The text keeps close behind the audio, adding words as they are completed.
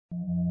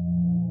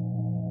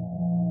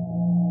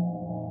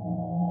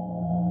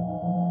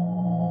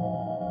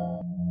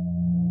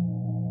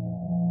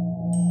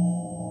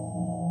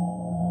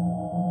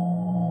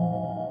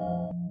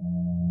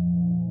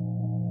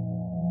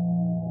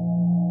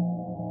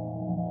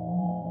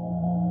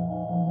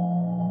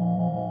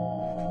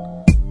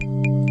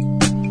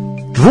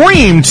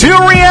Dream 2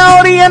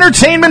 Reality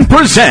Entertainment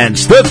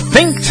presents the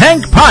Think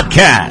Tank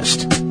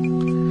Podcast.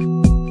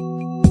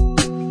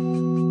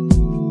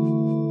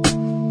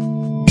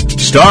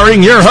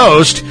 Starring your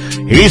host,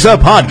 he's a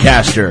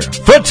podcaster,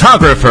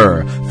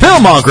 photographer,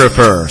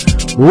 filmographer,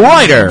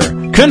 writer,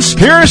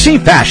 conspiracy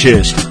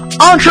fascist,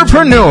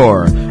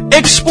 entrepreneur,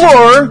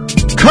 explorer,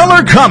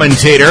 color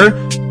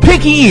commentator,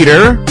 picky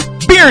eater,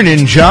 beer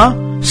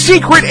ninja,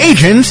 secret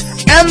agent,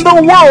 and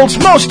the world's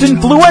most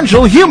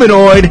influential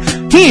humanoid.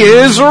 He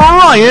is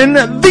Ryan,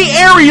 the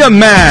Area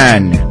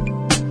Man.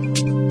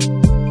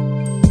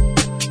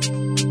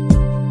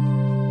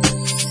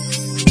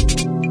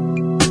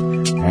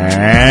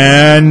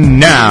 And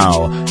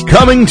now,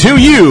 coming to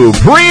you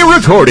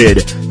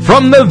pre-recorded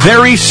from the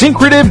very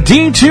secretive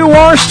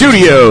D2R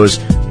studios,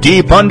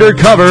 deep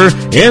undercover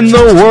in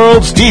the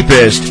world's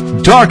deepest,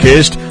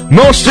 darkest,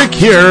 most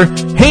secure,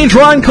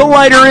 Hadron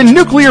Collider and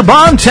nuclear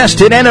bomb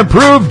tested and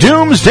approved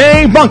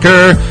doomsday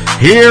bunker,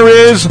 here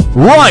is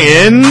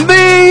Ryan the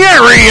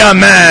Area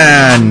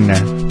Man!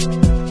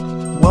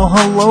 Well,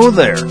 hello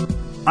there.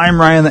 I'm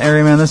Ryan the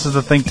Area Man. This is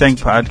the Think Tank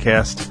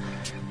Podcast.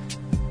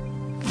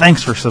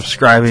 Thanks for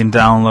subscribing,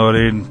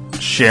 downloading,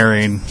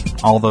 sharing,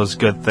 all those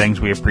good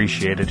things. We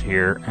appreciate it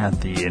here at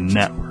the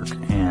network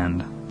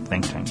and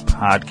Think Tank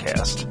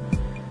Podcast.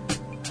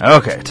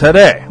 Okay,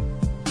 today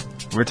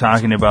we're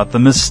talking about the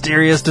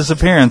mysterious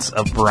disappearance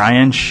of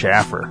Brian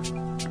Shaffer.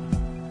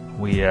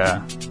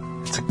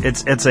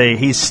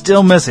 He's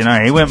still missing. All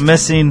right, he went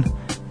missing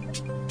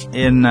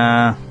in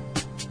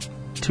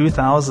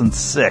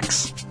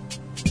 2006,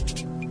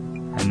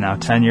 and now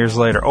 10 years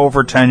later,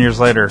 over 10 years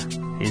later,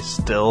 he's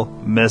still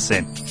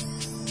missing.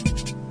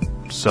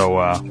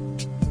 So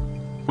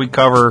we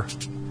cover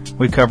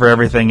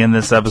everything in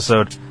this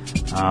episode.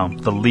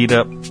 The lead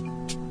up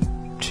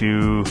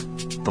to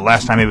the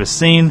last time he was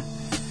seen,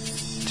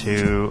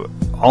 to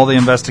all the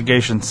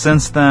investigation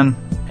since then,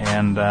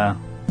 and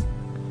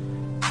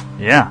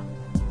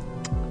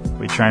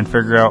we try and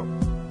figure out,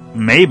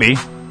 maybe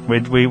we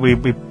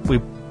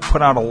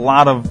put out a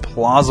lot of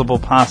plausible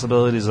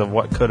possibilities of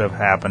what could have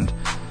happened,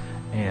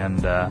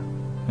 and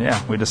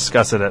we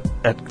discuss it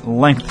at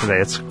length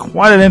today. It's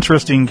quite an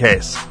interesting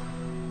case,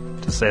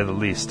 to say the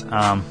least.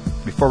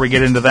 Before we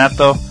get into that,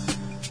 though,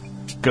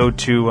 go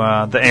to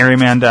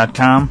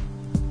theairman.com,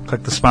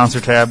 click the sponsor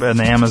tab and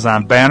the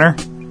Amazon banner.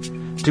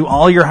 Do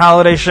all your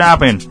holiday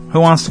shopping. Who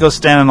wants to go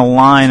stand in a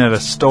line at a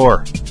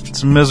store?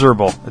 It's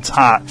miserable. It's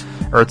hot,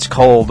 or it's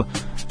cold,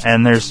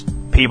 and there's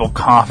people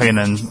coughing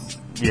and,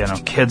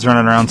 kids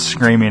running around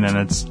screaming,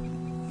 and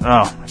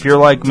if you're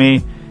like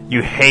me,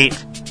 you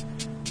hate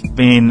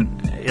being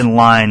in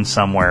line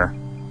somewhere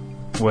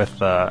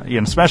with,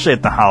 especially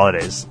at the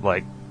holidays.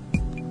 Like,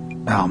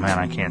 oh man,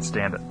 I can't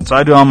stand it. So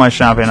I do all my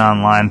shopping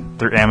online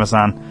through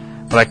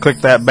Amazon, but I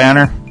click that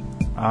banner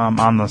on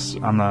the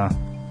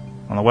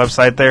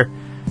website there,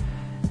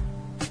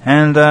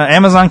 and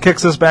Amazon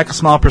kicks us back a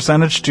small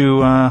percentage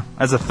to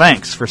as a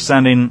thanks for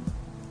sending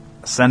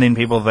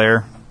people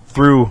there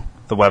through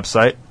the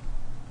website,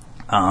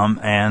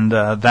 and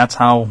that's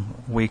how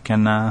we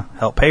can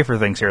help pay for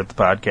things here at the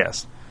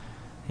podcast.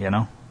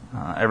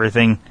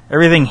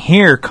 Everything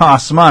here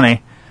costs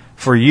money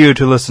for you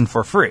to listen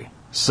for free.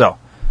 So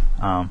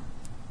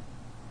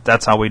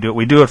that's how we do it.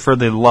 We do it for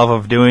the love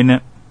of doing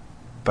it,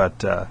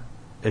 but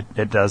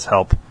it does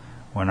help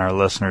when our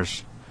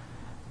listeners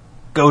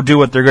go do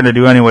what they're going to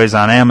do anyways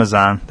on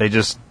Amazon. They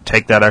just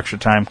take that extra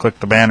time, click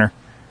the banner,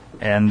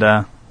 and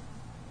then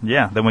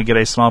we get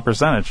a small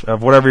percentage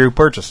of whatever you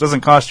purchase. It doesn't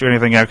cost you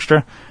anything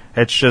extra.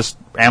 It's just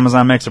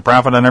Amazon makes a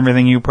profit on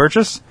everything you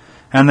purchase,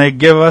 and they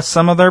give us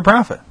some of their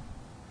profit.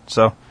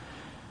 So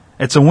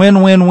it's a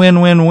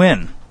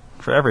win-win-win-win-win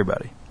for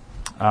everybody.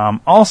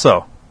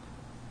 Also,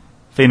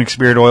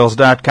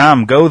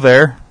 PhoenixBeardOils.com. Go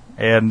there,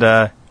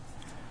 and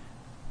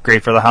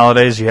great for the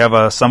holidays. You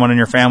have someone in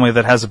your family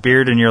that has a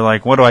beard, and you're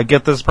like, what do I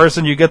get this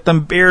person? You get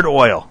them beard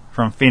oil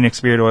from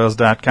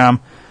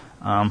PhoenixBeardOils.com.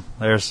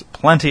 There's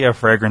plenty of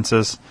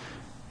fragrances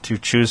to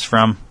choose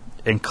from,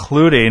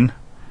 including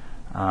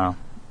our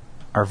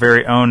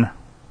very own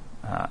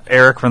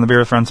Eric from the Beer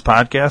with Friends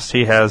podcast.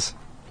 He has...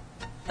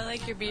 I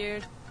like your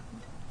beard.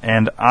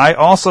 And I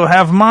also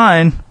have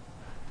mine.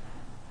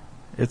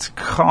 It's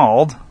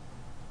called...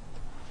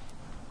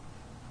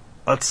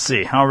 Let's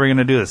see, how are we going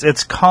to do this?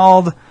 It's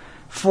called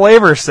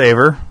Flavor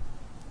Saver,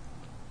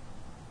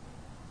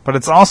 but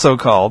it's also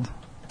called...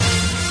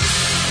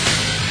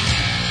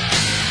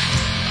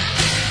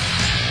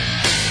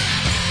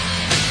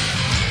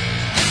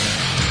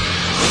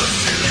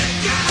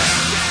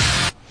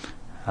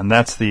 And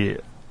that's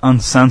the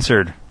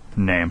uncensored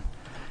name.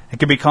 It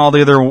could be called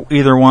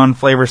either one,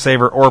 Flavor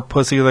Saver or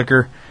Pussy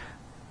Liquor.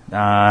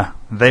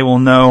 They will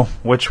know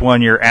which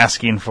one you're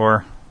asking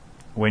for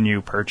when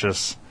you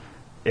purchase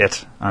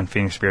it on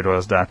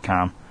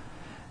PhoenixBeardOils.com.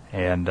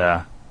 And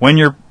when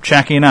you're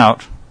checking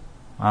out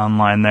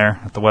online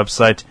there at the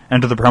website,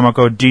 enter the promo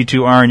code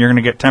D2R, and you're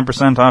going to get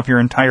 10% off your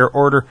entire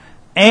order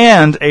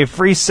and a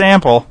free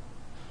sample.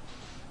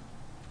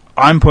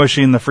 I'm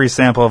pushing the free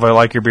sample of I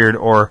Like Your Beard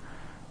or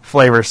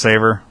Flavor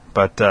Saver,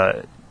 but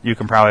you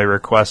can probably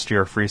request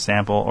your free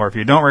sample. Or if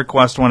you don't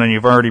request one and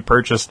you've already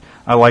purchased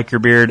I Like Your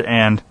Beard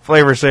and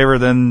Flavor Saver,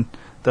 then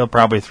they'll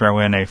probably throw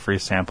in a free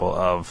sample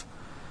of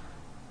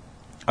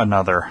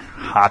another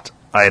hot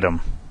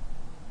item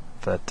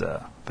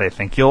that they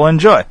think you'll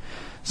enjoy.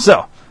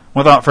 So,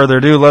 without further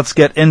ado, let's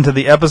get into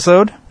the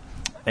episode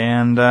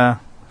and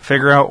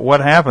figure out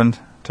what happened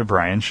to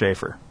Brian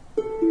Schaefer.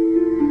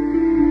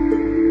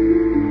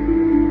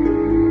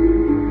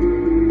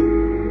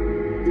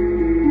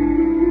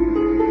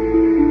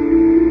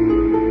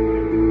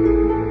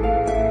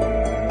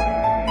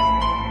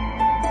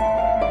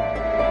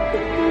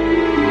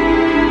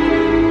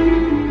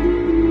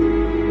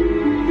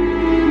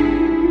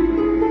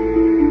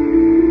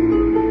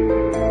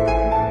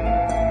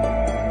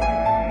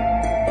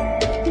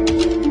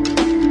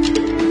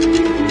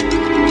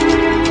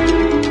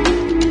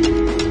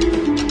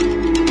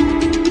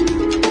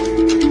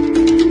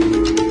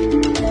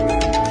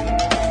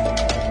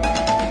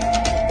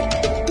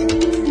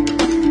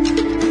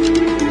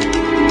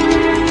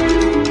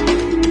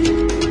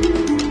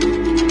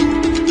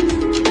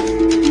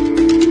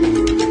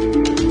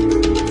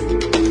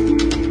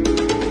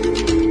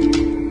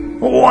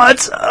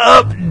 What's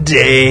up,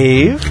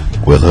 Dave?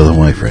 Well, hello,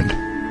 my friend.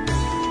 What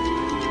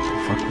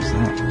the fuck was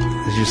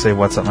that? Did you say,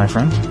 what's up, my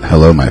friend?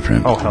 Hello, my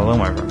friend. Oh, hello,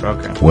 my friend.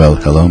 Okay. Well,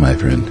 hello, my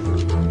friend.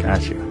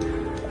 Got you.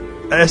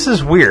 This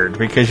is weird,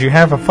 because you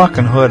have a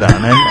fucking hood on,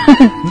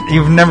 and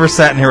you've never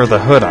sat in here with a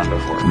hood on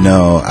before.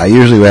 No, I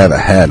usually have a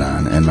hat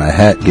on, and my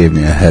hat gave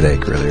me a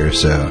headache earlier,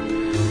 so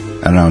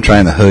I don't know, I'm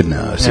trying the hood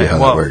now to see how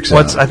that works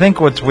out. I think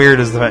what's weird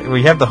is that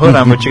we have the hood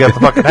on, but you got the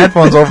fucking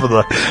headphones over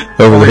the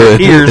hood.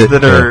 ears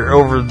that are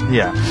over.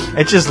 Yeah,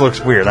 it just looks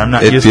weird. I'm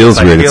not. It used feels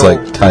to it. weird. It's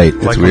like tight.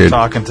 Like it's I'm weird.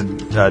 talking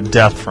to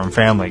Death from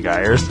Family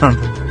Guy or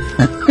something.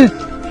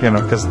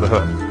 Because of the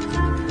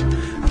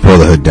hood. Pull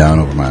the hood down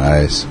over my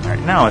eyes. All right,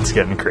 now it's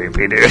getting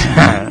creepy, dude. All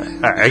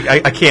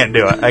right, I can't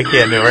do it. I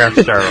can't do it. We're gonna have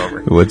to start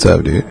over. What's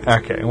up, dude?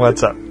 Okay,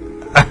 what's up?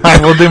 I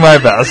will do my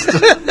best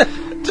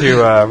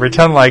to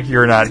pretend like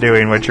you're not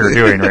doing what you're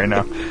doing right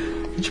now.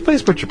 Could you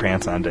please put your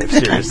pants on, Dave?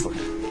 Seriously.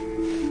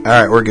 All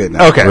right, we're good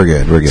now. Okay. We're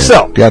good.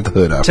 So, got the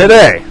hood up.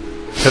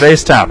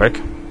 Today's topic.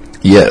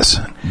 Yes,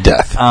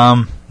 death.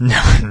 No.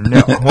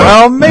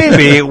 Well,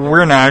 maybe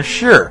we're not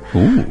sure.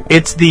 Ooh.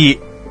 It's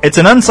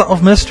an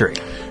unsolved mystery.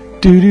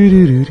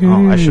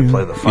 Oh, I should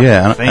play the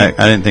fucking thing.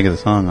 I didn't think of the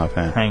song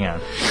offhand. Hang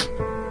on.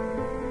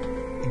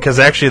 Because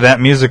actually that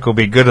music will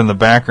be good in the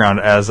background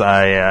as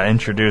I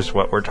introduce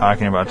what we're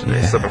talking about today.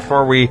 Yeah. So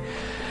before we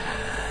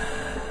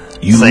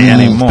say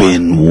any more. You've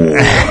been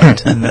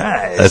warned.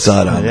 Nice. That's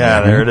all I know.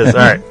 Yeah, there it is.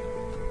 All right.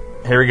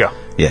 Here we go.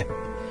 Yeah.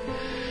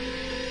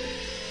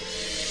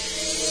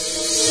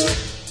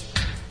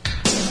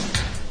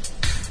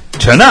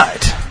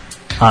 Tonight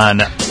on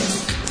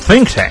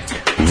Think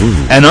Tank,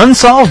 an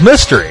unsolved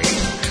mystery.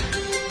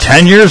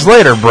 10 years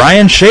later,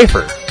 Brian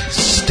Schaefer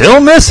still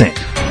missing.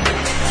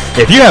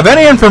 If you have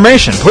any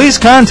information, please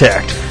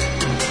contact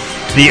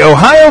the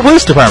Ohio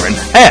Police Department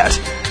at...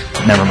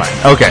 Never mind.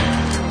 Okay.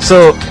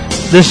 So,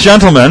 this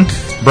gentleman,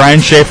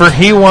 Brian Schaefer,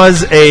 he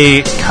was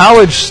a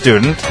college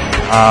student,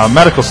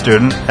 medical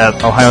student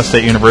at Ohio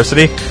State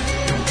University.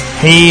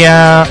 He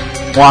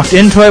walked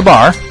into a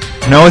bar.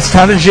 No, it's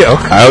not a joke.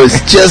 I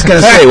was just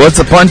going to say, what's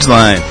the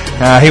punchline?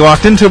 He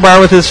walked into a bar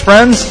with his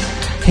friends.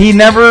 He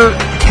never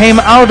came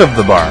out of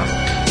the bar.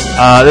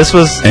 This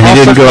was... And he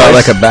didn't go out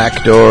like a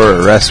back door or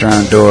a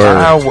restaurant door?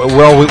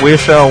 Well, we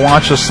shall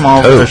watch a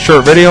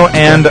short video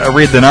and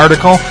read an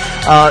article.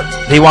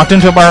 He walked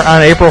into a bar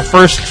on April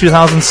 1st,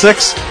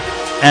 2006,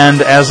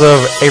 and as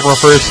of April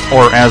 1st,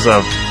 or as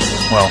of,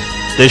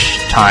 this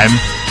time,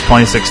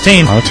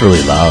 2016... Oh, that's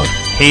really loud.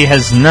 He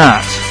has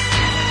not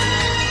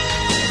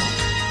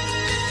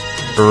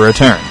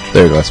returned.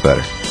 There you go, that's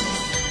better.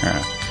 All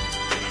right.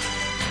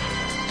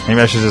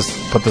 Maybe I should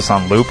just put this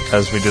on loop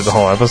as we do the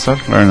whole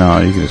episode. Or no,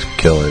 you can just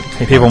kill it.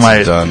 People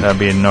might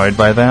be annoyed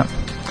by that.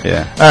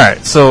 Yeah.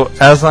 Alright, so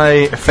as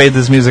I fade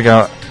this music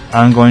out,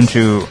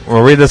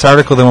 we'll read this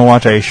article, then we'll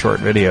watch a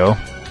short video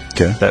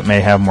that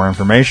may have more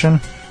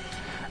information.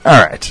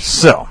 Alright,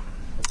 so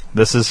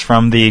this is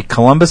from the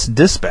Columbus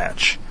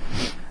Dispatch.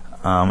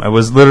 It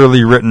was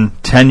literally written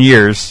 10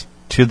 years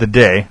to the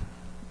day.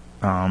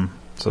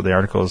 So the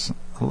article is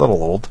a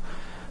little old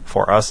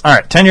for us. All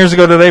right, 10 years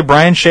ago today,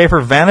 Brian Schaefer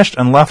vanished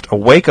and left a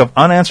wake of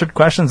unanswered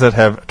questions that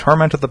have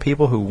tormented the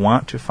people who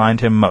want to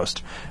find him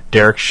most.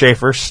 Derek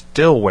Schaefer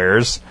still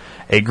wears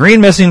a green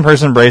missing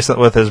person bracelet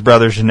with his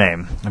brother's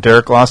name.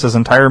 Derek lost his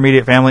entire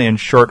immediate family in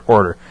short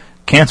order.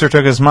 Cancer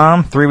took his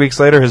mom. 3 weeks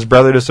later, his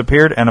brother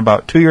disappeared, and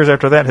about 2 years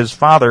after that, his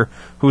father,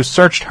 who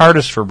searched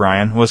hardest for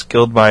Brian, was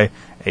killed by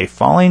a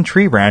falling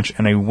tree branch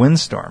in a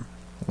windstorm.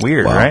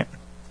 Weird, right?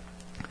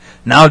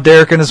 Now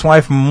Derek and his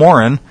wife,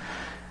 Maureen...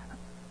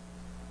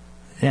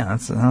 Yeah,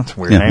 that's a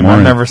weird name. Maureen.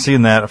 I've never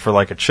seen that for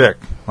like a chick.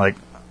 Like,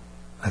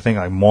 I think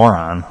like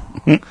moron.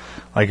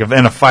 Like if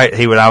in a fight,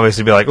 he would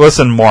obviously be like,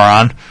 "Listen,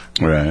 moron."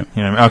 Right.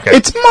 You know, okay.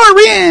 It's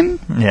Maureen.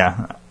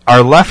 Yeah.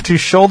 are left to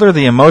shoulder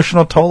the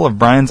emotional toll of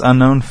Brian's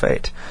unknown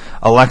fate.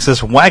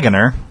 Alexis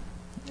Wagoner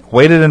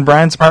waited in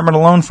Brian's apartment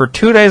alone for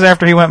 2 days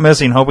after he went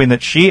missing, hoping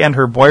that she and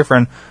her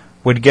boyfriend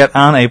would get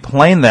on a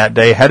plane that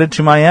day headed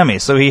to Miami.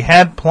 So he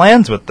had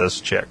plans with this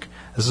chick.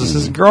 This is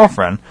his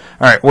girlfriend.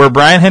 All right, where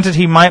Brian hinted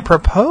he might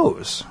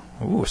propose.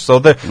 Ooh,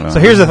 so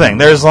here's the thing.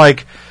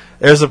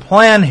 There's a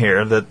plan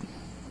here that,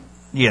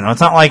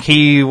 it's not like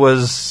he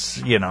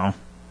was, planning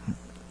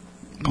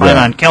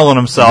on killing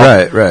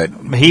himself. Right.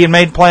 He had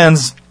made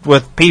plans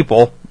with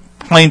people,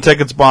 plane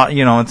tickets bought,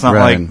 it's not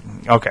like,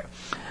 okay.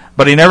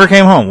 But he never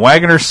came home.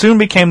 Wagoner soon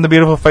became the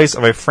beautiful face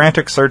of a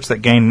frantic search that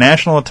gained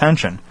national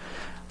attention,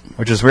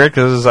 which is weird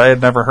because I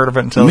had never heard of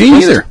it until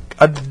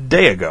a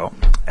day ago.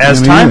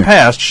 As time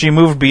passed, she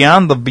moved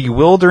beyond the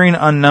bewildering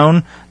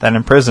unknown that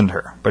imprisoned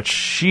her. But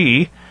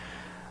she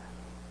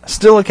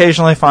still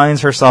occasionally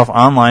finds herself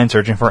online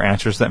searching for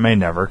answers that may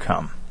never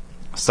come.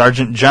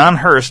 Sergeant John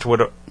Hurst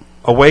would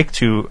awake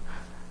to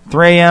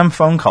 3 a.m.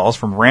 phone calls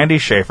from Randy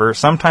Schaefer,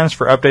 sometimes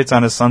for updates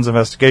on his son's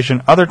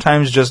investigation, other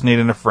times just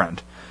needing a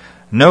friend.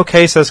 No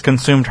case has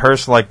consumed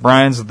Hurst like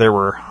Brian's. There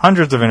were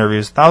hundreds of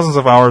interviews, thousands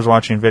of hours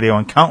watching video,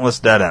 and countless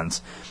dead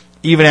ends.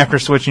 Even after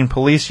switching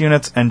police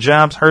units and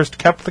jobs, Hurst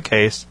kept the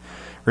case,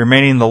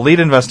 remaining the lead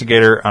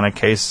investigator on a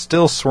case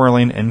still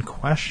swirling in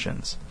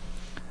questions.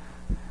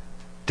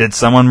 Did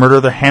someone murder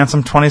the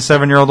handsome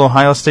 27-year-old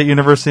Ohio State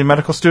University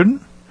medical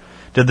student?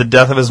 Did the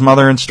death of his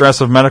mother and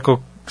stress of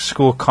medical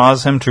school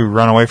cause him to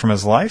run away from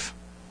his life?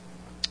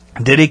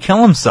 Did he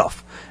kill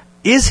himself?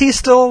 Is he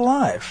still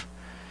alive?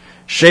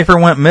 Schaefer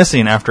went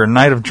missing after a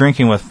night of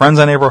drinking with friends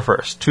on April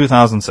 1st,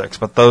 2006,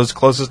 but those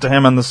closest to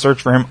him and the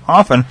search for him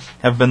often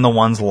have been the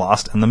ones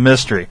lost in the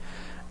mystery.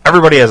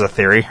 Everybody has a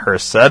theory,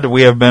 Hurst said.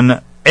 We have been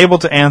able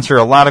to answer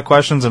a lot of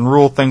questions and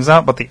rule things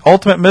out, but the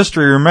ultimate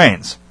mystery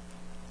remains.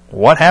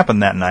 What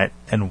happened that night,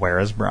 and where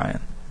is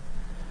Brian?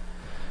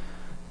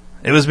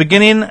 It was the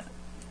beginning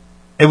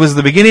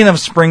of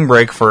spring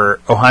break for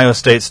Ohio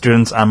State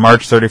students on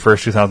March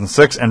 31st,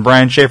 2006, and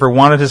Brian Schaefer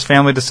wanted his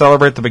family to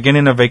celebrate the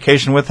beginning of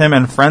vacation with him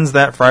and friends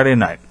that Friday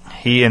night.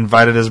 He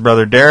invited his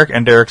brother Derek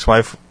and Derek's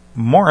wife,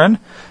 Maureen,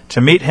 to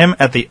meet him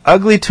at the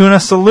Ugly Tuna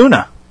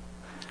Saloona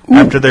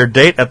after their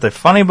date at the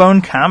Funny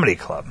Bone Comedy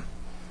Club.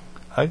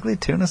 Ugly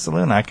Tuna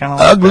Saloona, I kind of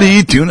like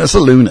Ugly Tuna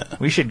Saloona.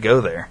 We should go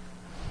there.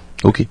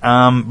 Okay.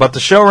 But the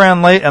show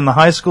ran late, and the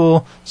high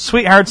school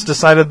sweethearts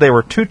decided they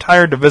were too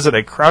tired to visit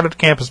a crowded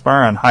campus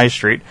bar on High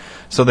Street,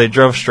 so they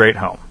drove straight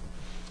home.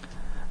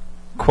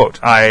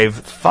 Quote, I've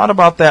thought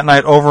about that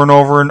night over and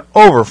over and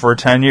over for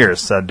 10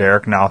 years, said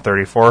Derek, now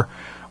 34.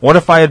 What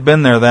if I had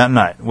been there that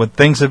night? Would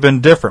things have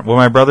been different? Would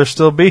my brother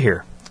still be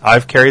here?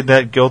 I've carried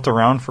that guilt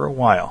around for a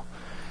while.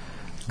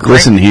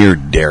 Listen here,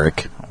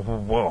 Derek.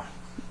 Whoa.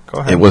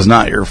 Go ahead. It was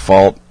not your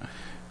fault.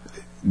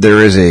 There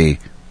is a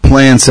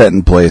plan set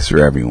in place for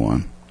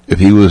everyone. If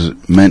he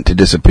was meant to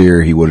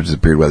disappear, he would have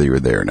disappeared whether you were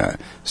there or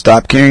not.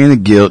 Stop carrying the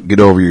guilt. Get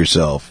over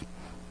yourself.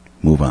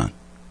 Move on.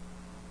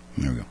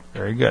 There we go.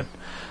 Very good.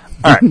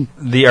 All right.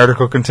 The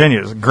article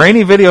continues.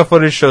 Grainy video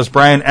footage shows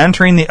Brian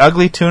entering the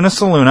Ugly Tuna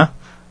Saloona.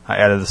 I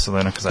added the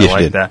Saloona because I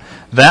like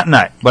that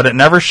night. But it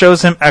never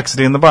shows him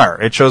exiting the bar.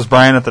 It shows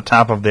Brian at the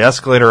top of the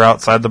escalator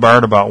outside the bar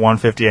at about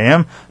 1:50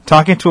 a.m.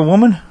 talking to a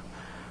woman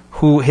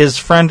who his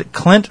friend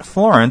Clint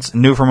Florence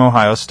knew from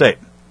Ohio State.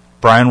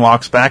 Brian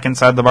walks back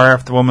inside the bar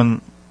after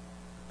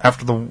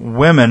the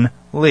women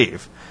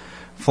leave.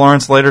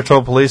 Florence later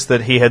told police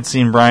that he had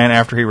seen Brian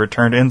after he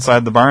returned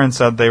inside the bar and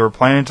said they were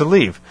planning to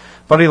leave,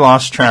 but he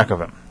lost track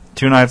of him.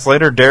 2 nights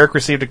later, Derek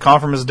received a call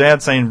from his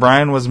dad saying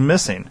Brian was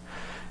missing.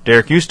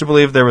 Derek used to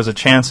believe there was a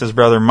chance his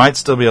brother might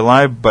still be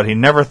alive, but he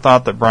never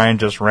thought that Brian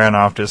just ran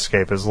off to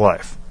escape his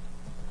life.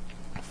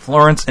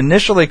 Florence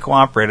initially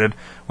cooperated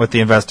with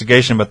the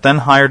investigation, but then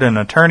hired an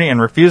attorney and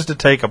refused to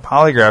take a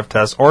polygraph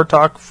test or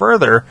talk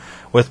further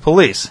with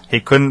police. He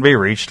couldn't be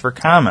reached for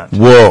comment.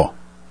 Whoa.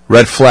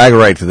 Red flag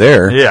right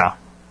there. Yeah.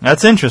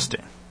 That's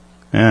interesting.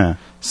 Yeah.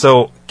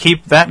 So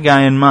keep that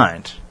guy in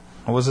mind.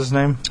 What was his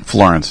name?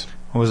 Florence.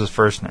 What was his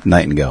first name?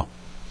 Nightingale.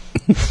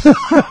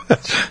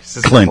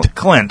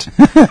 Clint.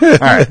 All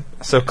right.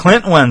 So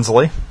Clint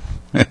Wensley.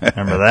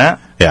 Remember that?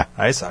 Yeah.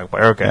 Ice hockey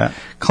player. Okay. Yeah.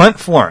 Clint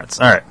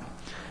Florence. All right.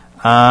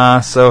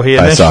 So he.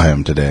 I saw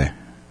him today.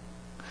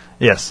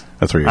 Yes.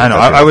 That's where you're. I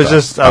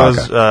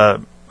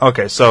know.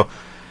 Okay. So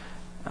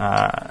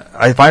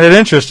I find it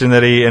interesting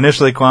that he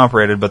initially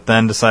cooperated, but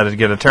then decided to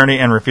get an attorney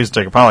and refused to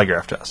take a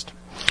polygraph test.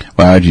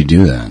 Why would you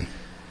do that?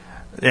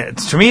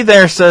 To me,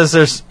 there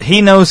says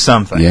he knows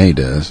something. Yeah, he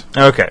does.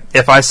 Okay.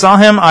 If I saw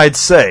him, I'd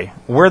say,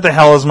 "Where the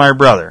hell is my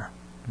brother?"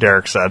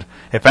 Derek said.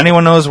 If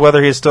anyone knows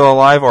whether he's still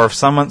alive or if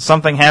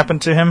something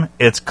happened to him,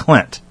 it's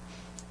Clint.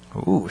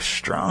 Ooh,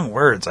 strong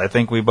words. I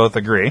think we both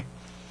agree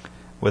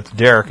with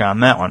Derek on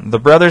that one. The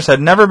brothers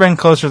had never been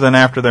closer than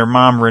after their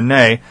mom,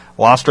 Renee,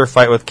 lost her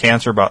fight with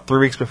cancer about 3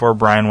 weeks before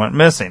Brian went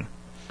missing.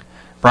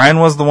 Brian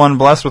was the one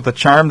blessed with a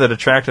charm that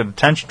attracted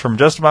attention from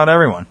just about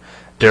everyone.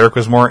 Derek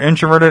was more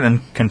introverted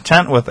and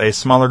content with a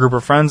smaller group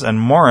of friends, and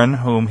Maureen,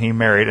 whom he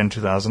married in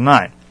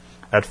 2009.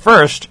 At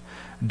first,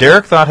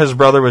 Derek thought his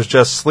brother was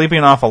just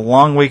sleeping off a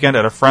long weekend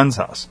at a friend's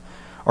house,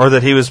 or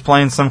that he was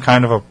playing some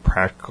kind of a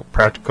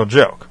practical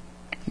joke.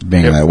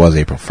 Being that it was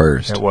April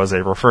 1st. It was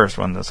April 1st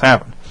when this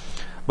happened.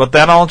 But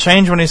that all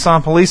changed when he saw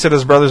police at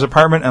his brother's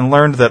apartment and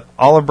learned that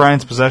all of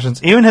Brian's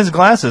possessions, even his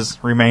glasses,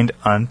 remained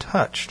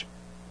untouched.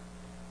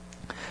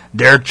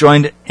 Derek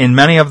joined in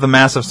many of the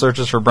massive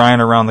searches for Brian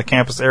around the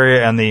campus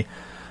area and the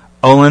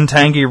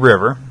Olentangy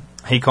River.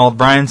 He called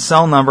Brian's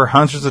cell number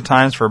hundreds of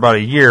times for about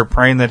a year,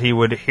 praying that he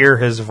would hear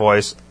his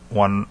voice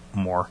one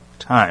more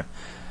time.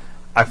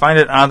 I find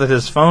it odd that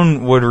his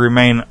phone would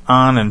remain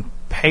on and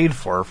paid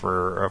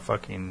for a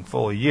fucking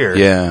full year.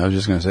 Yeah, I was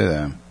just going to say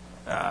that.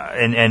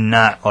 And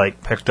not,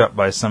 like, picked up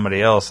by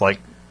somebody else. Like,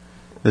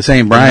 this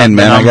ain't Brian,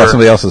 man. I got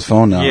somebody else's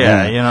phone now.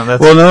 Yeah, you know,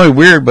 that's... Well, not only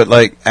weird, but,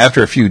 like,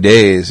 after a few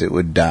days, it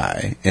would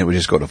die. And it would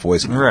just go to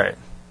voicemail. Right.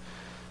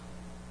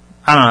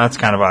 I don't know, that's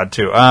kind of odd,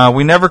 too.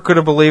 We never could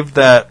have believed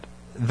that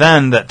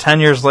 10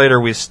 years later,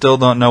 we still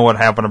don't know what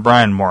happened to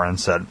Brian, Moran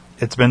said.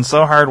 It's been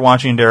so hard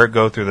watching Derek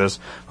go through this,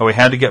 but we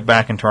had to get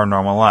back into our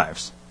normal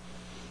lives.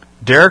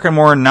 Derek and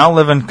Moran now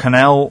live in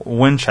Canal,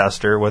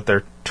 Winchester, with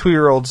their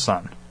 2-year-old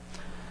son.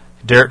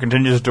 Derek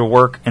continues to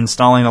work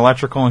installing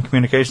electrical and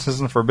communication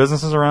systems for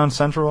businesses around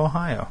central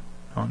Ohio.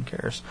 No one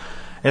cares.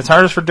 It's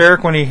hardest for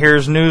Derek when he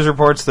hears news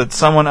reports that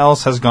someone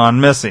else has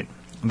gone missing.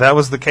 That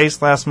was the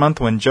case last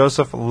month when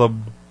Joseph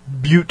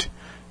LeBute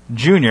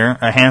Jr.,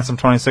 a handsome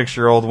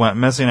 26-year-old, went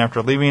missing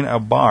after leaving a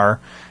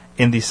bar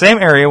in the same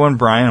area where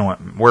Brian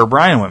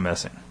went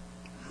missing.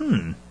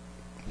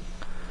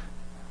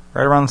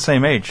 Right around the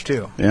same age,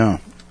 too. Yeah.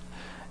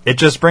 It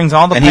just brings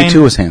all the pain... And he,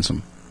 too, was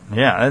handsome.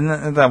 Yeah,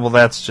 and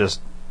that's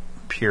just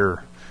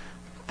pure...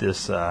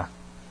 This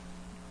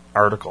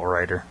article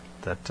writer,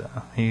 that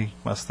he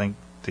must think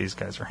these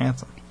guys are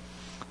handsome.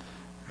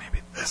 Maybe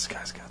this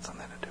guy's got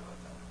something to do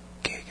with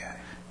it. Gay guy.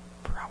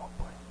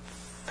 Probably.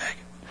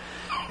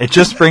 Faggot. It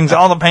just brings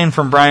all the pain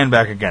from Brian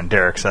back again,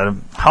 Derek said.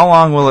 How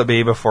long will it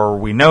be before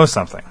we know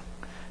something?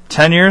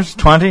 10 years?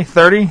 20?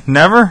 30?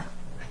 Never?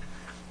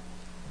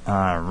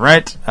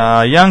 Right.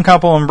 A young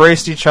couple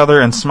embraced each other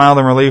and smiled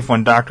in relief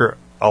when Dr.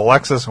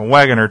 Alexis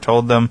Wagoner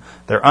told them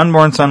their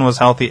unborn son was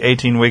healthy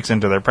 18 weeks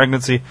into their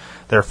pregnancy.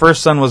 Their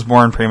first son was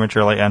born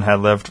prematurely and had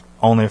lived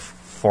only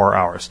 4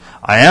 hours.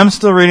 I am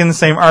still reading the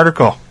same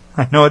article.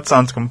 I know it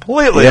sounds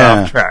completely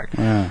off track.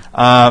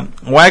 Yeah.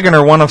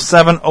 Wagoner, one of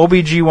 7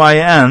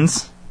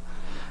 OBGYNs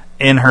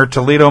in her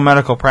Toledo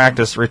medical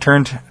practice,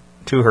 returned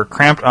to her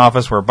cramped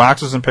office where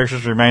boxes and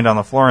pictures remained on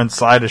the floor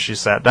inside as she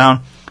sat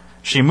down.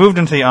 She moved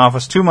into the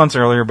office 2 months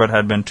earlier but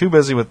had been too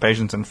busy with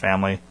patients and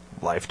family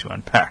life to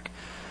unpack.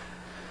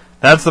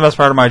 That's the best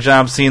part of my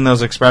job, seeing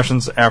those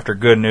expressions after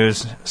good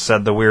news,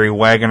 said the weary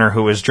Wagoner,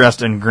 who was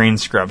dressed in green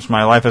scrubs.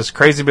 My life is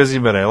crazy busy,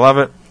 but I love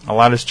it. A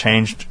lot has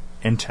changed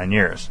in 10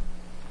 years.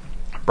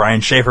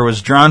 Brian Schaefer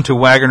was drawn to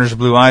Wagoner's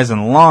blue eyes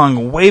and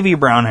long, wavy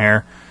brown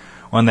hair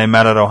when they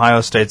met at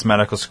Ohio State's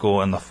medical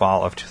school in the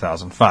fall of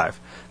 2005.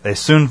 They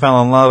soon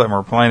fell in love and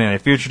were planning a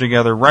future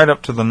together right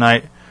up to the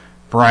night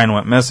Brian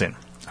went missing.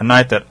 A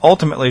night that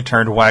ultimately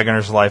turned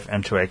Wagoner's life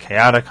into a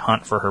chaotic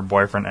hunt for her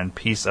boyfriend and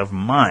peace of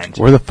mind.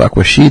 Where the fuck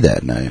was she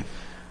that night?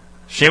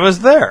 She was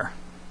there.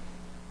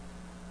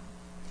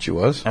 She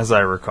was? As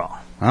I recall.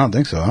 I don't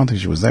think so. I don't think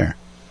she was there.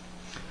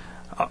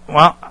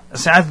 Well,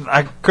 see,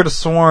 I could have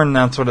sworn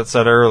that's what it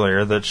said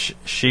earlier, that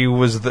she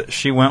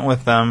went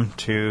with them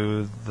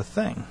to the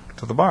thing,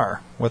 to the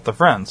bar, with the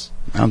friends.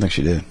 I don't think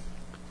she did.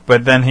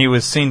 But then he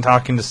was seen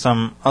talking to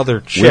some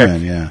other chick.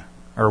 Women, yeah.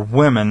 Or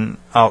women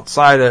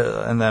outside,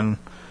 and then...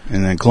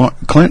 And then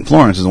Clint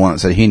Florence is the one that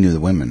said he knew the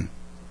women.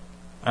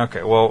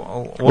 Okay,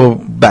 well... We'll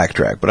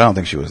backtrack, but I don't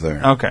think she was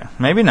there. Okay,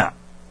 maybe not.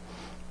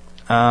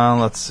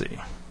 Let's see.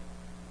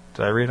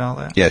 Did I read all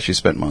that? Yeah, she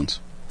spent months.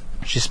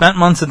 She spent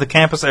months in the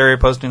campus area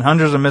posting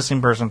hundreds of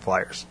missing person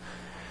flyers.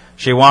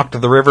 She walked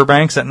the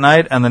riverbanks at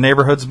night and the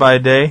neighborhoods by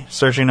day,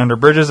 searching under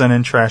bridges and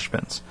in trash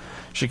bins.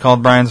 She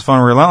called Brian's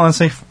phone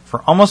relentlessly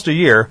for almost a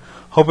year,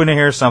 hoping to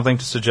hear something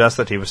to suggest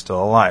that he was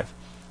still alive.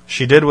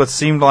 She did what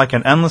seemed like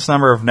an endless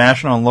number of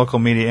national and local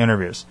media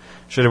interviews.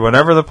 She did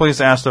whatever the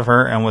police asked of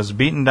her and was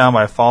beaten down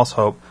by false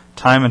hope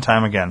time and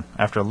time again,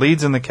 after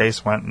leads in the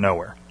case went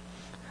nowhere.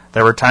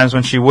 There were times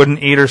when she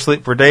wouldn't eat or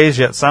sleep for days,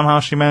 yet somehow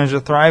she managed to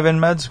thrive in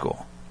med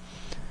school.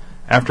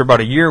 After about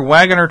a year,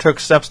 Wagoner took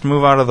steps to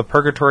move out of the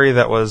purgatory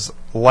that was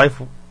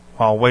life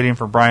while waiting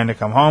for Brian to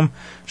come home.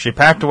 She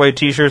packed away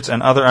T-shirts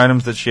and other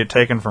items that she had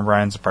taken from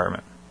Brian's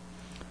apartment.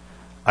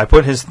 I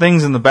put his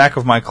things in the back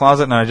of my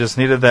closet, and I just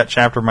needed that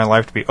chapter of my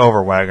life to be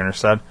over, Wagoner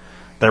said.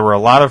 There were a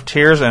lot of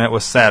tears, and it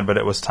was sad, but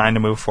it was time to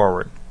move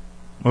forward.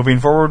 Moving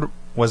forward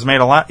was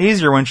made a lot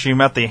easier when she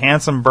met the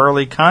handsome,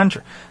 burly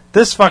contractor.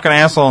 This fucking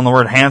asshole in the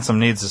word handsome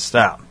needs to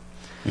stop.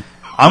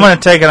 I'm going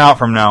to take it out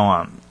from now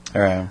on.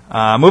 All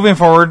right. Moving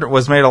forward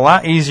was made a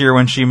lot easier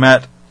when she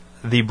met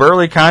the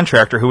burly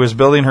contractor who was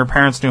building her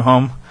parents' new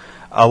home.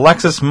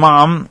 Alexis'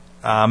 mom,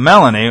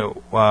 Melanie,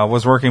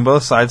 was working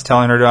both sides,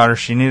 telling her daughter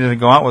she needed to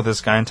go out with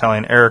this guy, and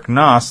telling Eric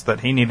Noss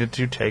that he needed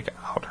to take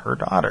out her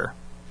daughter.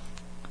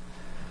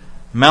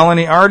 Eric Noss, the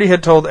Melanie already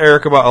had told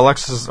Eric about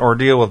Alexis'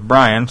 ordeal with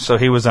Brian, so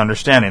he was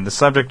understanding. The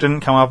subject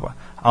didn't come up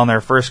on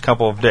their first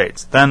couple of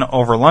dates. Then,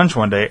 over lunch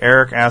one day,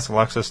 Eric asked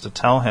Alexis to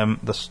tell him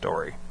the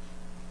story.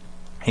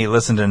 He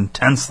listened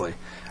intensely.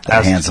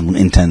 That handsome,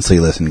 intensely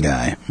listened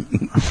guy.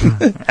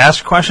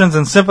 Asked questions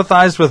and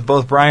sympathized with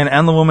both Brian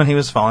and the woman he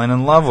was falling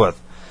in love with.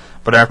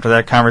 But after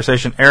that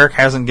conversation, Eric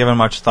hasn't given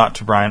much thought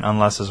to Brian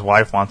unless his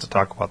wife wants to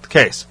talk about the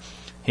case.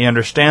 He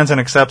understands and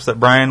accepts that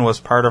Brian was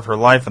part of her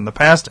life in the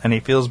past, and he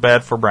feels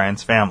bad for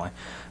Brian's family.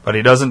 But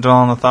he doesn't dwell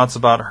on the thoughts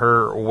about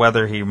her,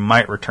 whether he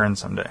might return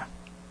someday.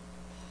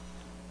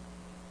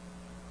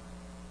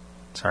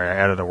 Sorry, I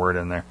added a word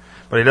in there.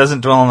 But he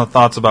doesn't dwell on the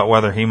thoughts about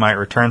whether he might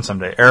return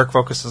someday. Eric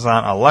focuses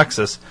on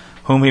Alexis,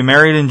 whom he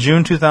married in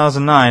June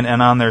 2009,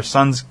 and on their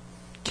sons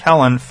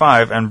Kellen,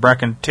 5, and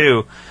Brecken,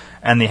 2,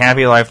 and the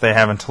happy life they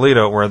have in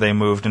Toledo, where they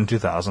moved in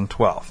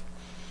 2012.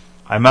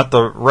 I met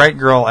the right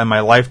girl, and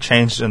my life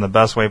changed in the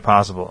best way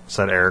possible,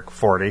 said Eric,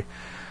 40.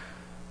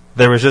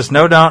 There was just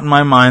no doubt in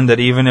my mind that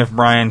even if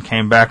Brian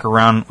came back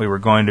around, we were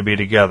going to be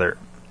together.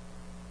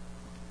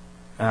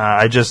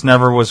 I just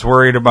never was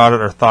worried about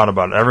it or thought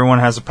about it. Everyone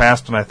has a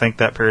past, and I think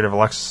that period of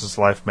Alexis'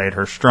 life made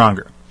her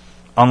stronger.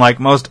 Unlike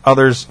most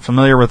others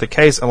familiar with the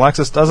case,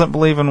 Alexis doesn't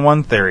believe in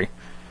one theory.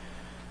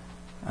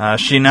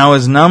 She now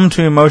is numb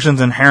to emotions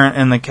inherent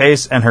in the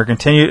case, and her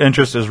continued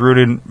interest is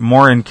rooted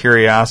more in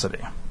curiosity.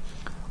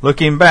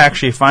 Looking back,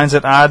 she finds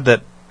it odd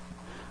that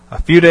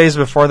a few days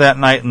before that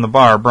night in the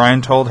bar,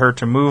 Brian told her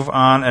to move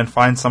on and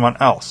find someone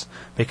else,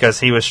 because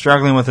he was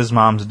struggling with his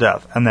mom's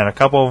death, and then a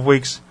couple of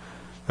weeks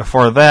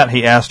before that,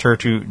 he asked her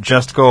to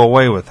just go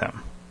away with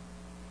him.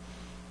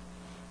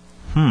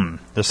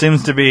 There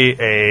seems to be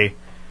a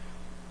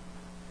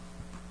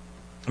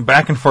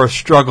back and forth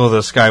struggle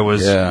this guy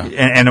was,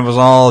 and it was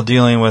all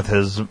dealing with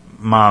his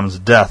mom's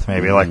death,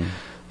 maybe. Mm-hmm.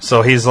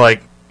 So he's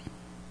like,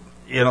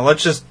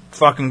 let's just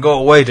fucking go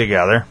away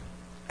together.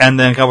 And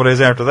then a couple days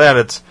after that,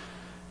 it's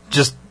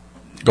just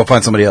go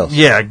find somebody else.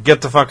 Yeah, get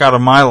the fuck out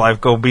of my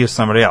life, go be with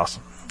somebody else.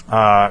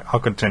 I'll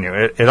continue.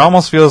 It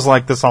almost feels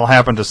like this all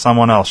happened to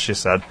someone else, she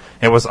said.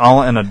 It was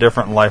all in a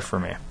different life for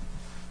me.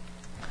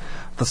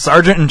 The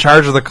sergeant in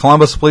charge of the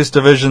Columbus Police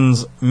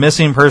Division's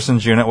Missing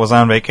Persons Unit was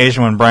on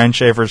vacation when Brian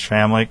Schaefer's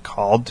family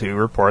called to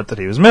report that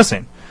he was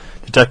missing.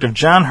 Detective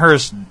John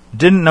Hurst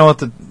didn't know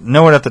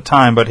it at the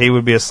time, but he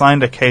would be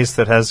assigned a case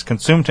that has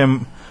consumed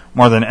him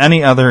more than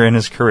any other in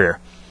his career.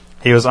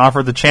 He was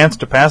offered the chance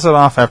to pass it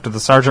off after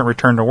the sergeant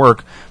returned to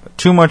work, but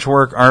too much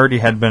work already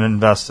had been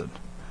invested.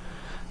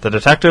 The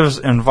detectives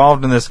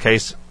involved in this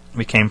case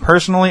became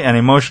personally and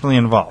emotionally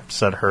involved,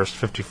 said Hurst,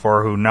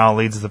 54, who now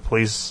leads the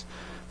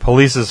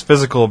police's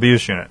physical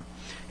abuse unit.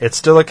 It's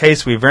still a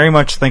case we very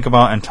much think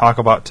about and talk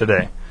about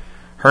today.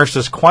 Hurst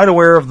is quite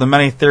aware of the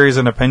many theories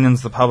and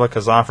opinions the public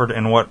has offered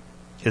in what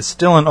is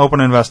still an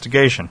open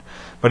investigation,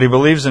 but he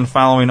believes in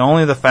following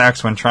only the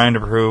facts when trying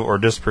to prove or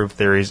disprove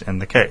theories in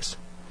the case.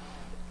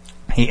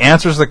 He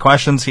answers the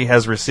questions he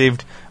has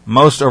received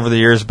most over the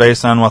years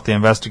based on what the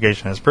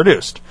investigation has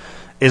produced.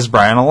 Is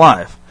Brian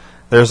alive?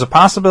 There's a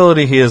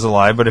possibility he is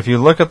alive, but if you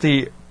look at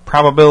the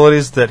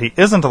probabilities that he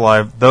isn't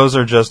alive, those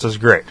are just as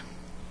great.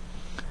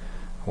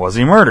 Was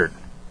he murdered?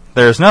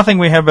 There's nothing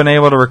we have been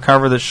able to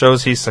recover that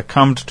shows he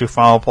succumbed to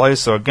foul play,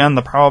 so again,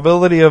 the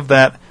probability of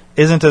that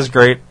isn't as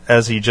great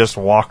as he just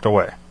walked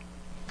away.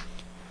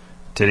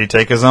 Did he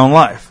take his own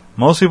life?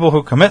 Most people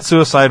who commit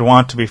suicide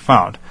want to be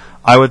found.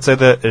 I would say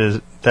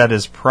that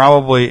is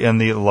probably in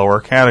the lower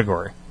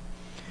category.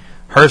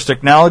 Hurst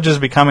acknowledges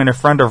becoming a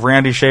friend of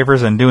Randy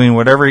Schaefer's and doing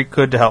whatever he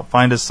could to help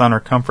find his son or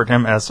comfort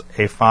him as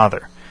a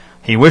father.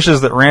 He wishes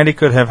that Randy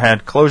could have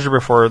had closure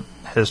before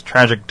his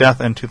tragic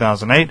death in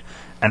 2008,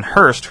 and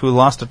Hurst, who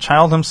lost a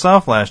child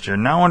himself last year,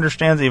 now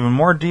understands even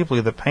more deeply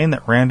the pain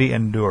that Randy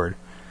endured.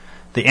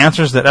 The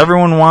answers that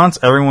everyone wants,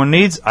 everyone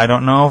needs, I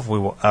don't know if we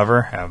will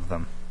ever have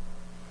them.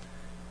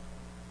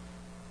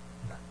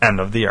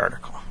 End of the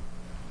article.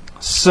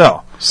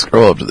 So,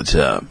 scroll up to the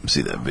top and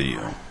see that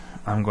video.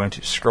 I'm going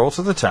to scroll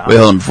to the top. Wait,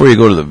 hold on. Before you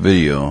go to the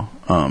video,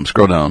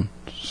 scroll down.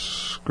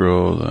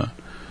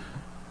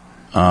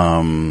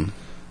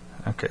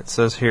 Okay, it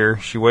says here,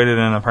 she waited in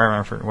an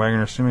apartment for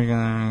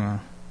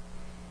Wagner.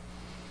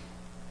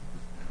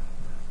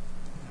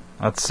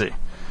 Let's see.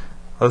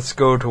 Let's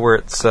go to where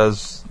it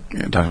says...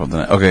 Yeah, talk about the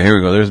night. Okay, here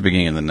we go. There's the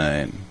beginning of the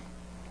night.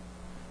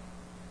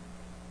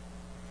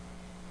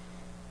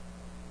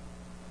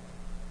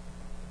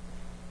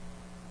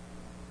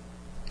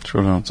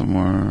 Scroll down some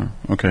more.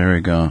 Okay, here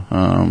we go.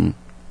 So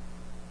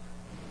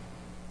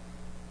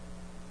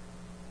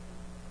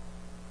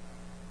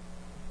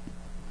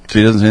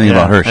he doesn't say anything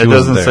about her. It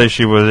doesn't say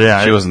she was.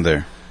 Yeah, she wasn't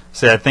there.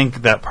 See, I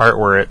think that part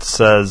where it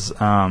says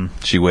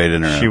she waited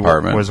in her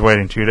apartment. She was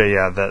waiting 2 days.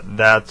 Yeah,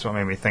 that's what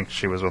made me think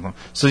she was with him.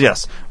 So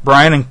yes,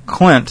 Brian and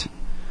Clint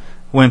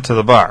went to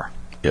the bar.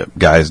 Yep,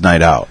 guys'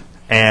 night out.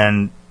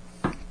 And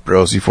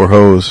Rosie for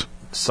hose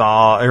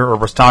saw or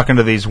was talking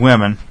to these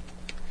women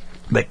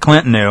that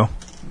Clint knew.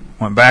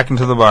 Went back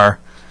into the bar.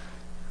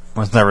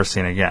 Was never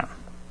seen again.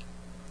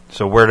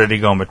 So where did he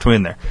go in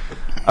between there?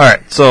 All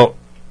right. So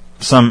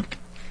some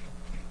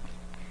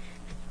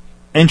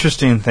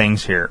interesting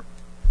things here.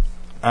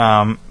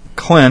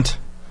 Clint,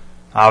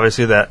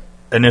 obviously that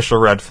initial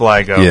red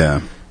flag of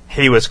Yeah.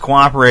 he was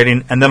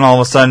cooperating, and then all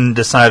of a sudden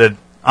decided,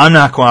 I'm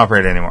not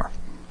cooperating anymore.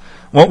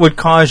 What would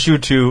cause you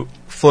to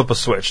flip a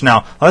switch?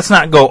 Now, let's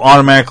not go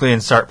automatically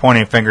and start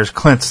pointing fingers.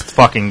 Clint's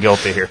fucking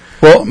guilty here.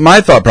 Well, my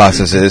thought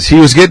process is he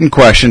was getting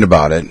questioned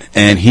about it,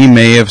 and he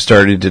may have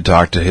started to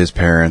talk to his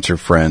parents or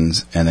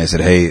friends, and they said,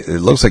 hey,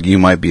 it looks like you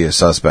might be a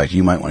suspect.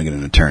 You might want to get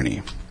an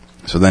attorney.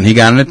 So then he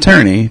got an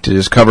attorney to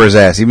just cover his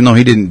ass, even though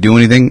he didn't do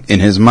anything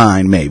in his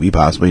mind, maybe,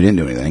 possibly he didn't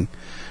do anything.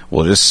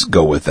 We'll just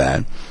go with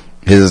that.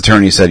 His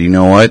attorney said, you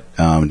know what,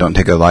 don't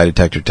take a lie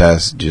detector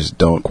test, just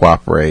don't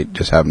cooperate,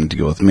 just have him to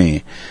go with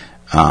me.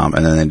 And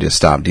then they just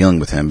stopped dealing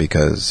with him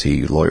because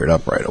he lawyered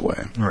up right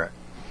away. Right.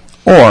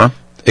 Or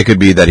it could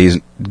be that he's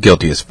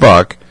guilty as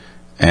fuck,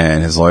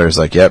 and his lawyer's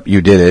like, yep,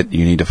 you did it,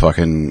 you need to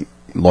fucking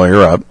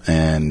lawyer up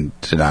and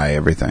deny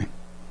everything.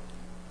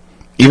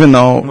 Even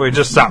though... We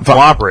just stopped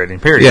cooperating,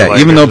 period. Yeah, Like,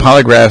 even though it's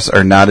polygraphs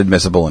are not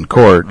admissible in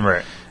court.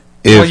 right.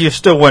 If, Well, you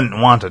still wouldn't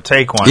want to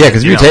take one. yeah,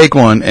 because if you take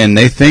one and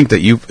they think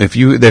that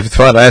they've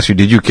thought to ask you,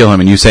 did you kill him,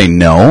 and you say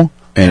no,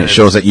 and it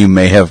shows that you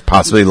may have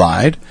possibly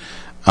lied.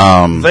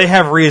 They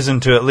have reason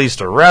to at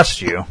least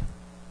arrest you.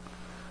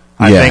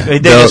 I Yeah,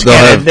 think they'll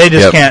they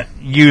just have- can't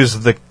use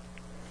the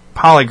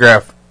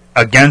polygraph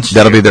against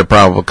That'll you. be their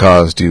probable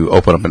cause to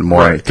open up a more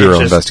Right. thorough It's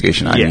just-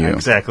 investigation on yeah, you.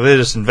 exactly. They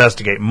just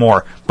investigate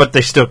more, but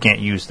they still can't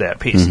use that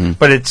piece. Mm-hmm.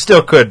 But it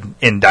still could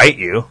indict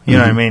you. You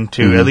know what I mean?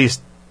 To at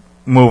least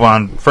move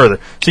on further.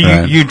 So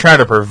Right. you try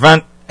to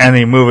prevent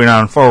any moving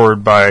on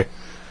forward by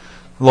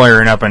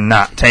lawyering up and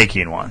not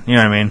taking one. You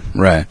know what I mean?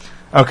 Right.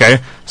 Okay,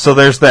 so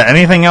there's that.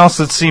 Anything else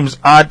that seems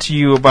odd to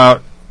you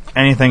about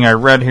anything I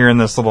read here in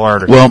this little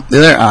article? Well, the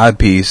other odd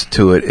piece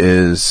to it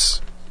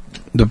is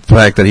the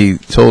fact that he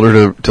told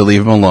her to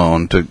leave him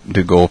alone, to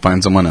go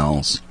find someone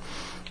else.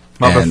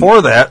 But And-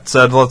 before that,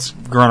 said let's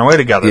run away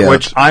together, Yeah.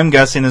 which I'm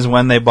guessing is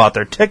when they bought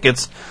their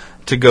tickets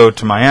to go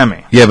to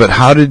Miami. Yeah, but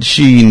how did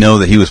she know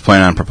that he was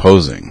planning on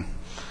proposing?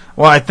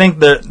 Well, I think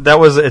that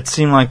was. It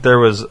seemed like there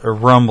was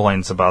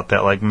rumblings about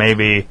that. Like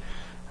maybe,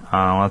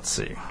 let's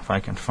see if I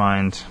can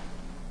find.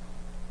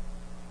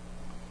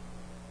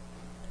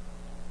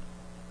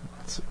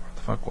 Let's see, where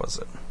the fuck was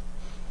it?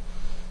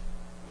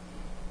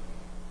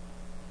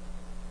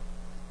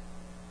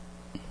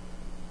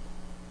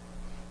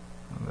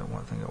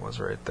 I think it was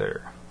right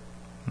there.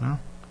 No.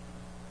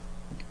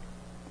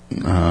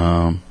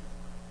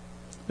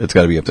 It's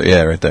got to be up there.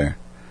 Yeah, right there.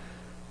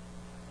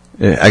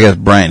 Yeah, I guess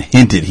Brian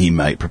hinted he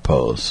might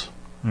propose.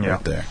 Yeah.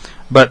 Right there.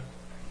 But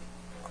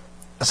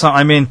so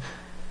I mean,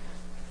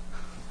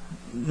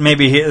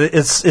 maybe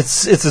it's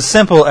as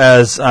simple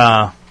as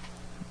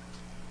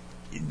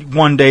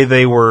one day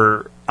they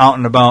were out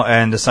and about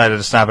and decided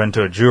to stop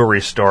into a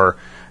jewelry store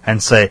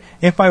and say,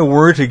 if I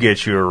were to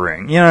get you a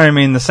ring, you know what I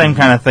mean? The same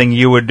kind of thing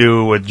you would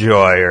do with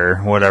Joy or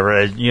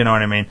whatever, you know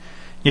what I mean?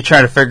 You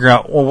try to figure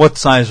out, well, what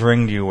size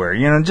ring do you wear?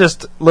 You know,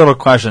 just little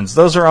questions.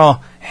 Those are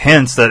all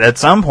hints that at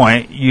some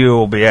point you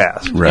will be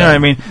asked. Right. You know what I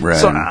mean? Right.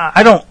 So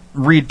I don't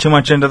read too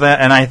much into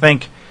that, and I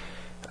think,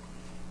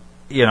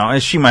 you know,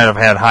 she might have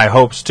had high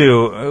hopes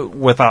too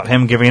without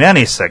him giving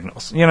any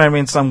signals. You know what I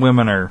mean? Some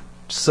women are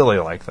silly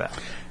like that.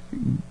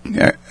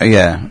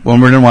 Yeah.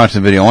 When we're done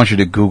watching the video, I want you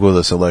to Google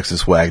this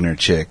Alexis Wagner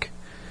chick.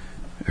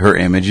 Her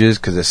images,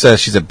 because it says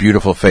she's a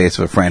beautiful face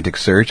with a frantic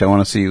search. I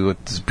want to see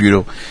what this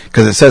beautiful,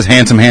 because it says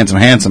handsome, handsome,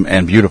 handsome,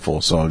 and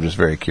beautiful. So I'm just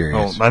very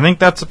curious. Oh, I think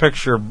that's a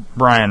picture of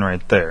Brian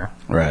right there.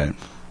 Right.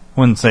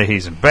 Wouldn't say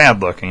he's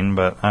bad looking,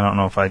 but I don't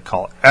know if I'd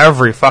call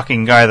every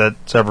fucking guy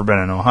that's ever been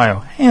in Ohio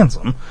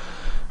handsome.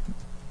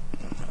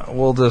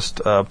 We'll just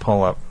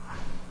pull up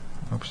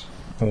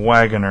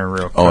Wagner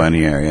real quick. Oh,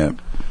 any area.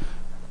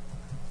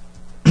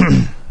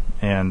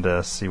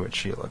 And see what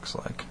she looks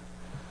like.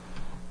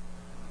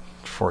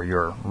 For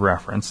your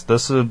reference,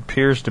 this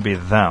appears to be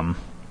them.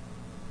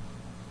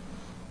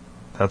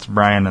 That's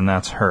Brian and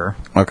that's her.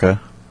 Okay.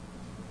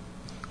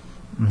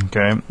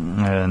 Okay,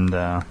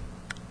 and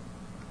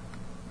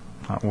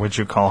would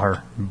you call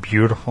her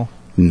beautiful?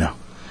 No.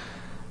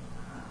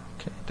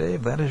 Okay,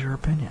 Dave, that is your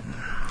opinion.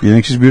 You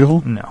think she's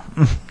beautiful? No.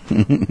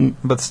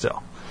 But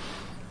still.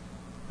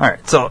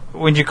 Alright, so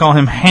would you call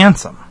him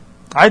handsome?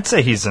 I'd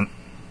say he's a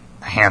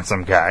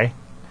handsome guy.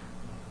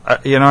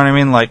 You know what I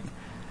mean? Like,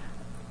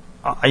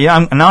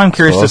 yeah. Now I'm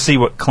curious to see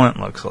what Clint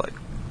looks like.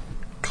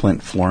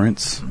 Clint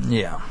Florence.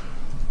 Yeah.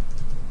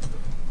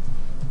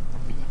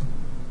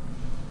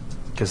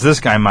 Because this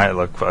guy might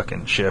look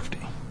fucking shifty.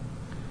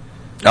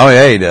 Oh,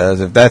 yeah, he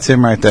does. If that's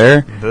him right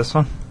there, This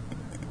one?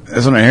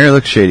 this one right here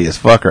looks shady as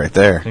fuck right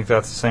there. Think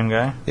that's the same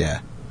guy? Yeah.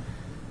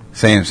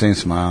 Same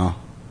smile.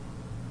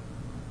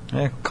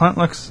 Yeah, Clint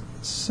looks...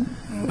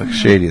 Looks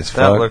shady as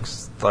That fuck.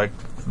 looks like...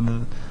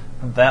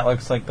 That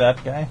looks like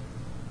that guy.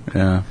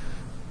 Yeah.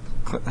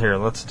 Here,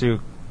 let's do...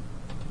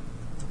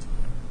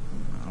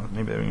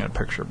 Maybe we can get a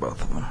picture of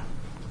both of them.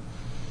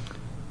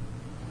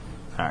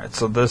 Alright,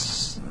 so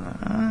this...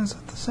 is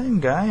that the same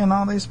guy in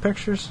all these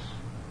pictures?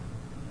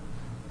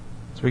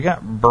 It's So we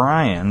got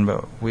Brian,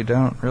 but we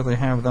don't really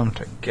have them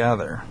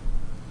together.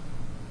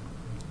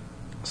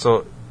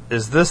 So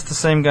is this the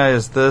same guy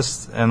as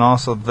this, and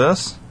also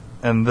this,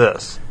 and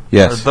this?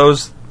 Yes. Are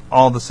those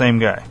all the same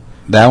guy?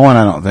 That one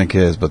I don't think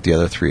is, but the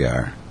other three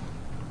are.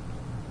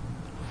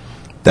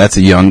 That's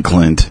a young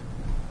Clint.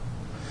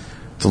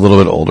 It's a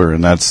little bit older,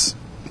 and that's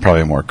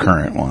probably a more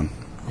current one.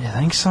 You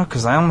think so?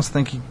 Because I almost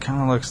think he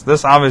kind of looks...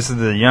 This obviously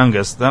the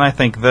youngest, then I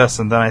think this,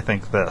 and then I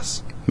think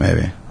this.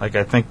 Maybe. Like,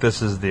 I think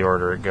this is the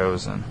order it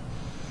goes in.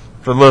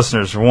 For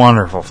listeners,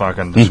 wonderful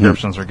fucking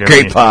descriptions we're giving.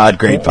 Great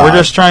pod. We're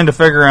just trying to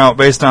figure out,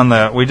 based on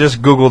the... We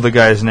just Googled the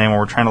guy's name, and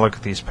we're trying to look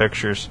at these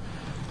pictures.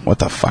 What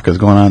the fuck is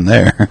going on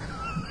there?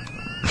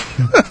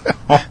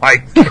 Oh, my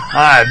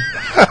God.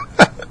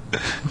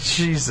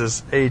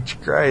 Jesus H.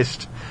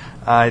 Christ.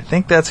 I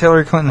think that's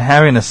Hillary Clinton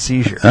having a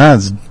seizure.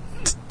 It's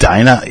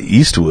Dinah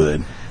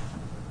Eastwood.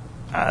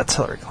 That's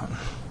Hillary Clinton.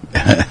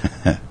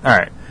 All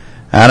right.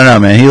 I don't know,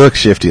 man. He looks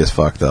shifty as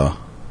fuck, though.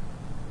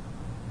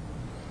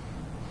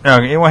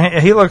 Okay,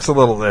 well, he looks a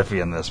little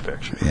iffy in this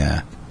picture.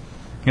 Yeah.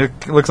 He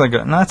looks like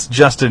no, that's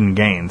Justin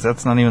Gaines.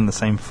 That's not even the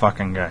same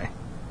fucking guy.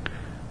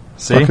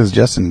 See? Fuck is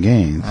Justin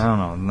Gaines? I don't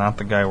know. Not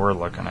the guy we're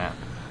looking at.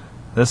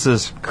 This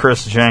is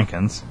Chris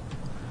Jenkins.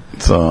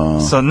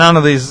 So none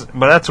of these,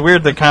 but that's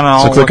weird. They kind of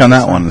all. So click on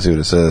that one and see what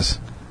it says.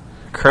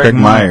 Craig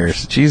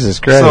Myers. Jesus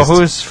Christ. So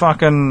who's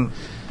fucking?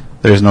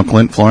 There's no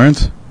Clint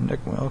Florence?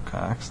 Nick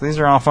Wilcox. These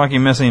are all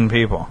fucking missing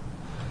people.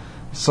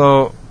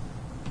 So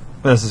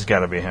this has got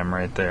to be him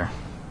right there.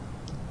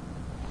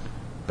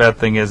 Bad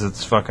thing is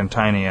it's fucking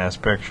tiny ass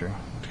picture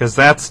because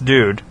that's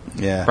dude.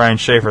 Yeah. Brian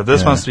Schaefer.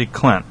 This must be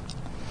Clint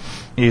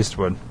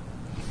Eastwood.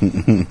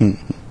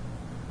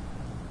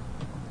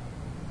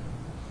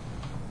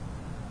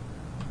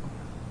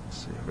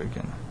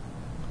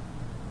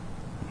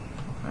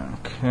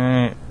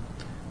 Okay.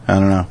 I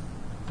don't know.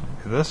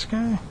 This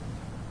guy?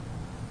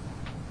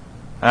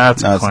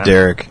 That's No, Clint. it's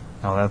Derek.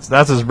 Oh,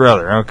 that's his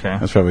brother. Okay.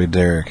 That's probably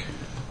Derek.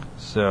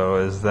 So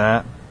is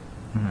that?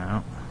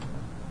 No.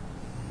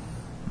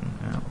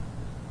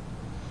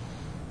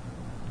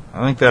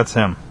 I think that's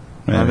him.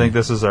 Maybe. I think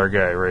this is our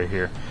guy right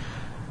here.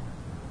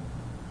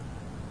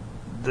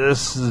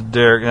 This is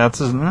Derek. That's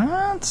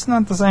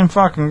not the same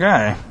fucking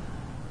guy.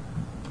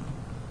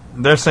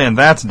 They're saying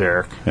that's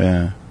Derek.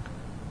 Yeah.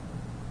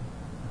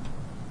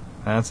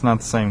 That's not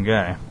the same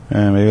guy.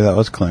 Yeah, maybe that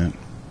was Clint.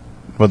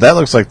 But that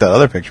looks like that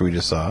other picture we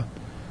just saw.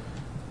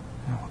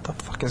 What the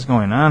fuck is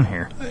going on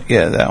here?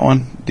 Yeah, that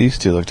one. These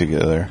two look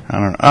together. I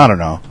don't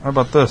know. What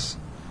about this?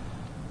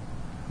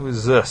 Who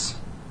is this?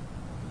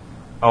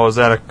 Oh, is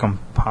that a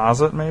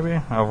composite, maybe,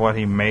 of what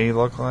he may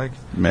look like?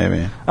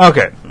 Maybe.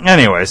 Okay,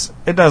 anyways,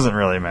 it doesn't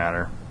really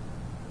matter.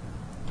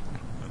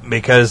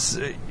 Because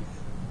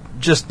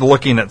just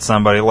looking at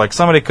somebody, like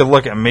somebody could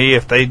look at me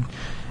if they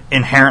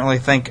inherently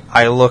think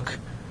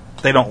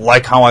they don't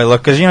like how I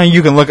look. Because,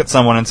 you can look at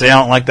someone and say, I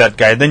don't like that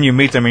guy. Then you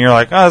meet them and you're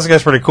like, oh, this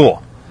guy's pretty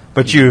cool.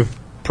 But you've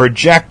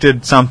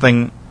projected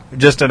something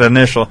just at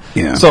initial.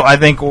 Yeah. So I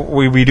think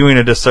we'd be doing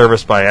a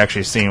disservice by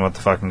actually seeing what the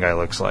fucking guy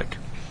looks like.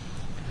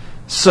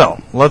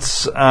 So,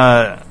 let's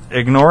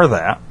ignore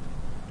that.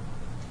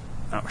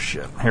 Oh,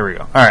 shit. Here we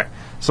go. All right.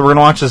 So, we're going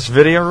to watch this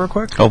video real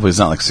quick. Hopefully it's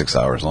not like 6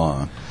 hours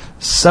long.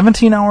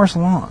 17 hours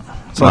long.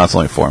 So no, it's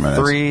only 4 minutes.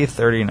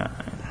 3:39.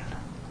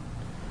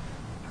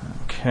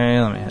 Okay,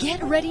 let me...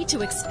 Get ready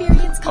to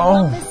experience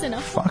Columbus in a...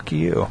 fuck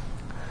you.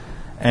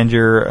 And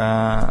your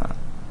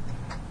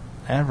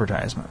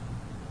advertisement.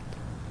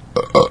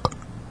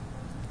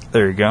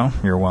 There you go.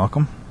 You're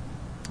welcome.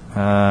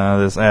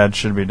 This ad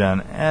should be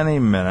done any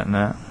minute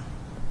now.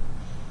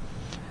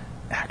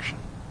 Action.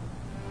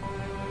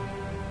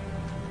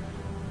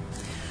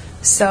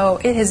 So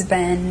it has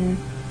been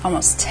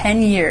almost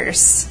 10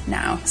 years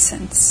now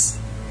since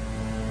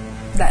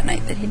that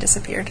night that he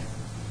disappeared.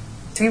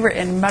 We were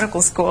in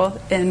medical school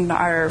in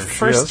our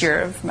first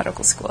year of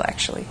medical school,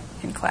 actually,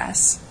 in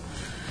class.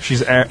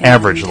 She's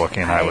average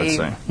looking, I would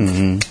say.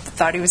 Mm-hmm.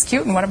 Thought he was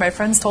cute, and one of my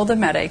friends told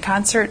him at a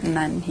concert, and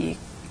then he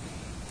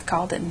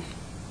called and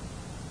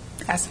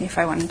asked me if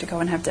I wanted to go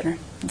and have dinner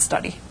and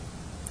study.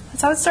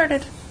 That's how it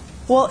started.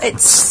 Well, it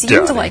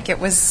seemed like it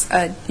was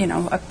a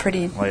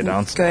pretty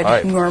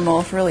good,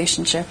 normal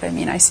relationship. I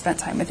mean, I spent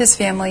time with his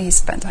family, he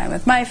spent time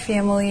with my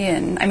family,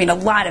 and I mean, a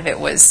lot of it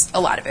was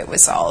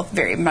all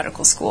very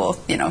medical school,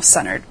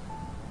 centered.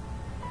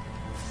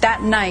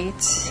 That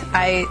night,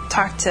 I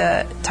talked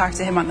to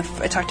him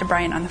I talked to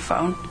Brian on the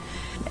phone,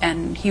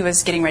 and he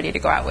was getting ready to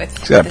go out with.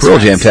 He's got a Pearl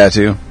Jam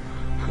tattoo.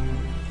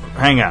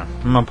 Hang on,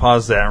 I'm gonna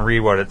pause that and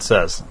read what it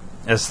says.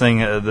 This thing,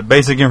 the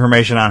basic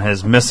information on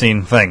his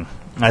missing thing.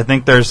 I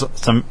think there's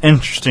some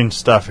interesting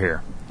stuff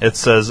here. It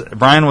says,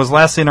 Brian was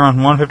last seen around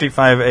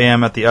 1:55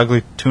 a.m. at the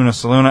Ugly Tuna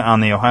Saloon on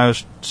the Ohio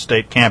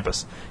State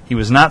campus. He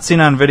was not seen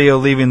on video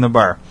leaving the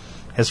bar.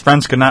 His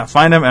friends could not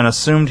find him and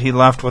assumed he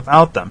left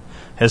without them.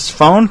 His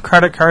phone,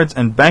 credit cards,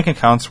 and bank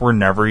accounts were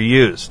never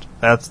used.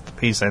 That's the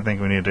piece I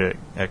think we need to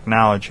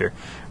acknowledge here.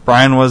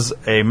 Brian was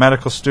a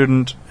medical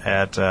student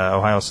at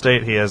Ohio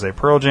State. He has a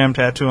Pearl Jam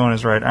tattoo on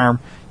his right arm.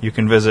 You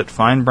can visit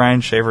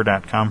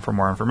findbrianshaver.com for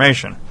more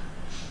information.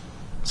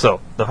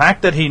 So, the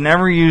fact that he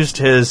never used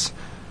his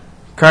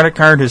credit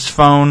card, his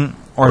phone,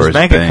 or his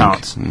bank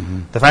accounts,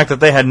 the fact that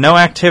they had no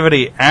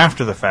activity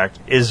after the fact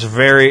is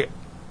very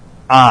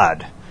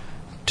odd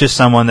to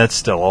someone that's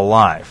still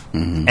alive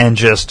and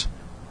just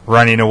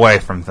running away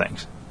from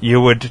things.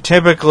 You would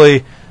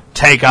typically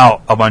take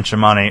out a bunch of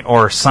money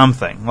or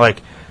something.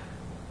 Like,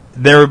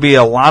 there would be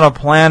a lot of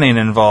planning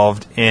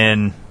involved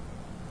in,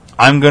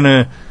 I'm going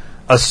to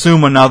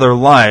assume another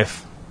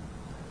life,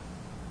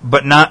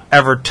 but not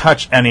ever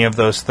touch any of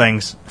those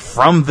things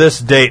from this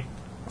date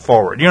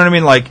forward. You know what I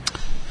mean? Like,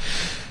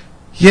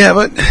 yeah,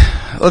 but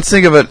let's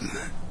think of it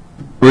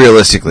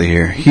realistically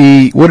here.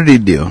 What did he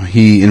do?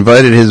 He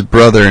invited his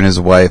brother and his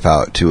wife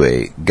out to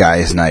a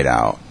guy's night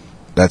out.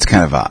 That's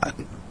kind of odd.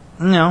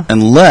 No.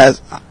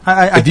 Unless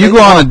if you're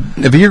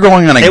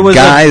going on a guy's night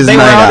out. They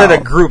were out at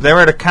a group. They were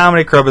at a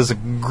comedy club as a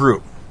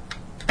group.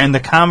 And the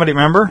comedy,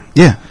 remember?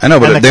 Yeah, I know,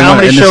 but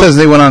it says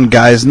they went on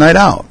guy's night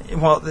out.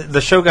 Well,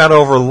 the show got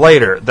over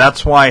later.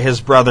 That's why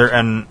his brother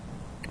and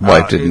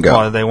wife didn't go.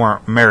 Well, they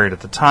weren't married at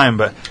the time,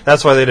 but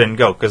that's why they didn't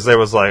go, because they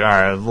was like, all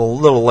right, a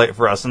little late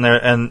for us.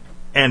 And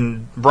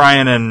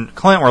Brian and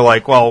Clint were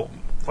like, well,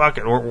 fuck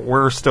it,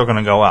 we're still going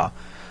to go out.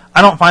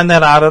 I don't find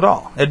that odd at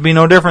all. It'd be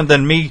no different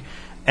than me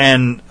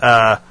and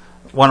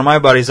one of my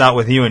buddies out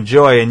with you and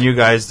Joy, and you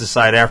guys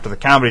decide after the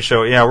comedy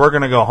show, yeah, we're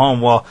going to go home.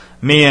 Well,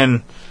 me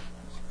and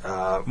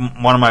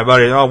one of my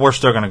buddies, we're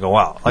still going to go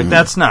out. Like,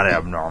 that's not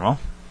abnormal.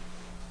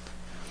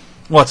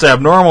 What's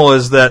abnormal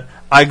is that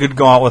I could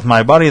go out with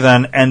my buddy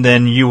then, and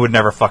then you would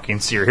never fucking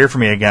see or hear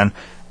from me again,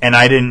 and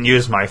I didn't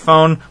use my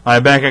phone,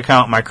 my bank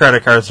account, my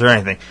credit cards, or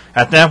anything.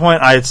 At that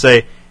point, I'd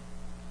say,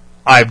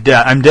 I'm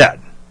dead.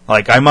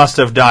 Like, I must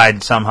have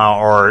died somehow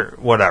or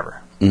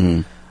whatever.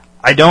 Mm-hmm.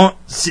 I don't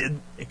see,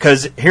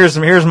 because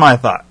here's my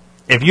thought.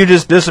 If you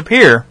just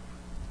disappear,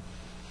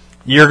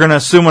 you're going to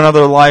assume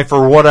another life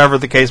or whatever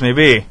the case may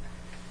be.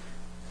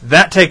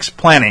 That takes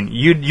planning.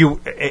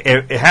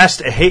 It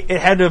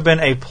had to have been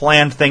a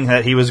planned thing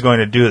that he was going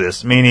to do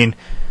this, meaning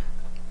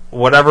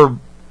whatever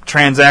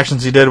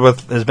transactions he did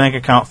with his bank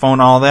account, phone,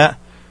 all that,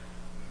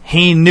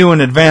 he knew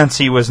in advance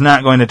he was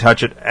not going to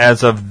touch it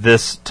as of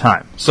this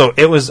time. So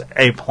it was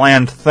a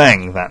planned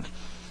thing then.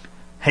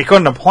 He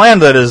couldn't have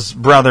planned that his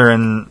brother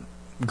and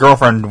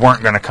girlfriend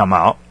weren't going to come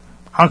out.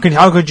 How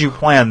could you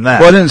plan that?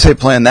 Well, I didn't say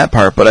plan that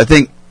part, but I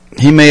think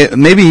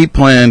maybe he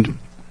planned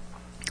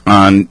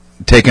on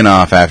taking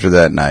off after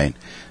that night.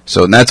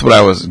 So that's what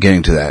I was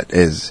getting to. That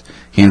is,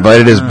 he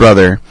invited his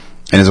brother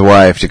and his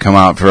wife to come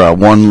out for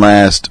one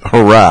last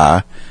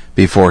hurrah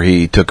before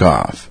he took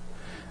off.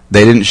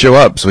 They didn't show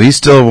up, so he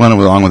still went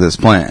along with his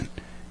plan.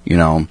 You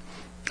know,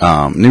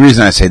 the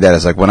reason I say that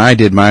is, like, when I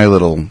did my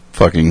little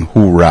fucking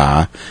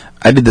hoorah,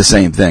 I did the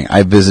same thing.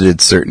 I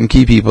visited certain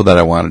key people that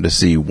I wanted to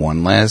see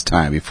one last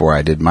time before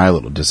I did my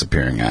little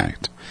disappearing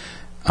act.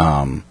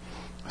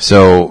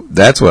 So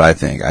that's what I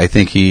think. I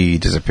think he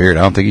disappeared.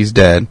 I don't think he's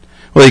dead.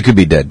 Well, he could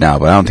be dead now,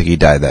 but I don't think he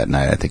died that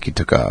night. I think he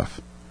took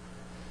off.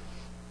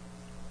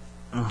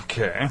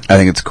 Okay. I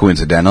think it's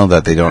coincidental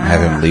that they don't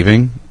have him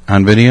leaving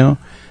on video.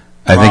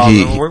 I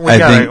think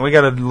we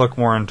got to look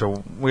more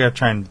into. We got to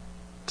try and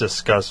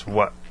discuss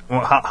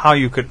how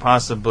you could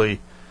possibly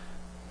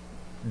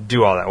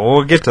do all that. Well,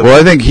 we'll get to that. Well,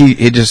 I think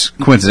he just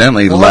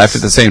coincidentally left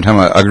at the same time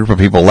a group of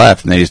people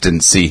left, and they just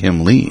didn't see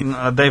him leave.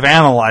 They've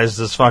analyzed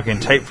this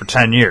fucking tape for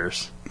 10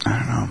 years. I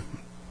don't know.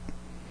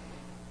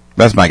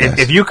 That's my guess.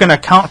 If you can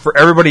account for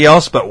everybody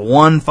else but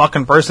one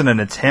fucking person and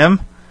it's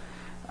him,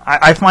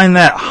 I find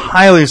that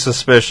highly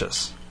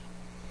suspicious.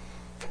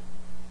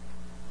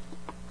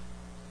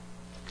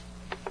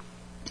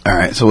 All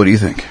right, so what do you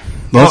think?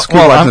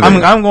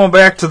 I'm going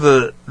back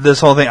to this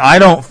whole thing. I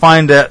don't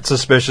find that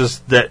suspicious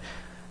that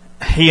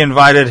he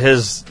invited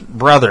his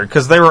brother,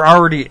 because they were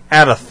already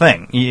at a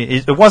thing.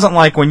 It wasn't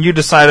like when you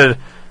decided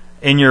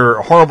in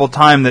your horrible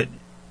time that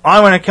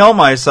I'm going to kill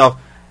myself.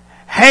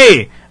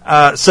 Hey,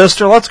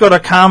 sister, let's go to a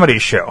comedy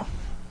show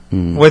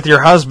with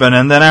your husband,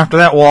 and then after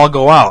that we'll all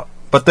go out.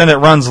 But then it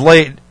runs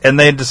late, and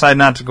they decide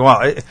not to go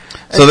out.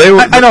 So they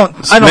were.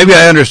 Maybe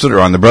I understood it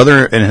wrong. The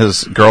brother and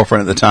his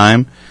girlfriend at the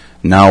time,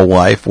 now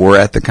wife, were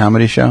at the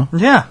comedy show.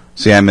 Yeah.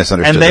 See, I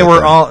misunderstood. And they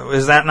were all.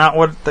 Is that not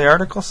what the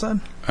article said?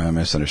 I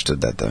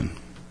misunderstood that then.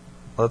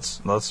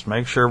 Let's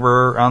make sure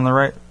we're on the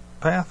right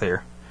path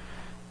here.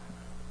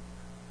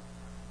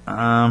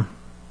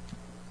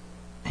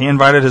 He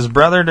invited his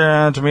brother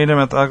to meet him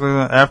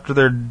after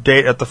their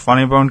date at the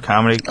Funny Bone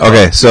Comedy Club.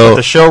 Okay, so but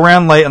the show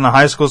ran late, and the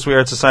high school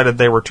sweethearts decided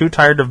they were too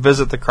tired to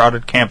visit the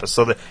crowded campus.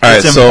 So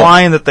it's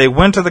implying that they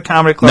went to the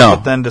comedy club,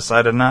 but then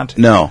decided not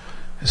to. No.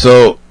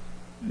 So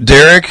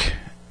Derek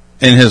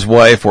and his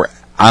wife were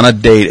on a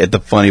date at the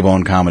Funny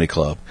Bone Comedy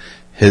Club.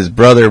 His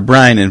brother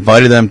Brian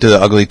invited them to the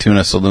Ugly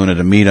Tuna Saloon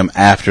to meet him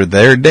after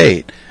their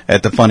date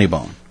at the Funny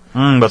Bone.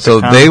 So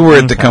they were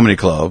at the comedy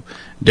club.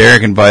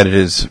 Derek invited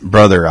his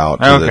brother out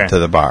to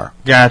the bar.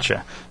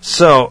 Gotcha.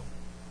 So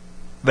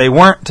they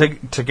weren't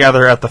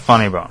together at the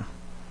Funny Bone.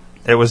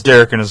 It was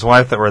Derek and his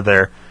wife that were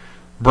there.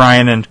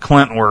 Brian and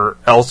Clint were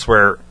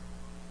elsewhere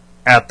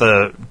at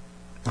the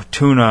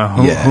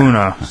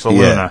Huna Saloon.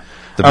 Yeah.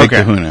 The big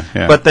kahuna,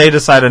 yeah. But they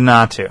decided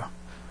not to.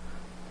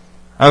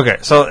 Okay,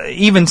 so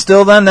even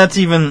still then, that's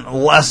even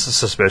less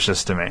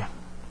suspicious to me.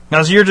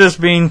 Because you're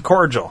just being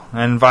cordial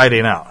and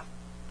inviting out.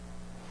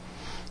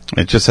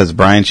 It just says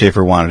Brian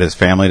Schaefer wanted his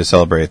family to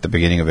celebrate the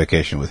beginning of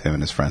vacation with him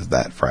and his friends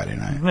that Friday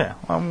night. Yeah,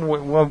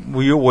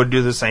 well, you would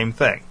do the same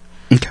thing.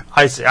 Okay.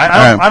 I see.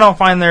 I don't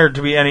find there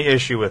to be any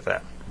issue with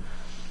that.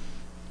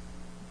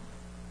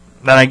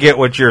 Then I get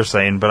what you're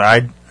saying,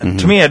 but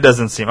to me it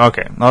doesn't seem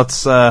okay.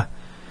 Let's watch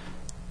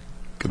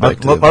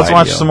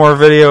some more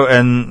video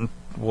and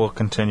we'll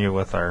continue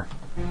with our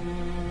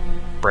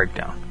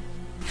breakdown.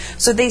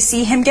 So they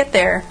see him get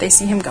there. They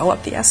see him go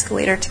up the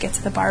escalator to get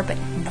to the bar, but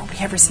nobody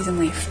ever sees him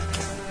leave.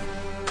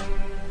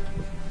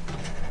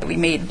 We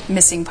made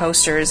missing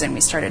posters and we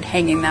started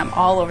hanging them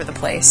all over the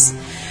place.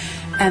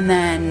 And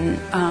then,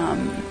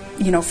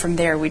 from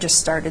there we just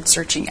started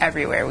searching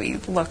everywhere. We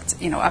looked,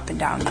 up and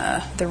down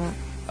the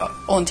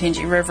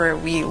Olentangy River.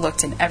 We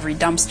looked in every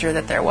dumpster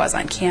that there was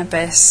on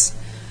campus.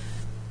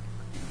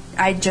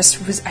 I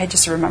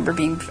just remember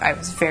I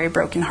was very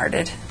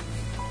brokenhearted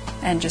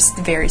and just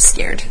very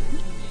scared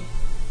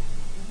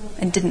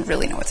and didn't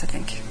really know what to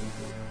think.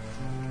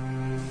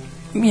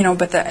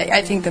 But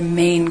I think the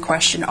main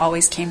question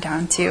always came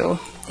down to,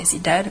 is he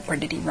dead or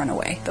did he run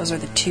away? Those are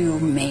the two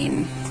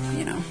main,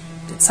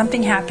 did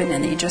something happen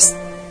and he just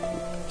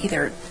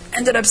either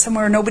ended up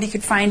somewhere nobody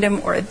could find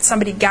him or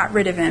somebody got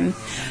rid of him,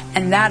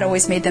 and that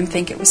always made them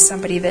think it was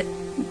somebody that,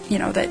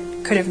 that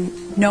could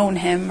have known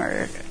him,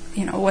 or,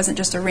 it wasn't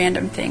just a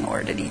random thing,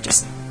 or did he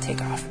just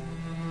take off?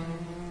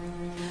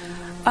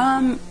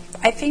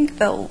 I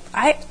think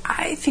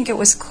I think it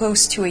was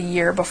close to a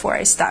year before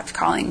I stopped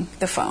calling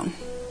the phone.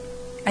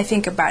 I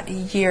think about a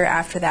year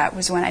after that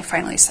was when I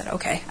finally said,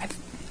 okay, I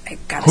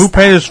got to Who stop.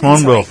 paid his phone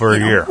So bill for a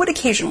year? Would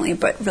occasionally,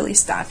 but really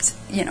stopped,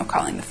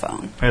 calling the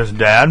phone. His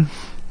dad?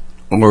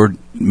 Or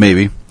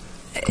maybe.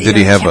 Did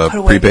he have a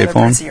prepaid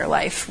phone? The rest of your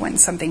life when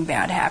something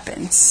bad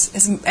happens,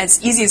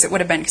 as easy as it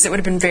would have been, because it would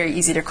have been very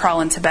easy to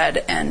crawl into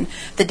bed, and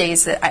the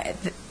days that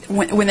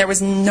when there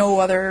was no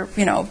other,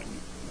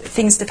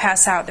 things to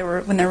pass out,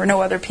 when there were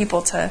no other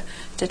people to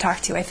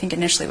talk to, I think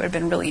initially it would have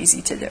been really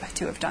easy to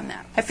have done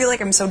that. I feel like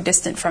I'm so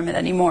distant from it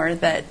anymore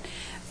that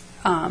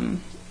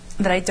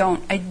I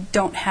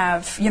don't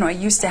have, I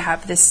used to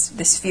have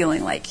this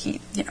feeling like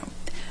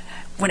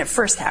when it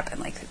first happened,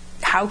 like,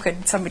 how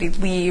could somebody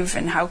leave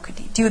and how could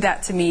he do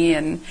that to me?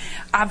 And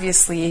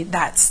obviously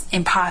that's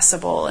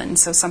impossible, and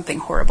so something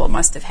horrible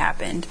must have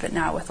happened. But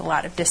now with a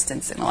lot of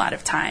distance and a lot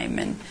of time,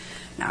 and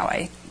now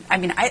I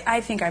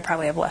think I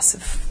probably have less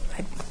of,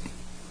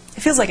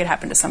 it feels like it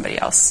happened to somebody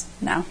else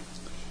now.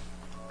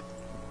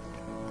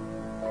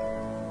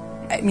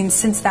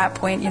 Since that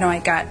point, I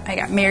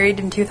got married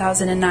in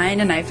 2009,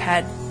 and I've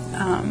had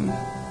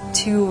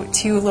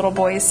two little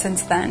boys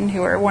since then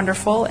who are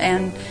wonderful,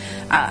 and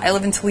I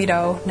live in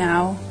Toledo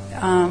now,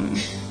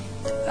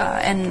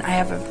 and I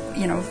have a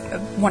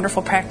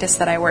wonderful practice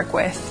that I work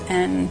with,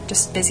 and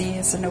just busy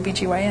as an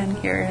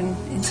OBGYN here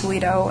in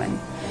Toledo, and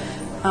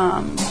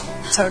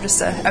so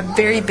just a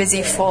very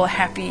busy, full,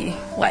 happy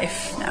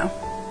life now.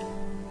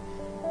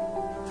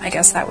 I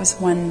guess that was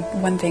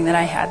one thing that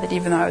I had, that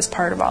even though I was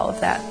part of all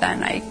of that,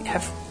 then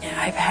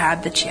I've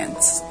had the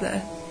chance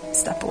to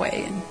step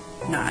away and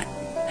not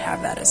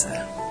have that as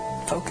a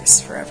focus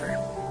forever.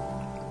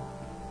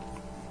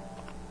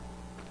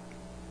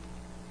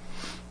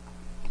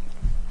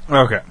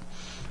 Okay.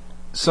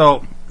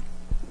 So,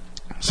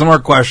 some more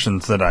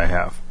questions that I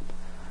have.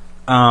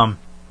 I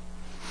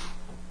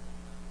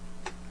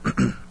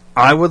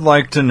would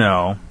like to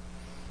know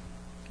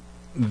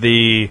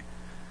the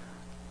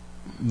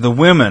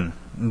women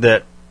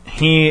that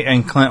he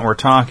and Clint were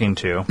talking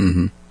to.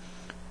 Mm-hmm.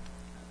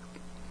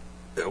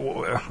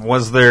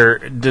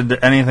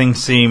 Did anything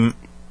seem,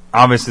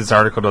 obviously this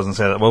article doesn't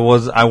say that,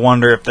 but I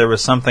wonder if there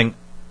was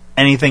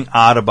anything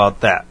odd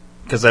about that.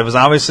 Because it was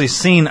obviously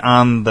seen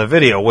on the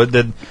video.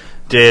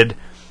 Did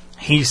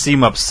he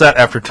seem upset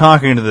after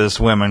talking to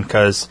this women?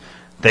 Because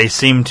it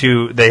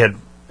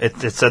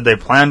said they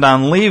planned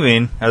on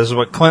leaving, as is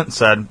what Clint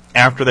said,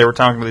 after they were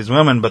talking to these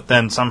women, but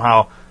then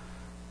somehow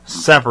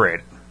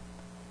separated.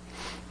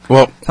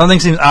 Well, something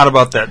seems odd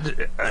about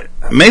that.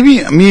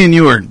 Maybe me and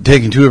you are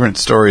taking two different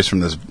stories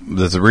from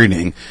this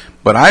reading,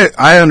 but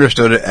I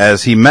understood it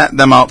as he met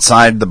them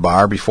outside the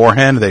bar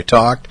beforehand, they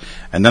talked,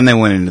 and then they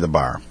went into the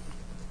bar.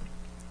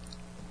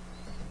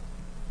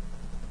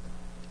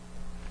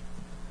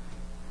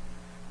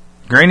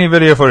 Grainy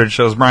video footage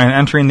shows Brian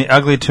entering the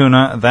Ugly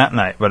Tuna that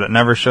night, but it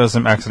never shows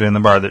him exiting the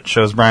bar. That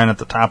shows Brian at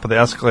the top of the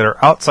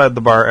escalator outside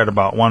the bar at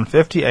about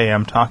 1:50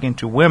 a.m. talking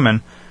to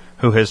women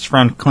who his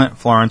friend Clint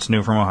Florence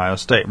knew from Ohio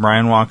State.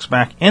 Brian walks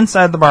back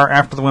inside the bar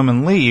after the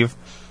women leave.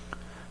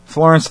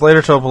 Florence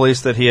later told police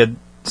that he had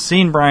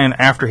seen Brian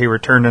after he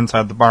returned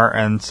inside the bar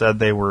and said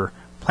they were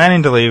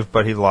planning to leave,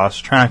 but he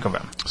lost track of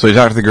him. So he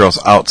talked to the girls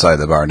outside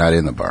the bar, not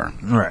in the bar.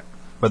 Right.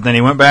 But then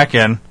he went back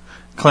in.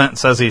 Clint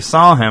says he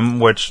saw him,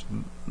 which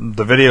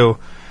the video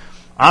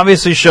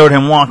obviously showed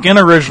him walk in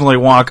originally,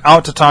 walk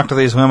out to talk to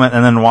these women,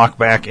 and then walk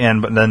back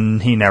in, but then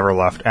he never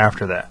left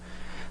after that.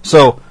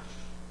 So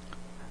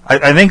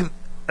I think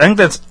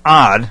that's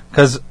odd,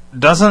 because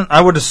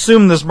I would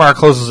assume this bar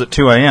closes at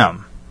 2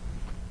 a.m.,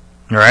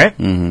 right?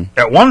 Mm-hmm.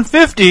 At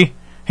 1:50,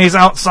 he's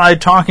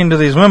outside talking to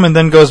these women,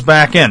 then goes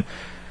back in.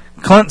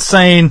 Clint's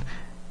saying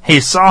he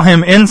saw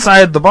him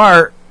inside the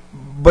bar,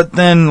 but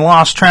then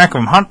lost track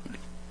of him.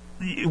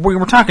 We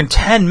were talking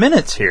 10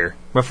 minutes here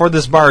before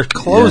this bar is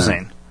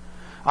closing. Yeah.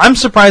 I'm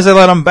surprised they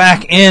let him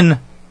back in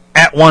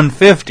at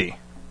 1:50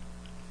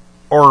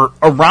 or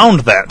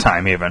around that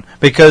time even,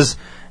 because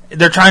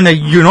they're trying to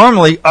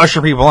normally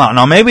usher people out.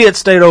 Now maybe it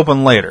stayed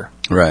open later.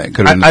 Right, it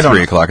could have been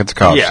 3 o'clock. It's a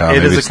college town. Yeah,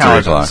 it maybe is a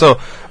college town. So,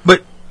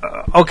 but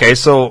okay,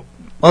 so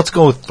let's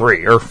go with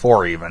 3 or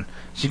 4 even.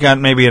 So you got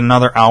maybe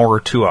another hour or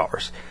 2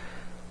 hours.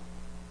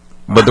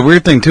 But the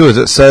weird thing, too, is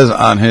it says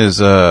on his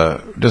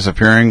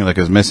disappearing, like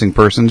his missing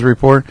persons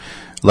report,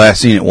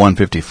 last seen at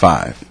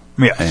 1:55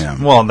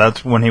 a.m. Well,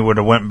 that's when he would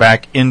have went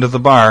back into the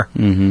bar.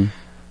 Mm-hmm.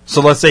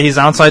 So let's say he's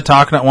outside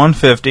talking at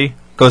 1:50,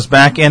 goes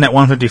back in at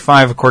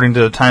 1:55 according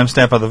to the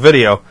timestamp of the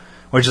video,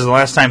 which is the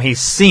last time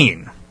he's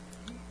seen.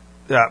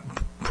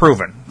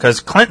 Proven. Because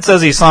Clint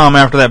says he saw him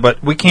after that,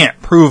 but we can't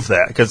prove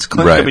that, because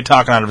Clint could be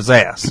talking out of his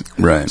ass.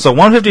 Right. So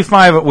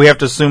 1:55 we have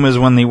to assume is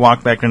when he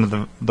walked back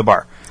into the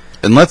bar.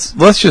 And let's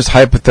just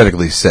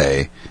hypothetically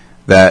say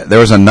that there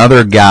was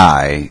another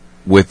guy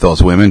with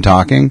those women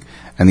talking,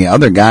 and the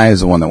other guy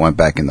is the one that went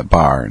back in the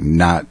bar,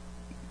 not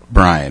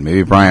Brian.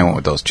 Maybe Brian went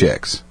with those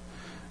chicks,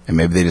 and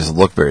maybe they just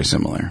look very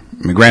similar.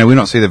 I mean, granted, we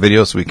don't see the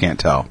video, so we can't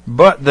tell.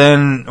 But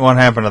then what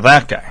happened to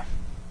that guy?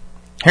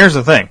 Here's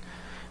the thing.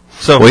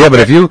 So, well, yeah, but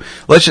if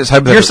let's just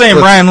hypothetically... You're saying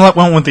Brian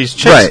went with these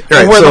chicks. Right.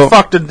 Well, where the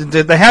fuck did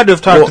they had to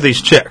have talked to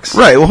these chicks?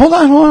 Right, well, hold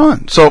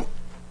on. So,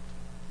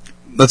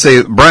 let's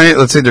say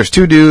there's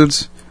 2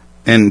 dudes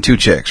and 2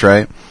 chicks,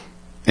 right?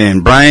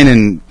 And Brian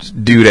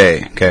and Dude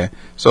A, okay?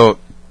 So,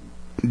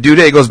 Dude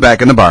A goes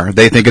back in the bar.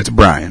 They think it's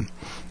Brian.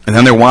 And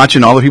then they're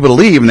watching all the people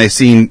leave, and they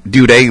seen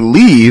Dude A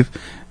leave,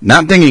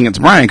 not thinking it's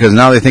Brian, because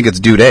now they think it's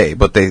Dude A,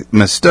 but they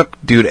mistook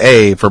Dude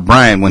A for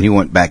Brian when he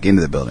went back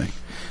into the building.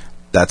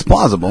 That's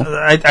plausible.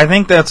 I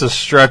think that's a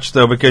stretch,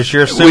 though, because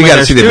you're assuming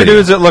there's 2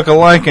 dudes that look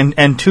alike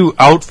and 2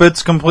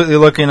 outfits completely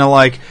looking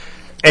alike.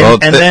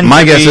 And then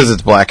my guess is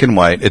it's black and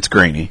white. It's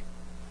grainy.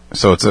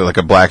 So it's like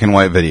a black and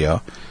white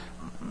video.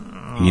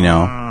 You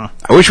know? I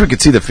wish we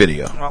could see the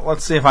video. Well,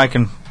 let's see if I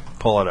can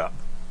pull it up.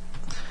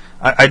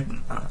 I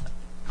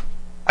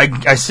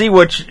see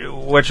what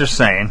you're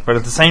saying, but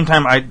at the same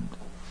time,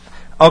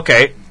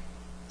 okay,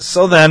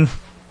 so then,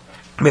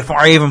 before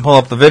I even pull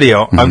up the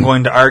video, I'm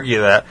going to argue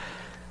that,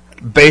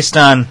 based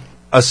on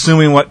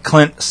assuming what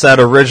Clint said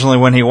originally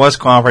when he was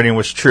cooperating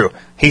was true.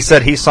 He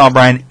said he saw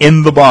Brian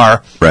in the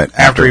bar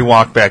after he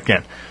walked back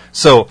in.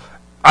 So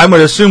I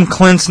would assume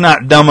Clint's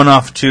not dumb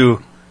enough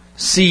to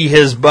see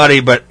his buddy,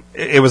 but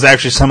it was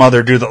actually some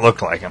other dude that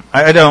looked like him.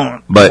 I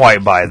don't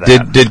quite buy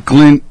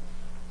that.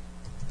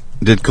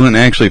 Did Clint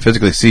actually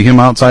physically see him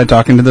outside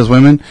talking to those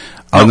women?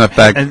 No, not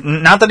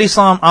that he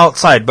saw him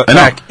outside, but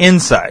back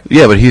inside.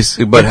 Yeah, but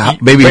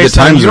maybe the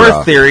times are off.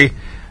 Your theory,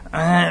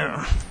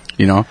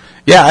 you know.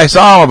 Yeah, I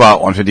saw him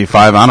about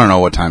 1:55. I don't know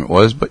what time it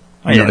was, but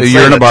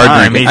you're in a bar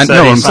drinking. I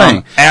know what I'm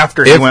saying.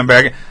 After he went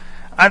back,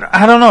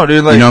 I don't know,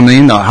 dude. Like, you know what I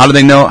mean? No, how do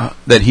they know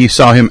that he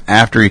saw him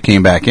after he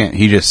came back in?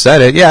 He just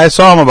said it. Yeah, I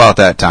saw him about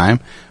that time,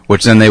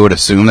 which then they would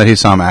assume that he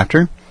saw him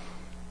after.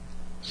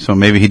 So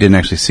maybe he didn't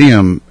actually see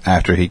him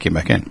after he came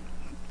back in.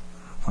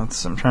 I'm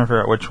trying to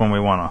figure out which one we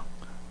want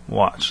to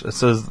watch. It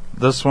says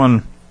this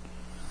one.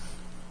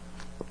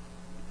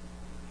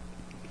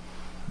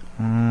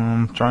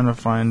 I'm trying to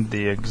find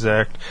the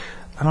exact.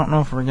 I don't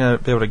know if we're going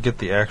to be able to get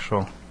the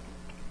actual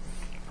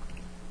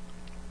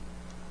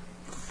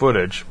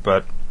footage,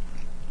 but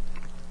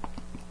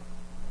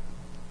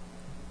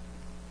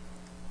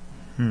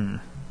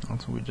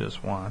that's what we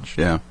just watched.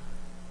 Yeah.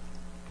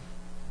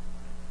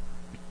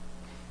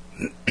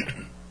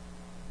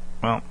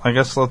 Well, I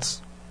guess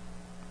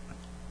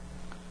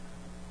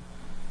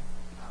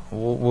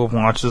We'll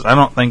watch this.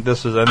 I think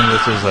this is a...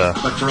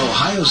 But for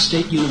Ohio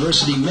State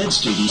University med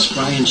students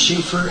Brian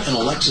Schaefer and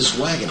Alexis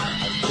Wagner,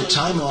 the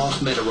time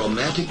off meant a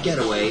romantic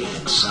getaway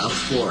in South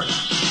Florida.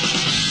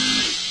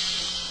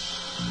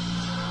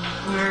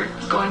 We're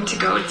going to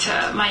go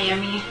to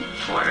Miami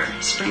for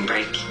spring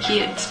break. He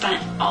had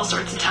spent all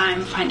sorts of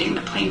time finding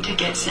the plane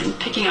tickets and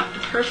picking up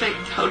the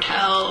perfect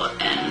hotel,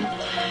 and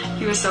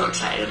he was so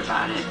excited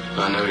about it.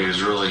 I know he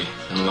was really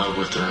in love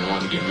with her and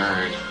wanted to get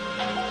married.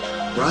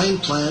 Brian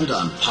planned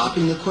on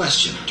popping the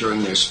question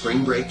during their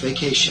spring break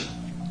vacation.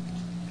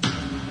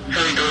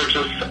 Hey,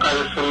 gorgeous. I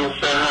just want to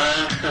say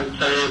hi and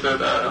tell you that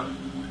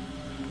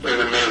you're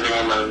an amazing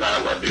woman and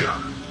I love you.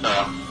 So,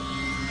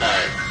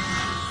 alright.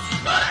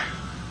 Bye.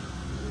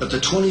 But the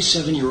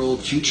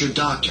 27-year-old future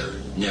doctor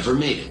never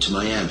made it to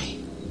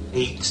Miami.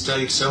 He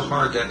studied so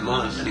hard that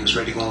month and he was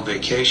ready to go on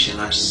vacation.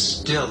 I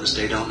still, this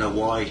day, don't know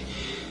why,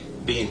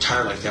 being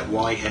tired like that,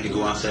 why he had to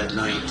go out that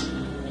night.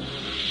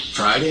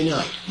 Friday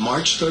night,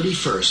 March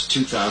 31st,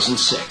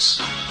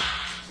 2006.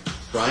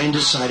 Brian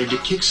decided to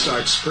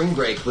kickstart spring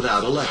break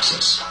without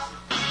Alexis.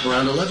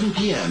 Around 11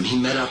 p.m., he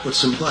met up with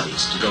some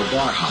buddies to go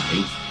bar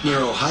hopping near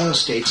Ohio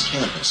State's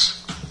campus.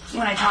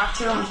 When I talked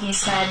to him, he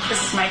said,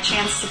 "This is my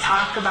chance to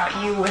talk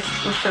about you with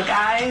the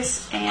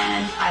guys,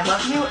 and I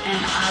love you,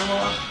 and I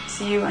will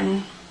see you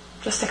in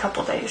just a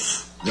couple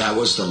days." That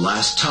was the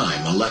last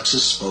time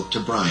Alexis spoke to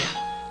Brian,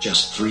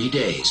 just 3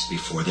 days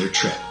before their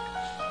trip.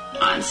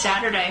 On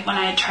Saturday, when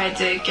I had tried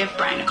to give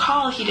Brian a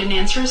call, he didn't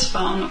answer his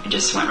phone. It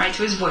just went right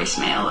to his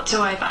voicemail,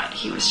 so I thought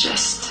he was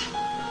just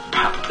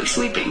probably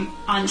sleeping.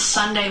 On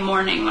Sunday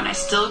morning, when I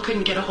still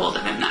couldn't get a hold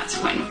of him, that's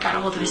when we got a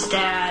hold of his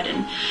dad,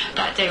 and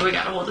that day we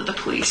got a hold of the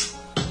police.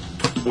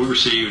 We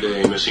received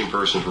a missing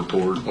persons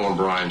report on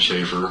Brian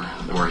Schaefer,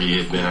 where he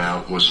had been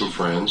out with some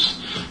friends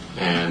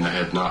and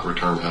had not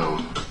returned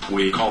home.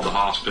 We called the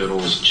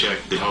hospitals,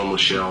 checked the homeless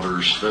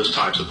shelters, those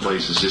types of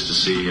places, just to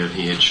see if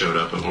he had showed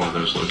up at one of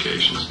those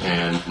locations,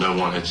 and no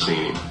one had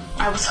seen him.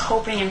 I was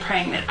hoping and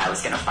praying that I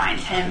was going to find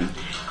him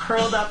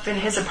curled up in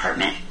his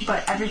apartment,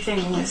 but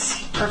everything was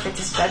perfect.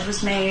 His bed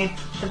was made,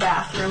 the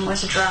bathroom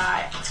was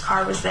dry, his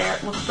car was there.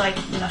 It looked like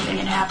nothing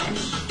had happened.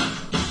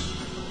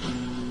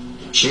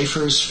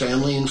 Schaefer's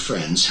family and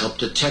friends helped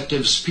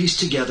detectives piece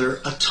together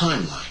a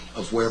timeline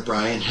of where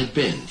Brian had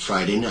been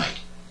Friday night.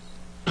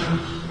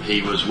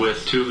 He was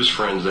with two of his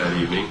friends that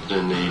evening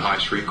in the High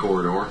Street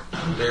corridor.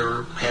 They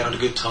were having a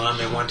good time.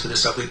 They went to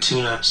this Ugly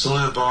Tuna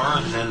Saloon bar,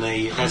 and then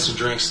they had some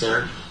drinks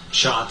there,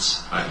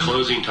 shots. At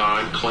closing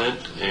time, Clint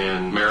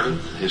and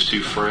Meredith, his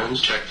two friends,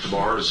 checked the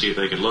bar to see if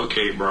they could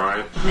locate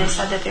Brian. They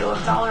said that they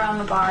looked all around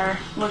the bar,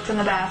 looked in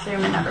the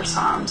bathroom, and never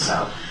saw him,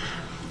 so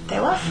they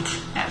left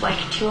at like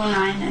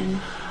 2:09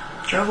 and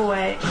drove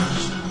away.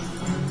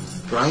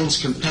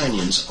 Brian's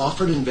companions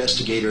offered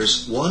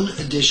investigators one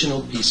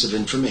additional piece of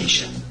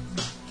information.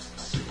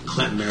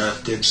 Clint and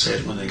Meredith did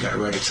say when they got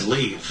ready to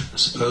leave,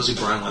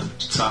 supposedly Brian went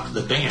to talk to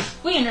the band.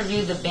 We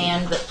interviewed the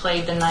band that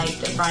played the night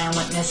that Brian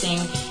went missing,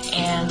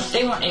 and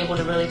they weren't able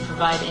to really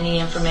provide any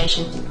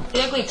information.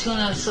 The Ugly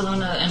Tuna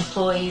Saloon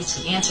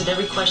employees answered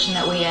every question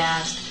that we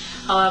asked.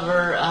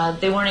 However,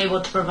 they weren't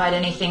able to provide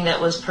anything that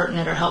was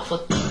pertinent or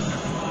helpful.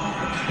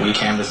 We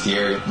canvassed the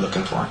area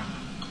looking for him.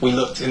 We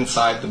looked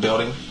inside the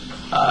building,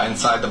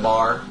 inside the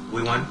bar.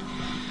 We went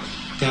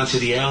down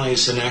through the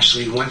alleys and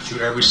actually went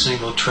through every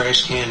single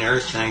trash can and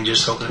everything,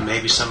 just hoping that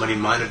maybe somebody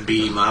might have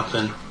beat him up,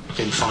 and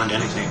didn't find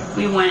anything.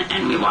 We went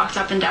and we walked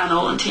up and down the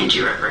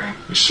Olentangy River.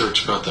 We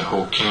searched about the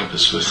whole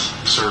campus with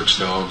search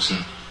dogs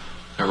and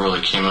never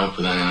really came up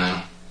with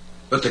anything.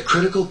 But the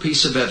critical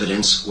piece of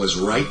evidence was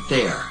right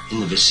there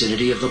in the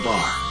vicinity of the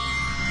bar.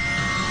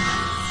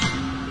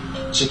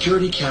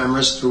 Security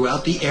cameras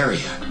throughout the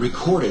area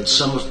recorded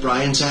some of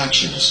Brian's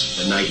actions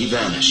the night he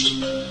vanished.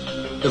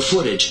 The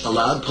footage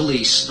allowed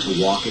police to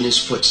walk in his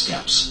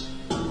footsteps.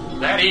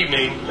 That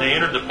evening, they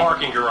entered the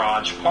parking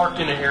garage, parked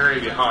in the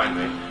area behind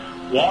me,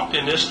 walked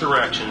in this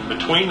direction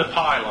between the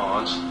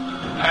pylons,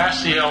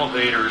 past the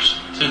elevators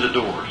to the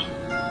doors.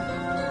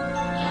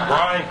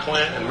 Brian,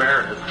 Clint, and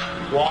Meredith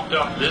walked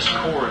up this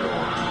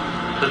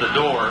corridor to the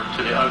door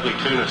to the Ugly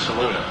Tuna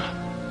Saloon.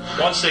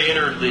 Once they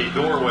entered the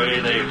doorway,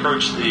 they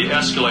approached the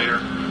escalator.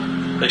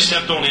 They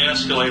stepped on the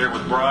escalator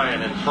with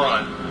Brian in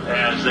front.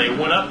 As they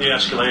went up the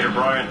escalator,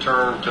 Brian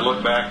turned to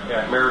look back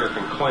at Meredith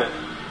and Clint,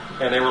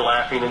 and they were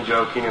laughing and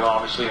joking and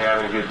obviously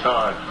having a good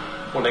time.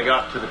 When they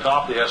got to the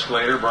top of the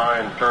escalator,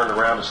 Brian turned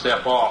around to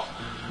step off.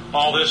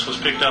 All this was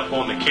picked up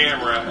on the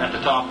camera at the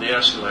top of the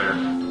escalator.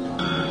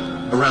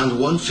 Around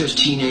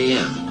 1:15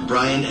 a.m.,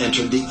 Brian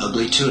entered the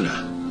Ugly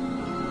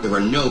Tuna. There were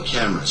no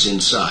cameras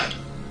inside.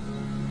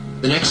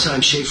 The next time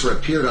Schaefer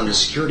appeared on the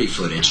security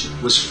footage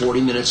was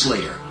 40 minutes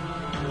later.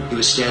 He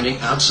was standing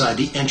outside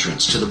the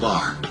entrance to the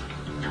bar.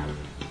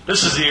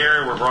 This is the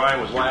area where Brian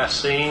was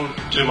last seen.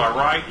 To my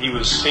right, he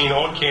was seen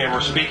on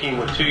camera speaking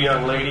with two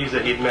young ladies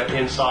that he'd met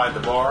inside the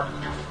bar.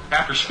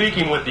 After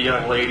speaking with the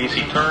young ladies,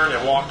 he turned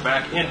and walked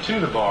back into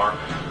the bar,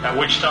 at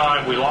which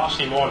time we lost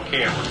him on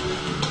camera.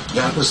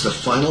 That was the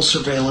final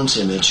surveillance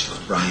image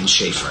of Brian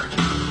Schaefer.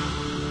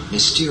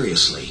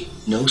 Mysteriously,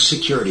 no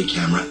security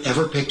camera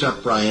ever picked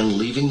up Brian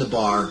leaving the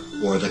bar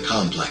or the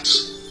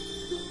complex.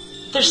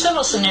 There's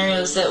several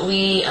scenarios that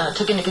we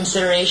took into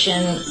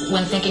consideration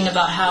when thinking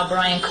about how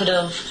Brian could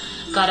have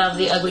got out of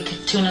the Ugly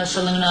Tuna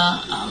Saloon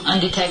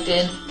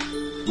undetected.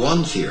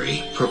 One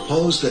theory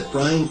proposed that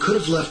Brian could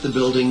have left the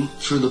building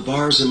through the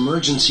bar's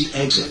emergency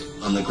exit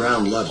on the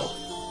ground level.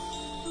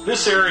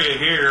 This area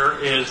here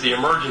is the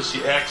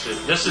emergency exit.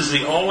 This is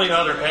the only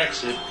other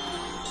exit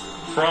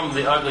from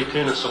the Ugly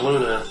Tuna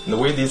Saloon. The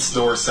way these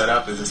doors set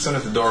up is as soon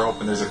as the door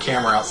opens, there's a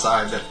camera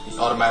outside that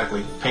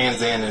automatically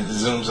pans in and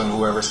zooms on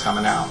whoever's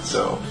coming out.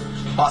 So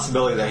the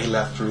possibility that he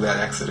left through that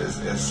exit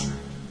is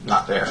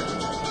not there.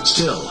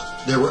 Still,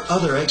 there were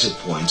other exit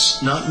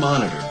points not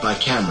monitored by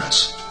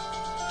cameras.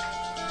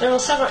 There were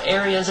several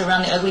areas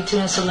around the Ugly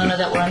Tuna Saloona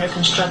that were under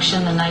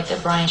construction the night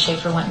that Brian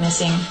Schaefer went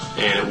missing.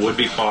 And it would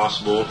be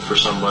possible for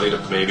somebody to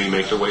maybe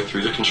make their way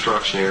through the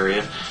construction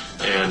area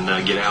and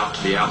get out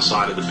to the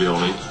outside of the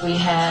building. We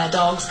had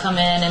dogs come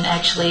in and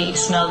actually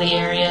smell the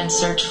area and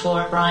search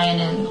for Brian,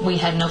 and we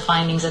had no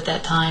findings at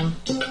that time.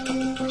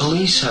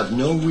 Police have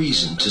no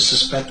reason to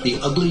suspect the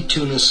Ugly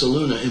Tuna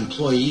Saloona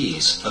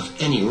employees of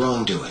any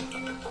wrongdoing.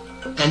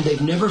 And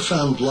they've never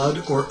found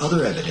blood or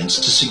other evidence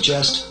to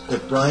suggest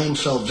that Brian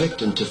fell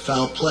victim to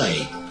foul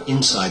play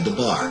inside the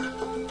bar.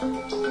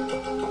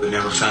 We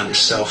never found his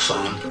cell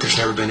phone. There's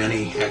never been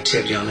any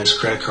activity on his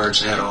credit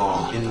cards at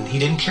all. And he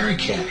didn't carry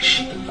cash.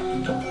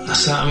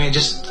 So, I mean, it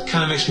just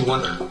kind of makes me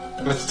wonder.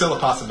 It's still a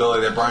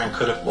possibility that Brian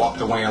could have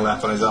walked away and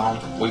left on his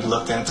own. We've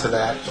looked into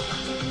that.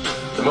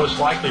 The most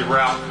likely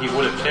route he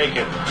would have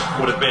taken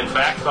would have been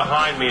back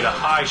behind me to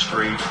High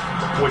Street,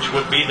 which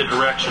would be the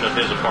direction of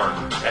his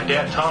apartment. At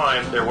that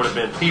time, there would have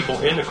been people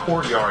in the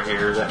courtyard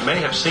here that may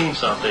have seen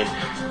something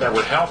that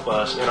would help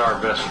us in our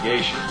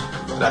investigation.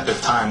 At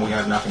this time, we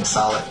have nothing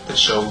solid that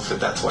shows that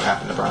that's what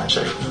happened to Brian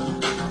Schaefer.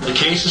 The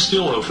case is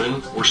still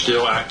open. We're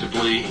still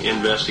actively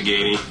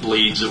investigating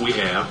leads that we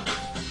have.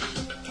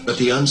 But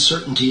the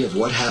uncertainty of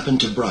what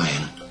happened to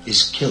Brian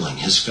is killing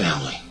his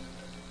family.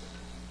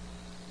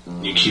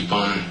 You keep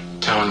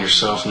on telling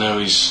yourself, no,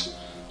 he's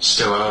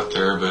still out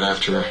there, but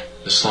after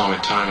this long a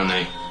time and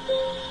they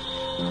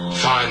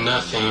find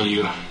nothing,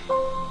 you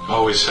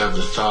always have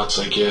the thoughts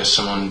like, yeah,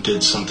 someone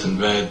did something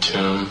bad to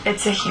him.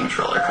 It's a huge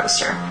roller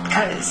coaster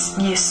because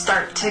you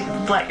start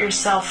to let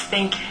yourself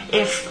think,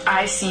 if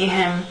I see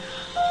him,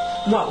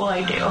 what will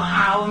I do?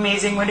 How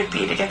amazing would it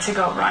be to get to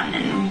go run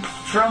and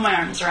throw my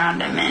arms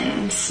around him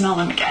and smell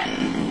him again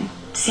and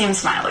see him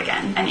smile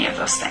again? Any of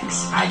those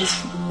things. I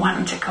just want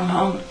him to come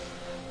home.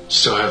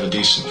 Still have a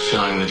decent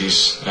feeling that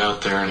he's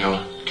out there and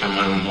he'll come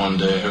home one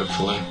day,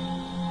 hopefully.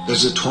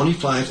 There's a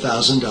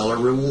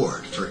 $25,000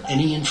 reward for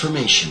any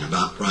information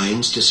about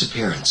Brian's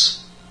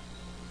disappearance.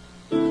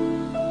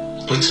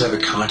 Please have a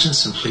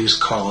conscience and please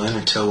call in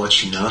and tell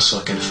what you know so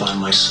I can find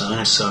my son.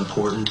 It's so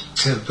important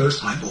to have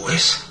both my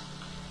boys.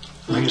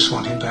 I just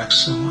want him back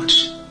so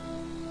much.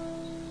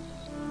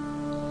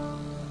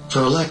 For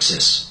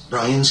Alexis,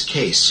 Brian's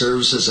case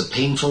serves as a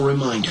painful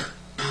reminder.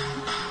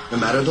 No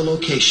matter the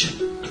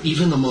location,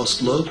 even the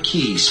most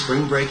low-key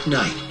spring break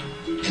night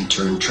can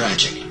turn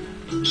tragic.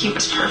 He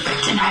was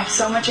perfect, and I have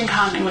so much in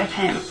common with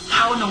him.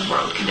 How in the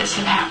world could this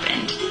have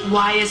happened?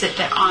 Why is it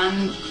that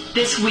on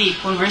this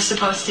week, when we're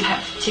supposed to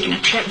have taken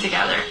a trip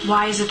together,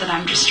 why is it that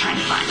I'm just trying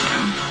to find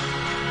him?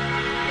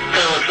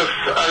 Hey, Alexis,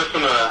 I just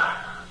want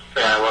to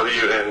say I love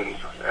you,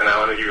 and I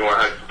want to give you more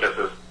hugs and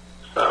kisses.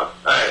 So,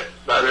 alright,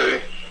 bye,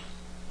 baby.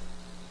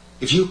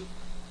 If you...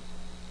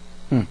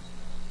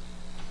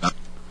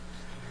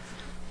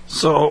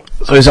 So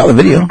you saw the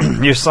video.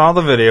 You saw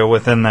the video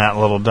within that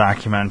little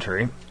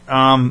documentary.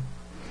 Now,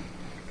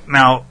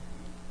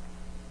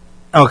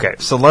 okay,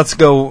 so let's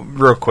go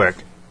real quick.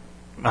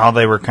 How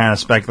they were kind of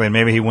speculating.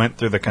 Maybe he went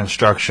through the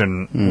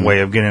construction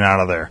way of getting out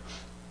of there.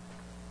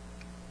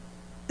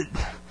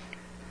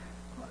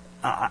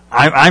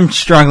 I'm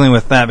struggling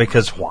with that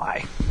because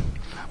why?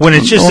 When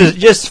it's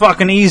just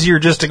fucking easier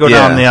just to go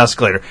down the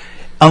escalator.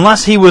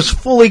 Unless he was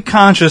fully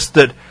conscious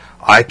that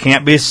I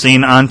can't be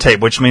seen on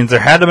tape, which means there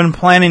had to have been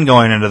planning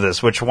going into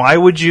this, which why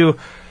would you...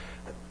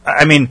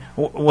 I mean,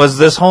 was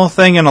this whole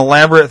thing an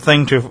elaborate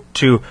thing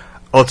to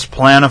let's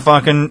plan a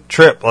fucking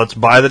trip, let's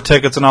buy the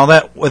tickets and all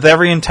that, with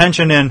every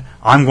intention in,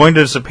 I'm going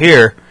to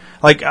disappear?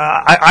 Like,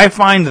 I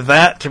find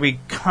that to be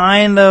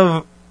kind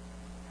of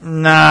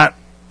not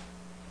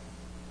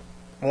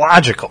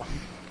logical.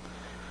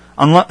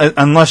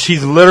 Unless she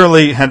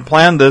literally had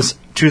planned this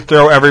to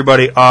throw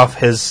everybody off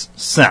his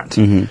scent.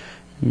 Mm-hmm.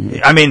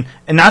 I mean,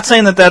 and not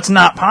saying that that's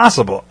not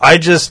possible. I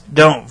just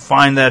don't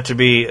find that to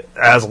be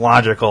as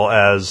logical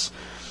as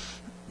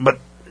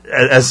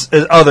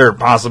other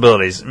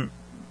possibilities.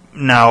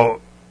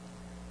 Now,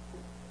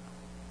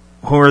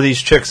 who are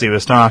these chicks he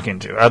was talking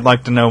to? I'd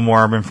like to know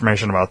more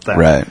information about that.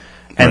 Right.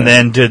 And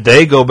then did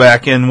they go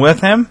back in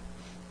with him?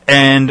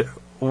 And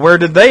where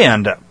did they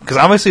end up? Because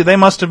obviously they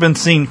must have been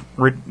seen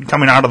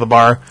coming out of the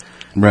bar.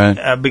 Right.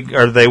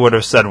 Or they would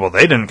have said, well,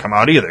 they didn't come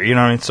out either. You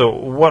know what I mean? So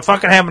what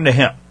fucking happened to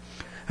him?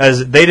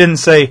 As they didn't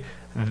say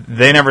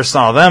they never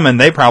saw them, and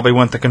they probably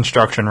went the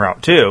construction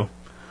route too,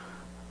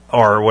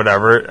 or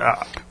whatever.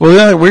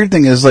 Well, the weird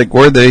thing is, like,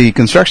 where the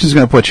construction is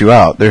going to put you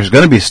out, there's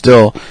going to be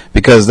still,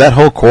 because that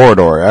whole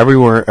corridor,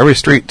 every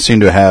street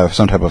seemed to have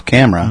some type of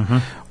camera. Mm-hmm.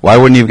 Why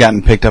wouldn't you have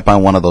gotten picked up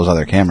on one of those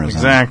other cameras?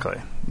 Exactly.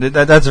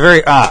 That's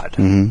very odd.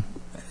 Mm-hmm.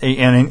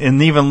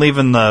 And even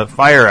leaving the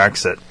fire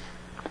exit,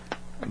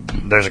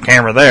 there's a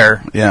camera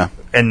there. Yeah.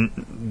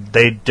 And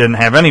they didn't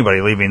have anybody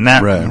leaving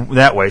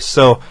that way.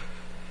 So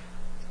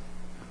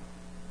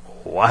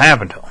what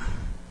happened to him?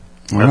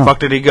 Where the fuck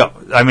did he go?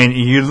 I mean,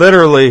 you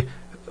literally...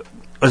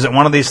 Was it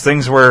one of these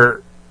things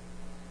where...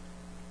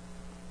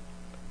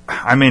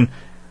 I mean,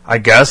 I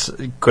guess,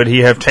 could he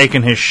have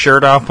taken his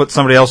shirt off, put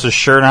somebody else's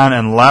shirt on,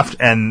 and left,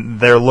 and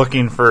they're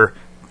looking for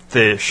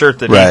the shirt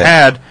that Right. he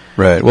had.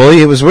 Right. Well,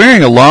 he was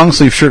wearing a long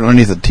sleeve shirt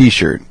underneath a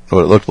T-shirt.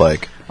 What it looked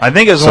like. I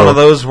think it's one of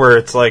those where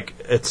it's like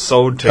it's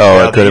sewed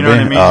together. Oh, it could you have know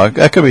been. what I mean?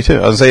 That could be too.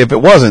 I was gonna say if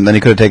it wasn't, then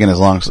he could have taken his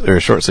long or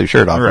short sleeve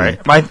shirt off.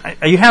 Right. But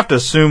you have to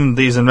assume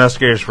these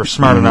investigators were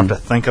smart enough to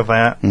think of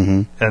that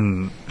and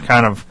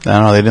kind of. I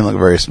don't know. They didn't look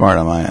very smart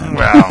on my end.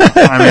 Well,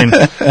 I mean,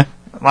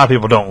 a lot of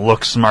people don't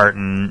look smart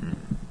and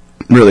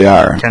really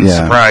are. can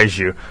surprise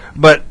you.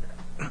 But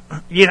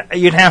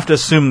you'd have to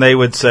assume they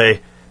would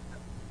say,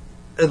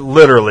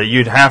 literally,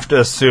 you'd have to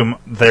assume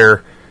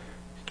they're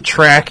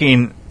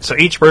tracking. So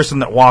each person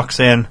that walks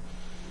in,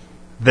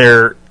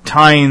 they're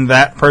tying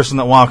that person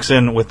that walks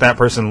in with that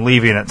person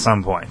leaving at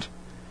some point.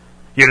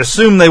 You'd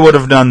assume they would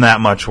have done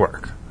that much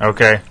work,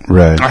 okay?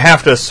 Right. I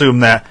have to assume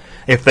that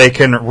if they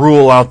can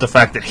rule out the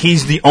fact that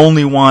he's the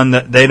only one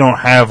that they don't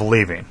have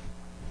leaving.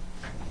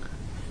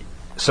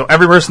 So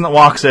every person that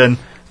walks in,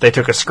 they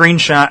took a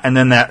screenshot, and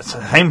then that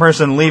same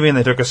person leaving,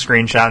 they took a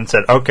screenshot and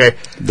said, okay,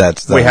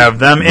 we have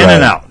them in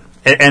and out.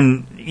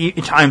 And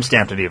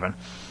time-stamped it even.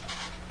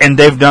 And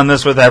they've done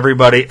this with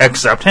everybody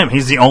except him.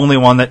 He's the only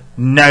one that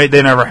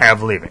they never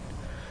have leaving.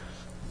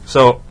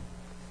 So,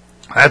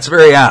 that's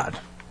very odd.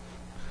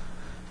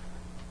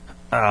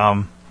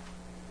 So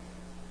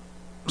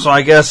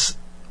I guess,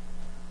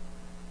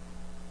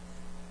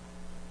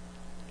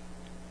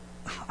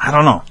 I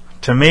don't know.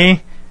 To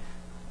me,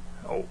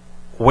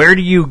 where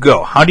do you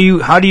go? How do you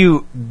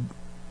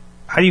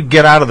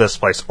get out of this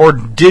place? Or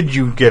did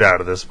you get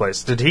out of this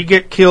place? Did he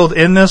get killed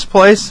in this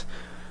place?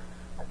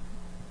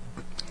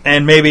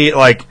 And maybe,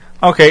 like,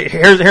 okay,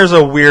 here's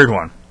a weird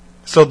one.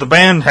 So the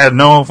band had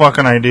no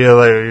fucking idea.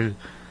 Like,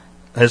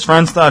 his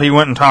friends thought he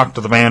went and talked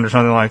to the band or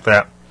something like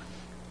that.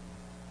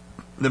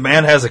 The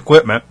band has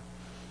equipment.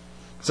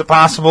 Is it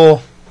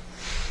possible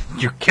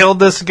you killed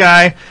this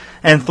guy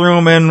and threw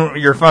him in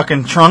your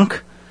fucking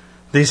trunk?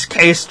 These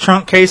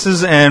trunk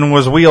cases, and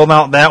was wheeled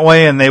out that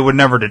way and they would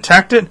never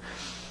detect it?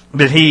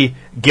 Did he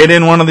get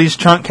in one of these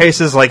trunk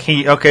cases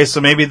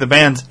so maybe the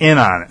band's in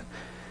on it.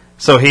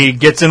 So he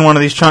gets in one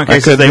of these trunk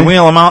cases, they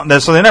wheel him out,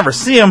 so they never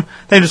see him,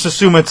 they just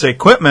assume it's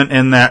equipment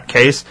in that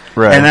case,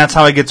 and that's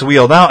how he gets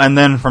wheeled out, and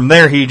then from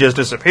there he just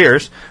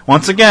disappears.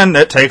 Once again,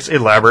 that takes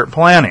elaborate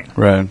planning.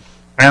 Right.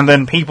 And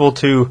then people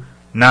to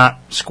not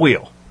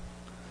squeal.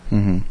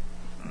 Mm-hmm.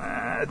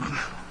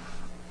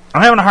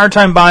 I'm having a hard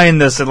time buying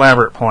this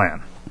elaborate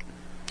plan.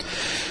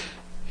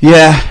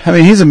 Yeah, I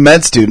mean, he's a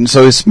med student,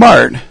 so he's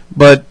smart,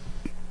 but...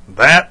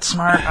 That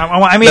smart?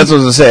 I mean... That's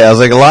what I was going to say. I was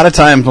like, a lot of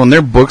times when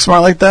they're book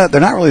smart like that,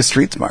 they're not really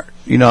street smart.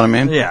 You know what I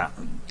mean? Yeah.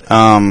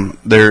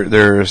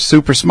 They're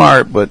super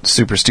smart, but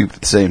super stupid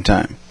at the same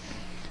time.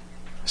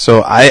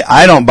 So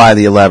I don't buy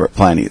the elaborate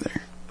plan either.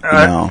 You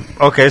know?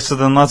 Okay, so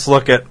then let's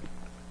look at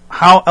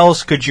how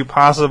else could you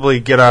possibly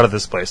get out of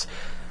this place?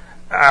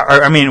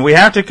 I mean, we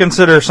have to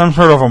consider some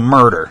sort of a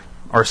murder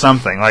or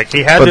something. Like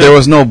he had But there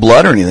was no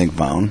blood or anything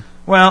found.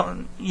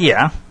 Well,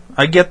 yeah,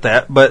 I get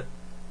that, but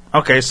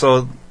okay,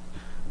 so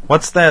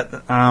what's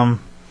that?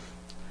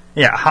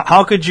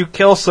 How could you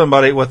kill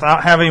somebody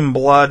without having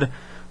blood,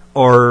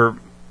 or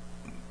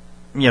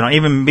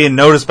even being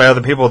noticed by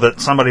other people that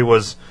somebody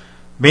was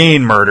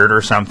being murdered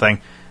or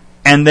something?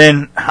 And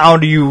then how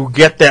do you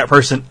get that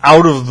person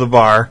out of the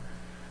bar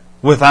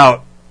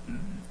without?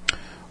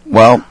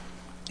 Well,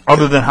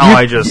 other than how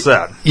I just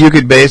said, you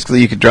could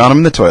drown him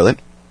in the toilet.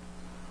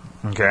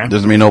 Okay.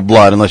 There's be no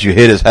blood unless you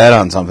hit his head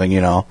on something,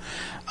 You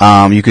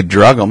could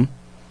drug him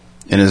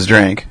in his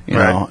drink,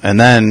 know, and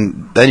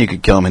then you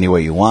could kill him any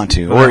way you want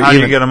to. Or how do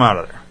you get him out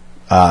of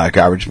there?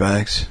 Garbage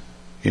bags,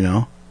 Throw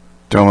him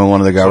in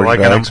one of the garbage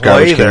bags. An employee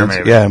garbage there, cans.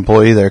 maybe. Yeah,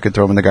 employee there could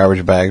throw him in the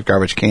garbage bag,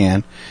 garbage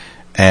can,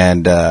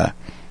 and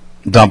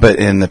dump it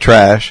in the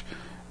trash.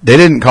 They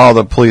didn't call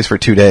the police for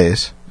 2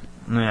 days.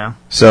 Yeah.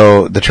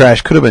 So the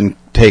trash could have been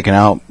taken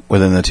out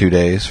within the 2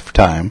 days for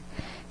time.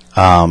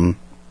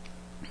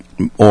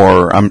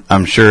 Or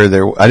I'm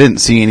sure I didn't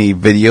see any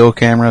video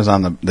cameras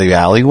on the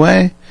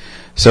alleyway.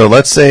 So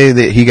let's say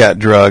that he got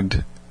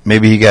drugged.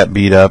 Maybe he got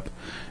beat up,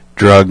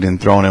 drugged,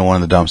 and thrown in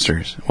one of the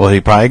dumpsters. Well,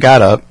 he probably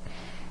got up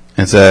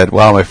and said,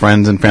 "Wow, my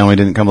friends and family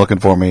didn't come looking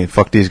for me.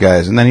 Fuck these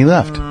guys," and then he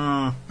left.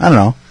 I don't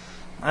know.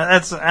 I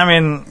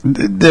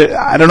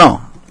don't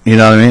know. You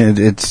know what I mean?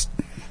 It's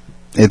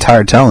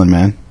hard telling,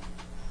 man.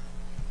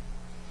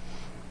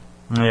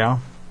 Yeah.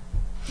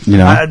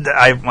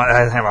 I have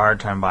a hard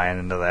time buying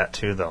into that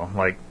too, though.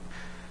 Like,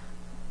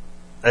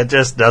 it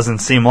just doesn't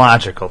seem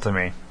logical to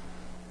me.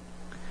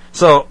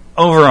 So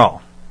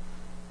overall,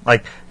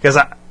 because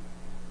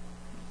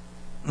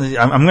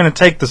I'm going to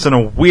take this in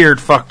a weird,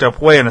 fucked up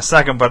way in a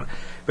second, but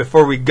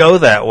before we go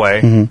that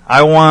way,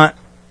 I want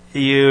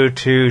you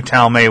to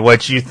tell me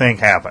what you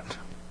think happened.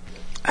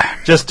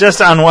 Just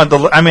on what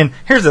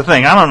here's the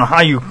thing. I don't know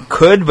how you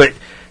could, but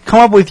come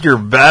up with your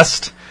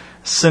best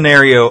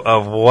scenario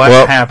of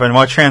what happened,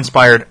 what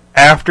transpired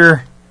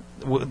after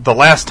the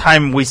last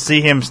time we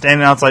see him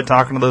standing outside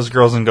talking to those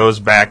girls and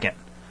goes back in.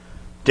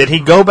 Did he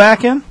go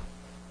back in?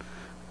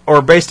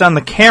 Or based on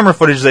the camera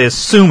footage, they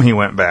assume he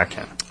went back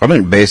in? I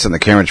think based on the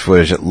camera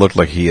footage, it looked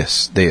like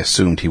they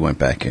assumed he went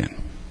back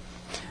in.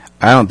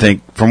 I don't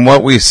think, from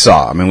what we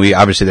saw, I mean,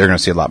 obviously they're going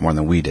to see a lot more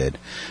than we did.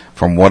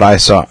 From what I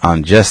saw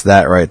on just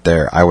that right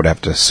there, I would have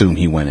to assume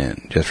he went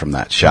in just from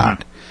that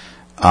shot.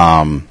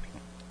 Mm-hmm.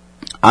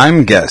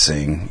 I'm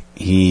guessing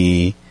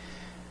he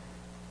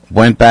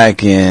went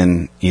back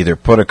in, either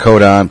put a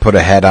coat on, put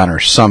a hat on or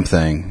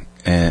something,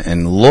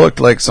 and looked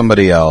like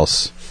somebody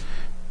else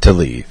to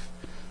leave.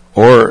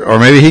 Or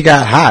maybe he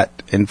got hot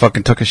and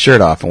fucking took his shirt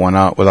off and went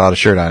out without a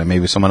shirt on, and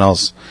maybe someone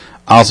else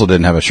also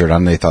didn't have a shirt on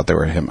and they thought they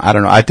were him. I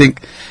don't know.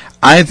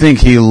 I think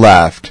he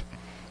left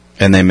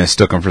and they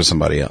mistook him for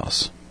somebody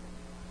else.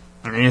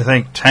 And you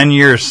think 10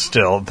 years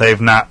still,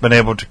 they've not been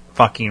able to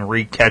fucking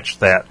re-catch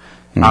that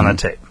on the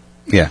tape.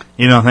 Yeah.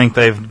 You don't think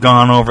they've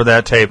gone over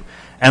that tape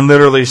and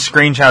literally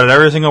screenshotted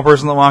every single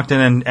person that walked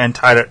in and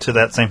tied it to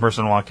that same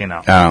person walking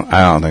out? I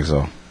don't think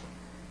so.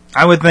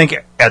 I would think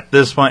at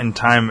this point in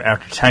time,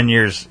 after 10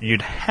 years,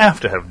 you'd have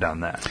to have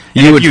done that.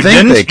 You would if you think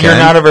didn't, they can. You're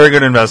not a very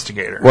good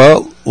investigator.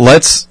 Well,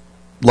 let's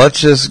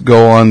just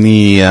go on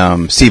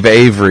the Steve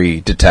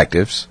Avery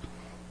detectives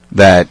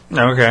that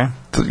okay.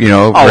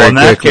 Very in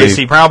that quickly case,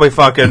 he probably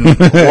fucking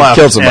left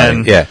killed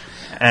somebody.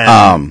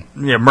 and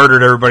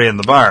murdered everybody in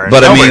the bar.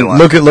 But I mean,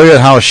 look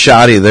at how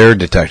shoddy their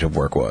detective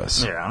work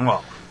was. Yeah,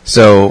 well.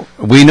 So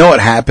we know what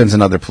happens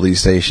in other police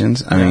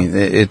stations. I mean,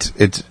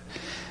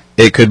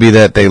 it could be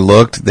that they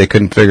looked, they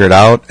couldn't figure it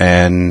out,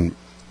 and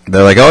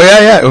they're like, oh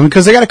yeah,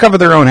 because they got to cover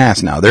their own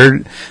ass now. They're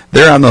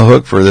on the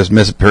hook for this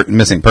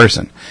missing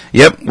person.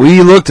 Yep,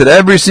 we looked at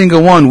every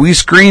single one. We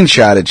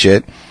screenshotted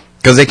shit.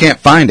 Because they can't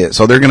find it.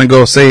 So they're going to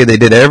go say they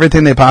did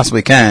everything they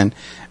possibly can,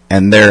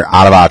 and they're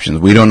out of options.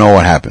 We don't know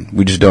what happened.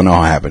 We just don't know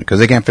how it happened. Because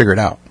they can't figure it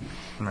out.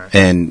 Right.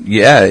 And,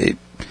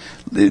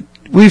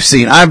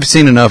 I've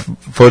seen enough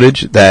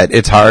footage that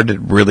it's hard to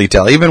really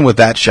tell. Even with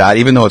that shot,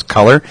 even though it's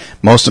color,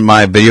 most of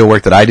my video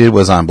work that I did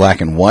was on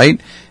black and white.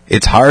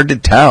 It's hard to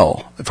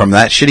tell from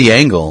that shitty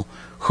angle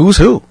who's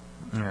who.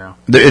 Yeah.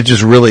 It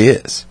just really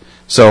is.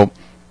 So,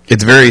 I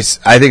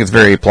think it's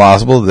very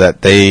plausible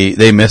that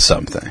they missed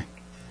something.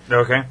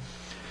 Okay.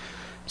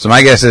 So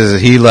my guess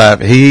is he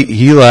left.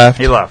 He left.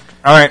 He left.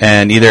 All right.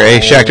 And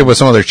either shacked up with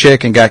some other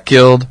chick and got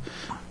killed,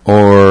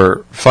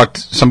 or fucked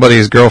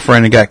somebody's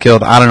girlfriend and got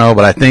killed. I don't know,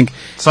 but I think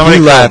somebody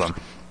he left. Him.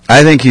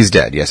 I think he's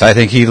dead. Yes, I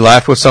think he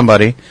left with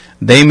somebody.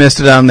 They missed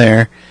it on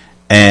there,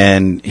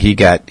 and he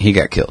got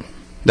killed.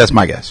 That's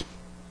my guess.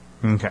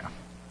 Okay.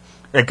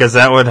 Because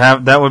that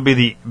would be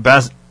the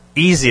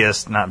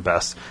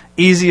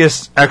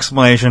easiest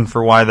explanation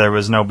for why there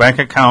was no bank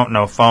account,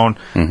 no phone,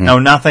 no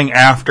nothing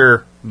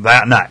after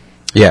that night.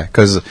 Yeah,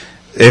 because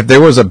if there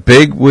was a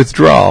big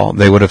withdrawal,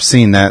 they would have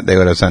seen that. They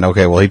would have said,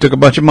 okay, well, he took a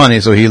bunch of money,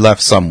 so he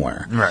left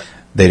somewhere. Right.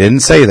 They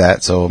didn't say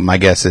that, so my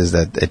guess is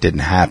that it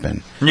didn't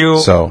happen.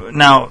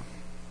 Now,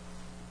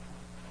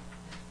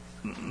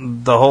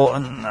 the whole...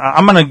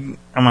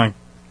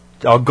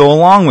 I'll go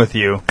along with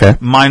you, okay.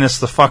 Minus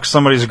the fuck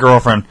somebody's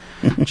girlfriend,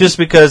 just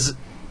because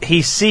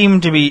he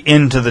seemed to be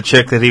into the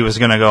chick that he was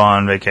going to go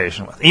on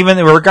vacation with. Even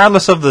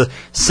regardless of the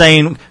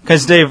saying,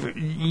 because Dave,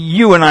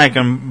 you and I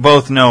can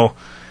both know,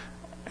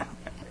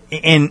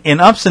 in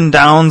ups and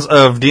downs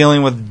of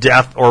dealing with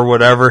death or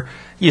whatever,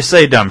 you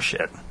say dumb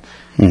shit.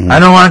 Mm-hmm. I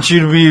don't want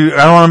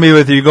to be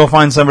with you, go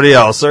find somebody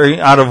else, or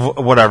out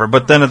of whatever.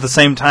 But then at the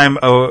same time,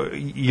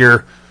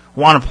 you're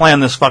want to plan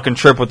this fucking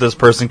trip with this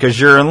person because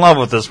you're in love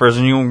with this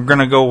person, you're going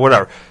to go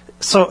whatever.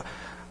 So,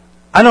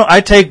 I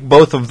take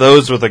both of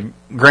those with a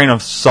grain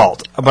of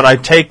salt, but I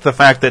take the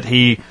fact that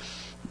he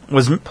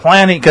was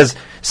planning, because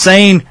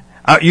saying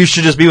you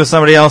should just be with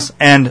somebody else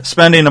and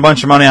spending a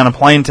bunch of money on a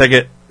plane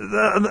ticket,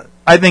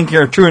 I think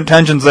your true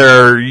intentions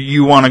there are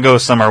you want to go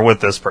somewhere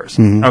with this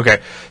person. Mm-hmm.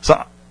 Okay,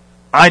 so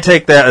I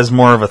take that as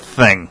more of a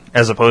thing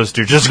as opposed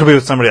to just go be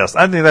with somebody else.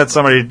 I think that's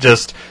somebody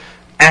just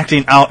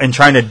acting out and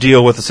trying to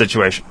deal with the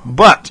situation.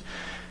 But,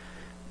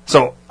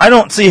 so, I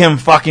don't see him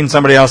fucking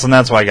somebody else, and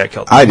that's why I got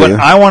killed. I do. But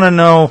I want to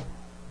know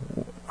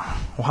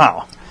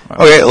how.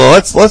 Okay, well,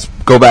 let's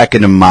go back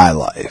into my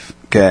life.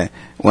 Okay,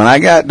 when I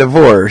got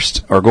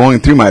divorced, or going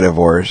through my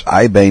divorce,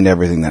 I banged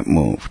everything that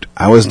moved.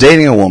 I was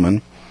dating a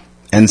woman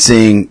and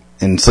seeing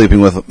and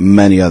sleeping with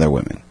many other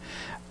women.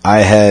 I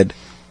had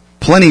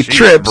plenty of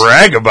trips.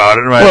 Brag about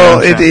it, right? Well,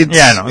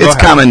 it's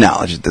common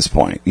knowledge at this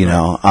point, you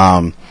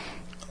know.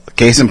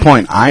 Case in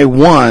point, I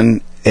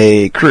won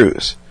a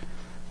cruise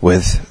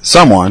with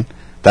someone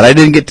that I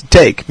didn't get to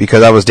take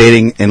because I was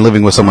dating and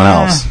living with someone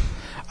else.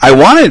 I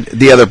wanted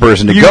the other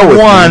person to go with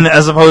me. You won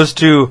as opposed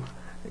to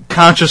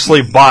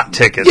consciously bought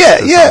tickets.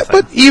 Yeah,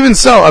 but even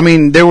so, I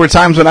mean, there were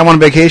times when I went on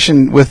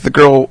vacation with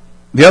the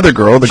other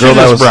girl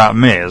that was... brought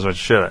me, is what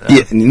should have.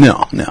 Yeah,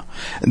 no.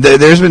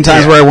 There's been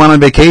times where I went on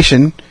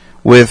vacation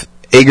with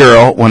a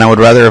girl when I would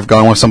rather have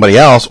gone with somebody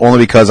else only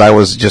because I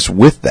was just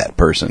with that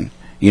person.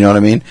 You know what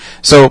I mean?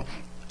 So,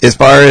 as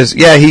far as,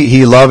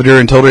 he loved her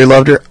and told her he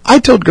loved her, I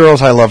told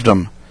girls I loved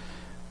them.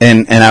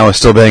 And I was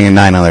still banging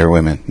 9 other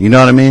women. You know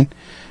what I mean?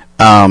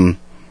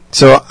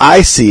 So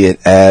I see it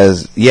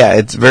as,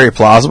 it's very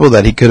plausible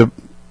that he could have,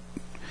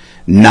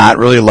 not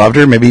really loved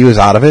her. Maybe he was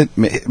out of it.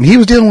 He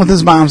was dealing with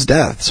his mom's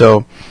death.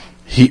 So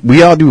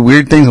we all do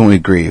weird things when we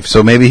grieve.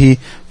 So maybe he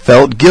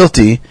felt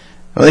guilty.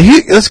 Well,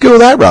 let's go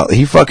that route.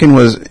 He fucking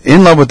was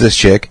in love with this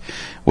chick,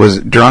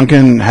 was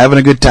drunken, having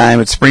a good time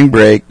at spring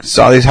break,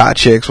 saw these hot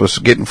chicks, was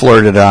getting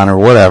flirted on or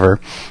whatever,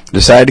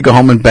 decided to go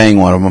home and bang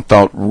one of them,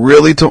 felt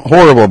really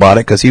horrible about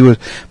it because he was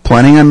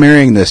planning on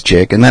marrying this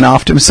chick, and then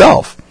offed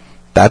himself.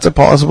 That's a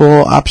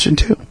plausible option,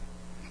 too.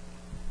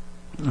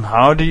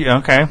 How do you...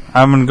 Okay,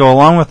 I'm going to go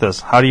along with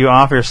this. How do you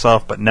off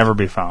yourself but never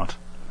be found?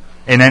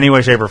 In any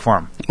way, shape, or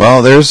form?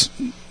 Well, there's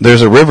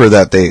a river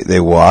that they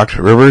walked.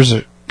 Rivers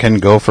can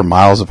go for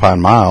miles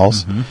upon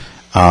miles.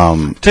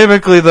 Mm-hmm.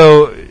 Typically,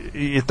 though,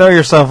 you throw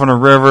yourself in a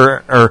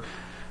river or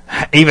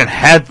even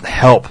had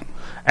help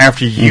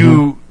after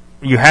you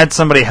had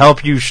somebody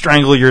help you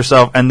strangle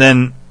yourself, and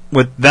then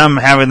with them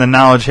having the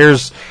knowledge,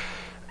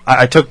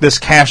 I took this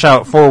cash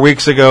out 4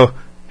 weeks ago,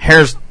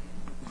 here's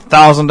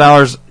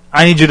 $1,000,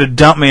 I need you to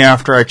dump me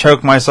after I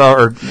choke myself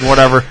or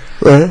whatever.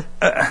 Right.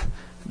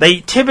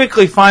 They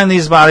typically find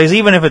these bodies,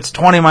 even if it's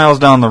 20 miles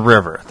down the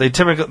river. They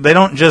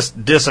don't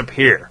just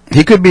disappear.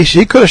 She could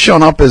have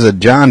shown up as a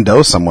John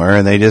Doe somewhere,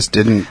 and they just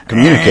didn't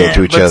communicate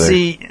to each other.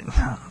 See,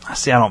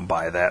 I don't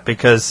buy that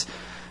because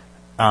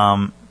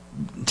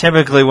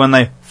typically when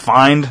they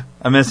find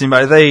a missing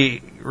body,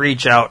 they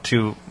reach out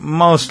to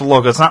most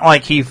local. It's not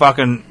like he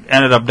fucking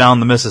ended up down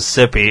the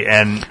Mississippi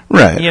and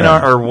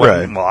or what?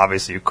 Right. Well,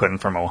 obviously you couldn't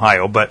from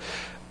Ohio, but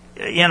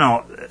you'd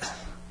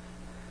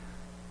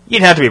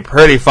have to be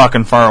pretty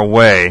fucking far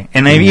away.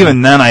 And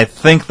even then, I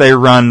think they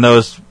run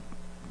the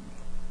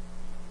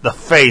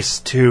face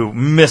to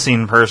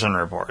missing person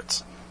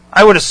reports.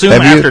 I would assume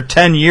after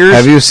 10 years...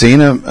 Have you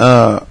seen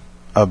a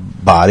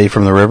body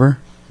from the river?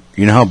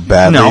 You know how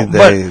badly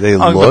they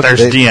look? But there's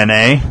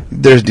DNA.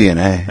 There's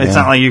DNA. It's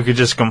not like you could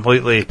just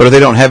completely... But if they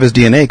don't have his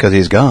DNA because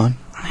he's gone.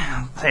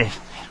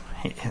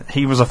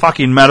 He was a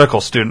fucking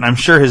medical student. I'm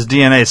sure his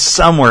DNA is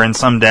somewhere in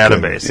some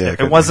database.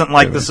 It wasn't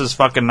like this is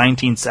fucking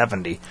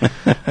 1970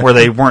 where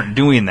they weren't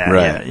doing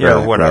that yet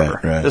or whatever.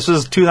 Right. This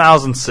was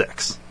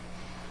 2006.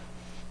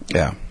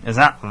 Yeah. It's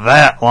not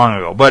that long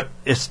ago, but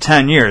it's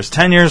 10 years.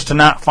 10 years to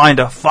not find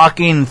a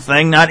fucking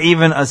thing, not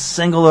even a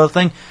single little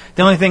thing.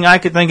 The only thing I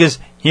could think is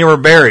you were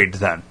buried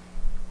then.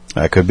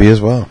 That could be as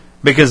well.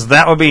 Because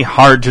that would be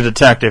hard to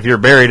detect if you're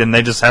buried and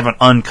they just haven't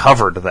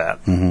uncovered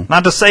that. Mm-hmm.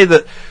 Not to say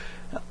that...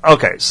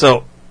 Okay,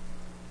 so...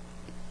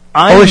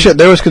 Holy shit,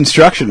 there was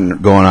construction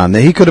going on.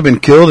 He could have been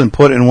killed and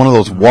put in one of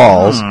those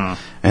walls,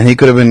 and he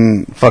could have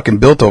been fucking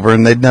built over,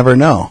 and they'd never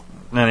know.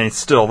 And he's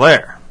still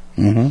there.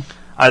 Mm-hmm.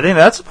 I think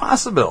that's a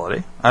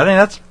possibility. I think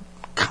that's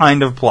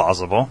kind of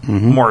plausible,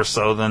 more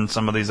so than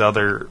some of these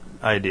other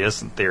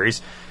ideas and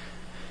theories.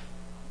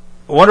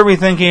 What are we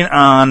thinking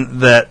on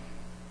that?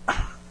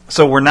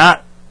 So we're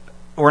not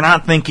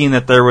thinking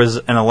that there was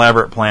an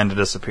elaborate plan to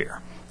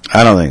disappear.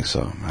 I don't think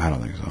so.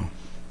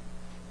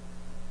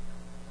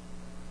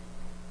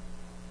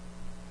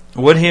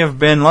 Would he have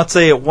been, let's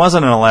say it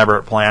wasn't an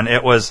elaborate plan,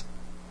 it was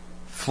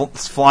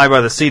fly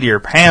by the seat of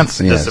your pants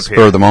disappear.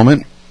 Spur of the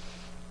moment.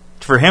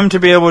 For him to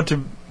be able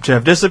to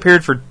have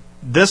disappeared for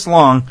this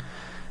long,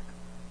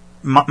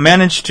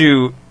 managed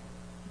to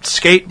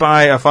skate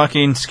by a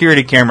fucking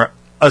security camera,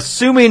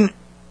 assuming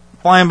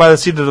flying by the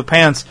seat of the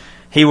pants,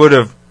 he would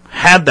have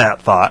had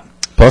that thought.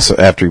 Plus,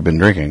 after he'd been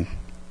drinking.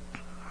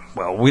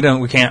 Well, we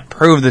can't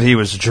prove that he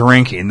was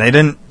drinking. They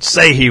didn't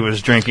say he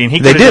was drinking.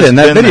 They did in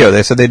that video.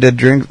 They said they did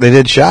drink. They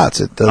did shots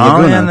at the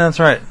Laguna. Oh, yeah, that's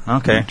right.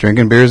 Okay,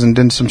 drinking beers and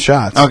did some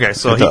shots. Okay,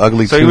 so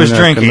he was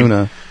drinking.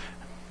 Laguna.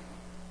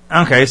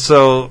 Okay,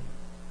 so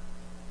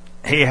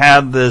he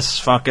had this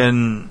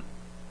fucking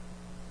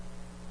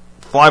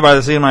fly by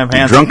the seat of my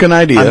pants. Drunken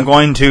idea. I'm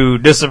going to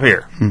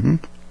disappear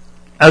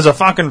as a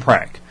fucking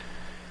prank,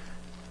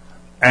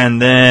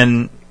 and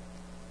then.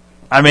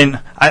 I mean,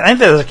 I think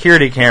that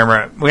security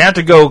camera, we have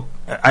to go,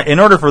 in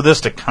order for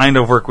this to kind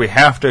of work, we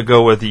have to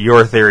go with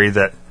your theory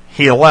that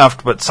he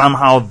left, but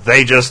somehow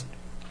they just,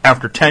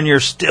 after 10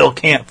 years, still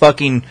can't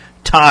fucking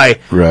tie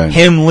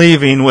him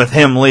leaving with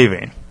him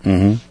leaving.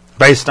 Mm-hmm.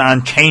 Based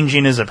on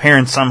changing his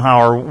appearance somehow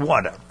or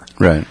whatever.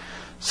 Right.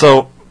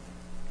 So,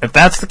 if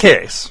that's the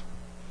case,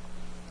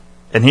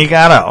 and he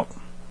got out,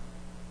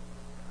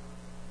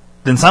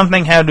 then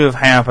something had to have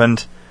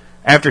happened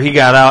after he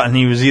got out and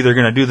he was either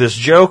going to do this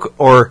joke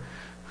or...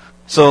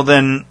 So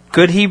then,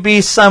 could he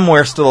be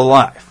somewhere still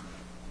alive?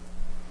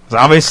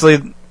 Because obviously,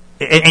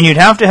 and you'd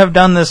have to have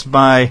done this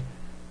by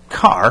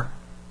car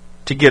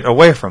to get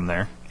away from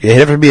there. Yeah, he'd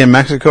have to be in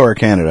Mexico or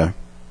Canada.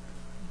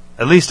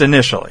 At least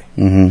initially.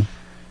 Mm-hmm.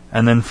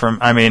 And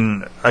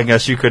then I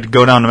guess you could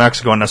go down to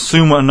Mexico and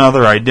assume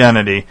another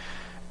identity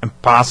and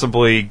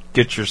possibly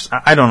get your...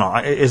 I don't know.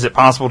 Is it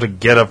possible to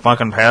get a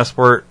fucking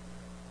passport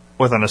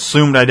with an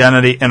assumed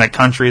identity in a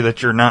country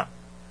that you're not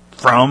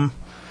from?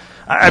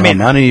 I mean,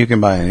 money, you can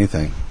buy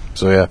anything.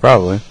 So yeah,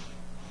 probably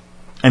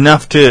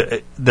enough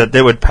that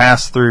they would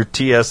pass through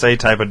TSA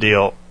type of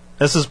deal.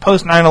 This is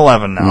post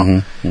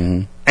 9/11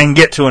 now, and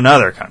get to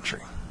another country.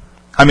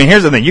 I mean,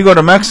 here's the thing: you go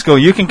to Mexico,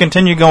 you can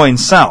continue going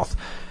south.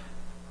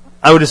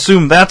 I would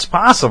assume that's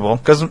possible,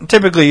 because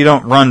typically you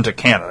don't run to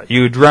Canada.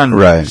 You'd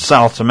run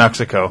south to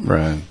Mexico.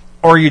 Right.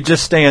 Or you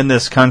just stay in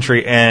this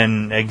country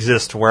and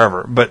exist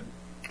wherever. But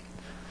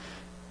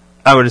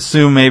I would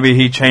assume maybe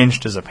he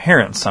changed his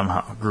appearance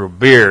somehow, grew a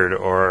beard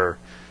or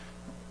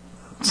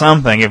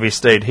something if he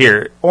stayed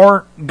here.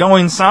 Or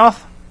going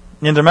south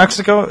into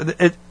Mexico,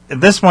 at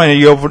this point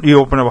you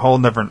open up a whole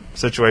different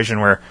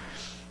situation where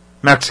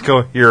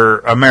Mexico, you're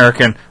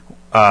American.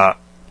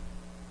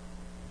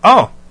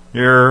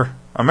 You're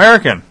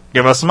American.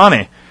 Give us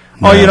money.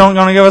 Oh, you don't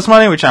want to give us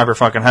money? We chop your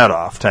fucking head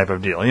off, type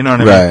of deal. You know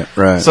what I mean?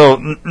 Right.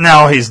 So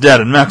now he's dead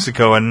in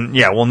Mexico, and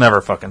yeah, we'll never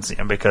fucking see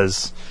him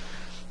because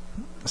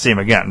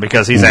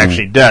he's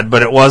actually dead.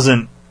 But it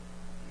wasn't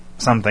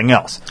something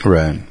else.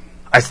 Right.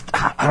 I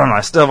don't know.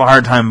 I still have a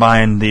hard time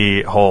buying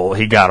the whole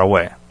he got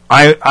away.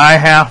 I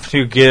have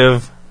to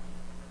give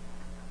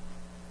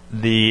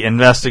the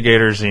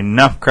investigators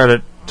enough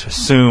credit to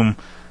assume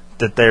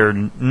that they're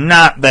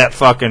not that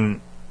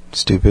fucking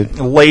stupid,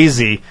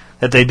 lazy,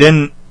 that they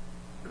didn't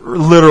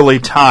literally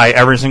tie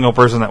every single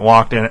person that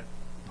walked in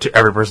to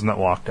every person that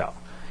walked out.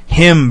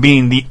 Him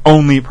being the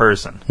only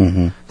person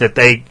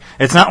that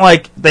it's not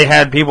like they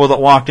had people that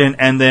walked in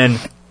and then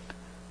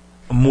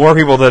more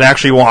people that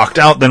actually walked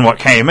out than what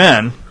came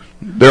in.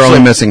 They're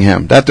only missing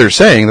him. That they're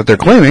saying, that they're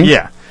claiming.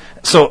 Yeah.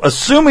 So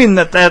assuming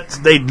that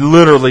they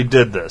literally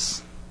did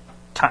this,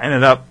 tying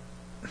it up,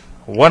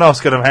 what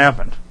else could have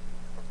happened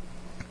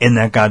in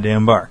that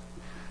goddamn bar?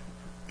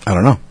 I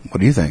don't know. What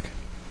do you think?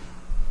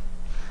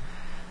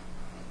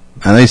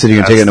 I know you said you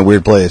can take it in a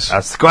weird place.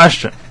 That's the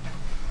question.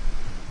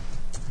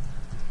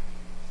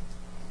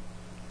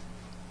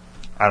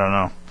 I don't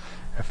know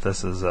if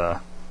this is. I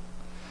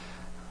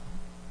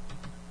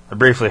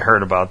briefly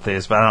heard about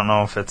these, but I don't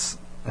know if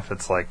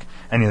it's like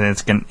anything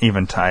that's going to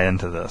even tie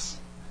into this.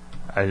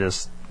 I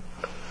just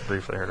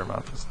briefly heard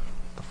about this.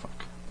 What the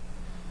fuck?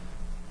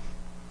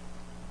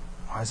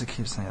 Why does it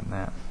keep saying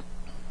that?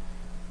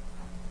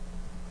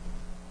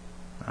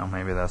 Oh,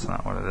 maybe that's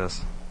not what it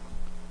is.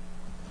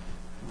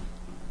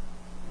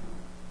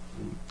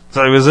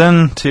 So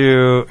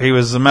he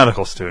was a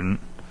medical student.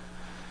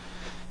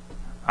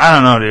 I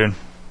don't know, dude.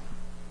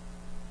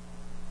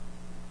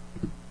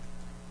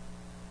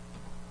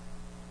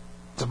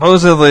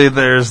 Supposedly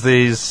there's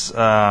these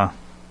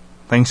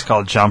things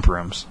called jump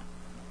rooms.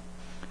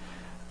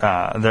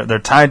 They're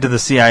tied to the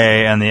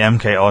CIA and the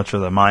MK Ultra,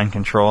 the mind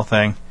control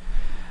thing.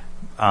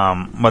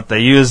 But they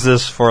use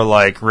this for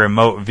like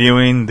remote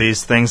viewing.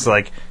 These things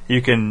like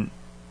you can.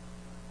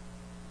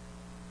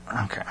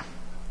 Okay.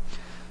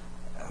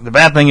 The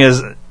bad thing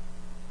is,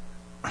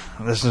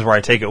 this is where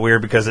I take it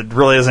weird because it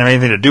really doesn't have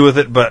anything to do with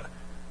it. But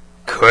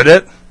could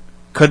it?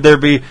 Could there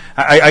be?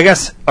 I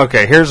guess.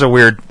 Okay. Here's a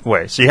weird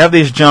way. So you have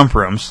these jump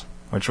rooms,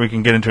 which we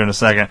can get into in a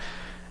second,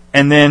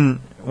 and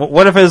then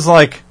what if it's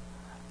like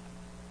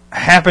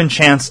happen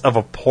chance of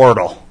a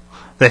portal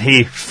that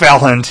he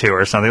fell into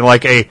or something,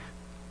 like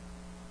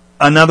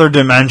another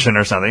dimension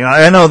or something.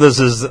 I know this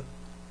is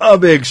a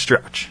big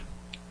stretch.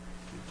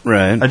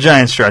 Right. A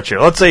giant stretch here.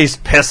 Let's say he's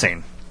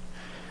pissing.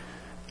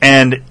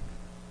 And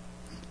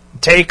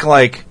take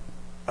like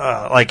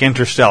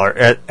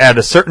Interstellar. At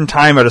a certain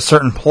time, at a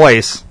certain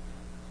place,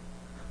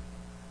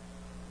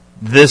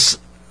 this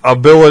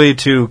ability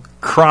to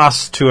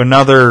cross to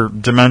another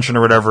dimension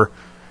or whatever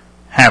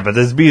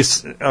happens.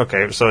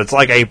 Okay, so it's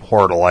like a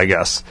portal, I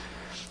guess.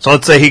 So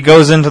let's say he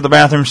goes into the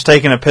bathroom,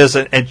 taking a piss,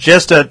 and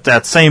just at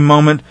that same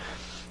moment,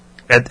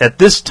 at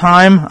this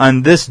time,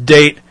 on this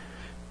date,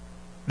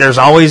 there's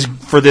always,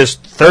 for this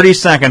 30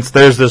 seconds,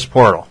 there's this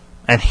portal.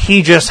 And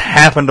he just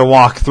happened to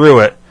walk through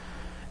it,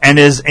 and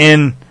is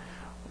in,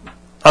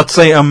 let's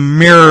say, a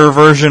mirror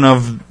version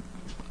of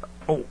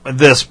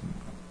this,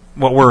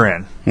 what we're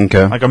in.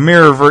 Okay. Like a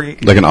mirror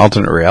like an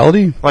alternate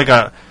reality?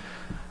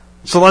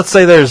 So let's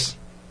say there's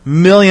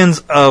millions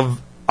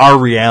of our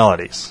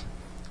realities,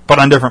 but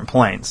on different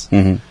planes.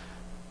 Mm-hmm.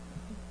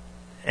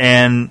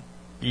 And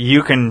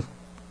you can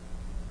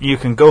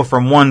go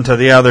from one to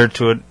the other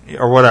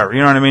or whatever. You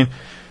know what I mean?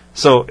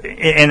 So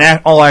in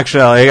all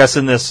actuality, I guess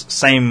in this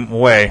same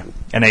way,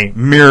 in a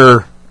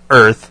mirror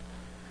Earth,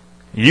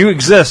 you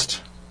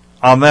exist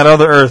on that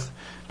other Earth,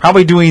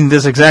 probably doing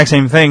this exact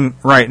same thing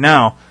right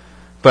now,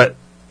 but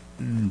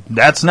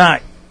that's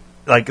not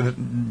like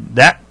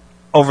that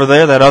over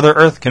there. That other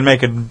Earth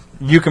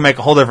you can make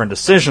a whole different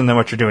decision than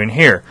what you're doing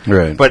here.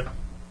 Right. But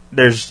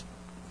there's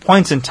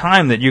points in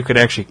time that you could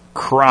actually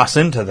cross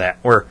into that,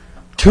 where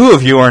two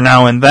of you are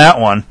now in that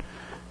one,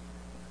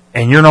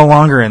 and you're no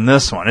longer in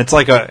this one. It's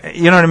like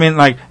you know what I mean?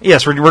 Like,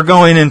 yes, we're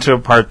going into a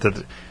part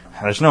that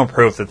there's no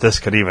proof that this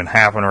could even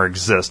happen or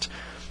exist.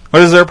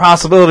 But is there a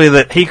possibility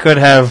that he could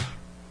have,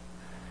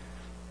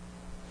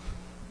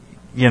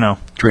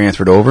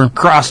 transferred over?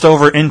 Crossed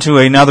over into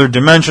another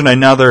dimension,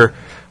 another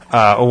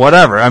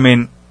whatever. I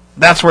mean,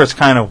 that's where it's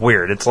kind of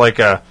weird. It's like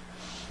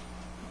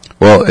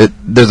Well,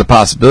 there's a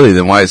possibility,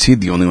 then why is he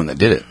the only one that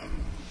did it?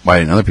 Why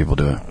didn't other people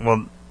do it?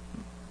 Well,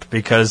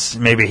 because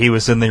maybe he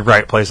was in the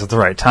right place at the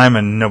right time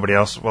and nobody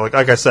else. Well,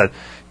 like I said,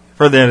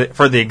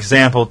 for the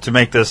example, to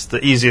make this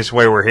the easiest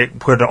way where it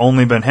could have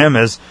only been him,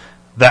 is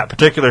that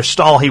particular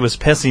stall he was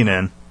pissing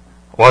in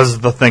was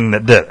the thing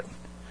that did it.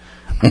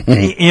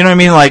 You know what I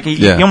mean? Like,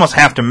 you almost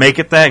have to make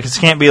it that, because it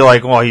can't be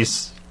like, well, he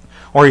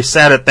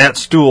sat at that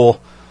stool.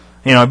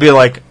 You know, it'd be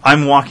like,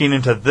 I'm walking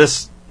into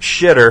this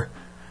shitter,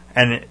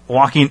 and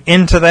walking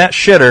into that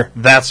shitter,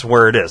 that's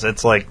where it is.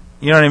 It's like,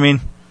 you know what I mean?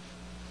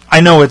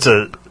 I know it's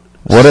a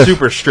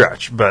super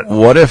stretch, but...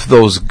 What if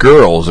those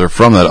girls are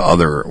from that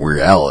other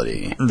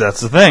reality? That's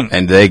the thing.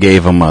 And they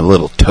gave them a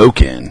little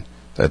token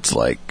that's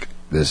like,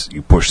 this.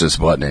 You push this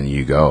button and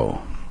you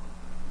go.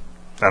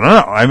 I don't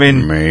know. I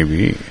mean...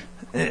 Maybe.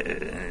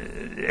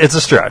 It's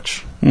a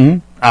stretch,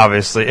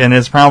 obviously, and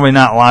it's probably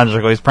not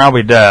logical. He's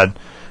probably dead,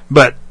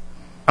 but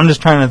I'm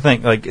just trying to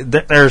think. Like,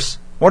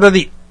 what are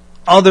the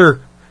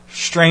other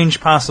strange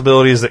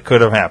possibilities that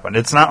could have happened?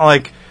 It's not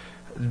like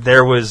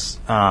there was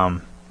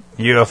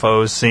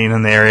UFOs seen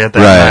in the area at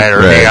that night,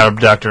 or they got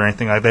abducted or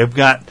anything like that. They've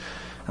got,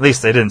 at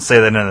least they didn't say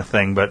that in the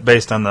thing, but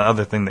based on the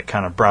other thing that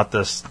kind of brought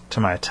this to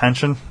my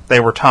attention, they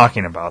were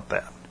talking about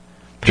that.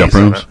 Jump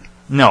rooms?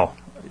 No.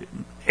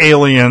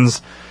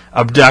 Aliens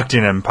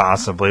abducting him,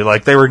 possibly.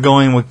 Like, they were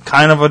going with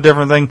kind of a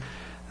different thing.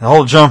 The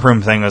whole jump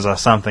room thing was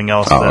something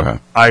else that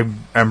I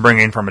am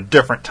bringing from a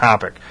different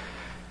topic.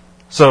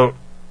 So,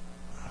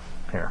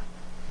 here.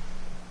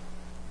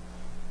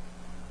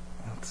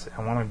 Let's see.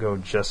 I want to go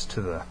just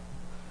to the...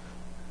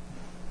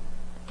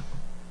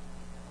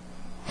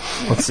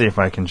 Let's see if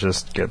I can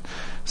just get...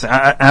 See,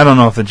 I don't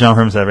know if the jump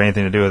rooms have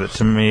anything to do with it.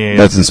 To me...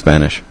 That's in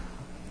Spanish.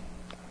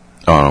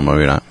 Oh, no,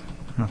 maybe not.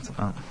 That's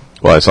not...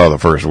 Well, I saw the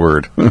first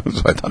word,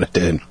 so I thought it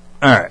did.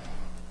 All right.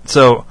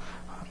 So,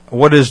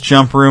 what is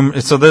jump room?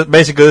 So,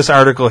 basically, this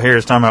article here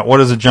is talking about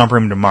what is a jump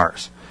room to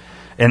Mars.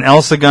 In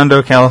El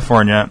Segundo,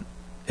 California,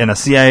 in a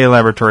CIA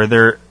laboratory,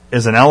 there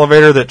is an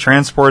elevator that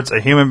transports a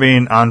human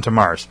being onto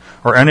Mars,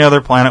 or any other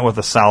planet with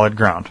a solid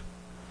ground.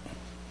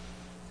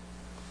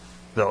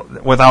 So,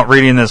 without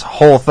reading this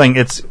whole thing,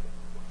 it's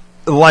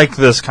like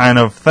this kind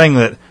of thing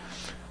that,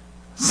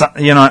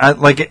 you know,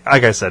 like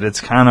I said,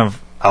 it's kind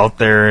of out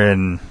there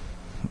and,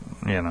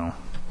 you know,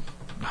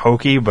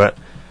 hokey, but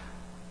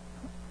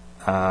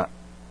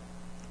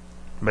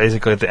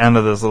basically at the end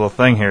of this little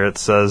thing here, it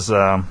says,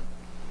 let's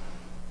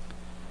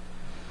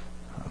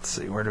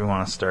see, where do we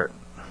want to start?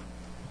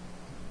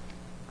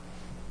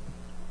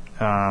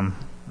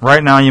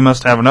 Right now, you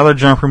must have another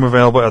jump room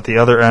available at the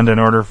other end in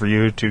order for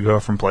you to go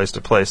from place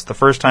to place. The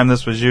first time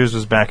this was used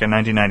was back in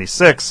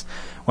 1996,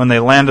 when they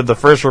landed the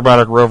first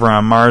robotic rover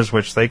on Mars,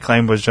 which they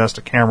claimed was just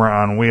a camera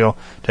on wheel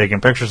taking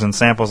pictures and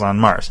samples on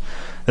Mars.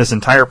 This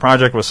entire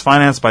project was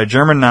financed by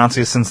German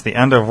Nazis since the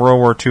end of World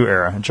War II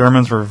era.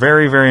 Germans were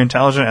very, very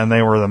intelligent, and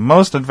they were the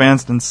most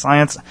advanced in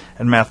science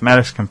and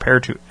mathematics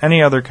compared to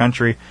any other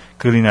country,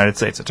 including the United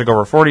States. It took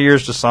over 40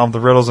 years to solve the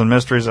riddles and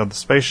mysteries of the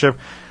spaceship,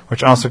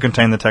 which also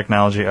contained the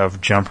technology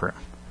of jump room.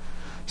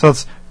 So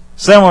it's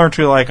similar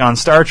to like on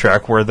Star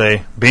Trek, where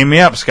they beam me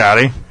up,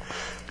 Scotty,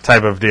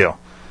 type of deal.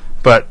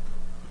 But,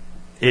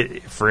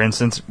 for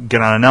instance,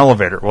 get on an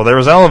elevator. Well, there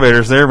was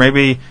elevators there.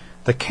 Maybe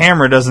the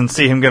camera doesn't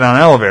see him get on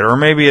an elevator, or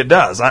maybe it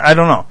does. I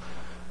don't know.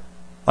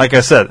 Like I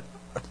said,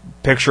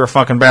 picture a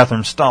fucking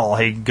bathroom stall.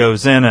 He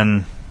goes in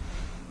and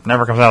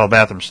never comes out of the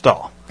bathroom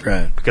stall.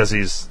 Right. Because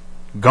he's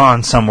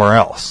gone somewhere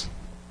else.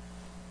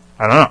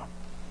 I don't know.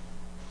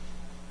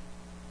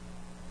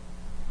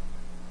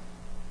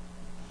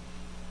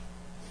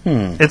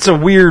 It's a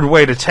weird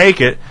way to take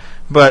it,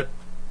 but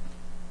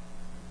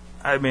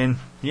I mean,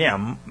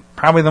 yeah,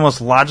 probably the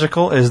most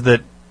logical is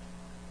that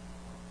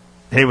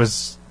he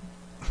was...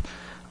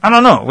 I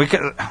don't know.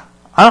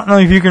 I don't know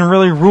if you can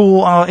really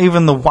rule out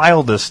even the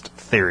wildest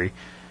theory,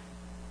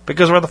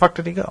 because where the fuck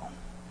did he go?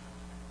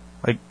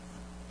 Like,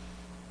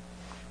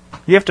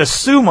 you have to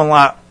assume a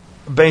lot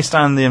based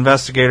on the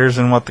investigators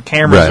and what the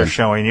cameras are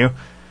showing you.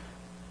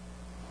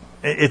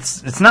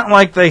 It's not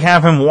like they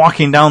have him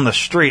walking down the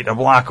street a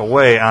block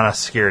away on a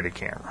security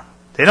camera.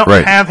 They don't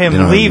have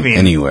him leaving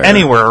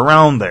anywhere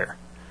around there.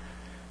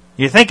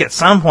 You think at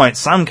some point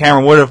some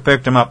camera would have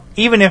picked him up,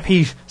 even if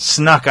he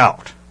snuck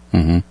out.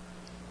 Mm-hmm.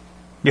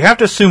 You have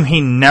to assume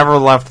he never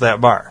left that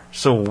bar.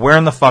 So where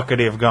in the fuck could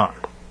he have gone?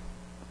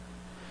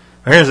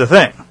 But here's the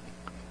thing.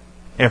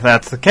 If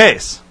that's the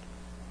case,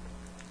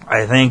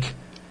 I think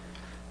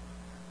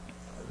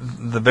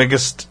the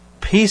biggest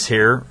piece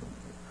here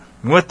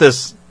with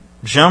this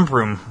jump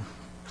room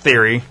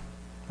theory,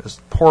 this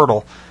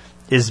portal,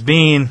 is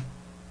being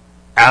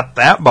at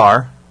that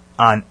bar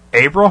on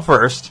April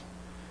 1st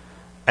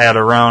at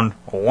around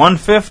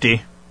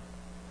 1:50,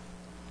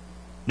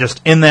 just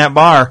in that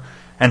bar,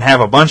 and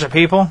have a bunch of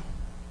people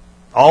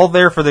all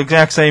there for the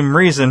exact same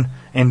reason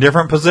in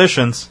different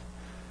positions,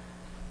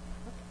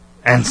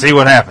 and see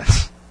what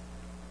happens.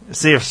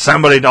 See if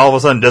somebody all of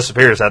a sudden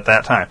disappears at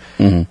that time.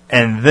 Mm-hmm.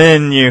 And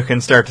then you can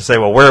start to say,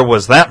 well, where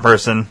was that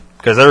person?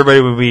 Because everybody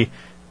would be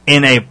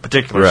in a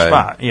particular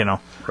spot, you know.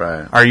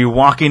 Right. Are you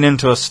walking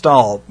into a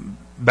stall,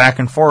 back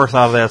and forth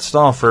out of that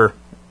stall for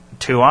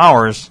 2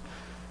 hours,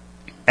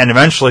 and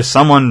eventually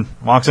someone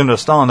walks into a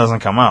stall and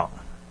doesn't come out?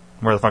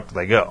 where the fuck do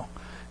they go?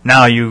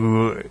 Now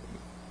you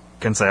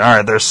can say, all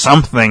right, there's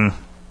something,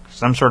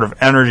 some sort of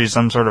energy,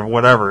 some sort of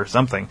whatever,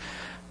 something.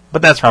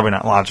 But that's probably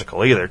not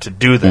logical either, to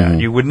do that.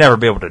 You would never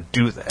be able to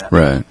do that.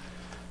 Right.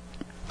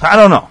 I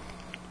don't know.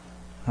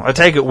 I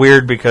take it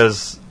weird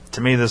because,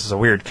 to me, this is a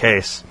weird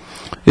case.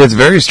 Yeah, it's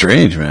very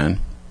strange, man.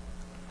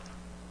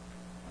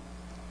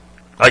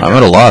 Like, I'm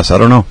at a loss. I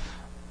don't know.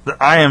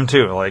 I am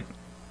too. Like,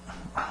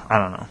 I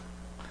don't know.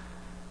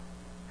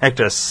 I have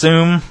to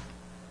assume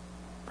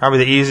probably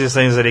the easiest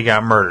thing is that he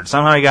got murdered.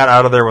 Somehow he got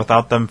out of there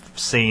without them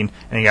seeing,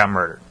 and he got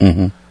murdered.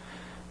 Mm-hmm.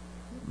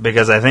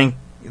 Because I think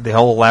the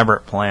whole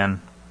elaborate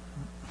plan,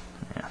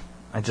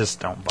 I just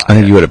don't buy it. I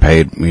think you would have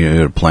paid, you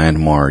would have planned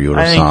more. You would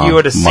have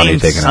saw money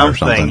taken out or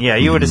something. Yeah,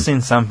 you would have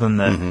seen something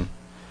that,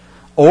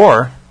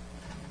 or,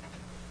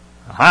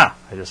 I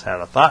just had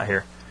a thought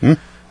here.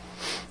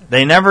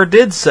 They never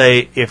did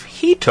say if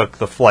he took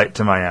the flight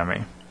to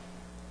Miami.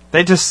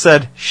 They just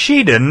said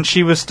she didn't.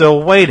 She was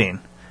still waiting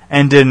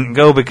and didn't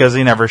go because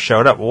he never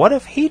showed up. What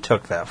if he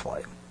took that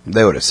flight?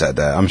 They would have said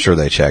that. I'm sure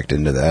they checked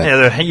into that.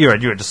 Yeah,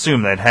 you would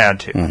assume they'd had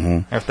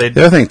to. If they,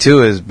 the other thing,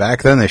 too, is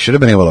back then they should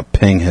have been able to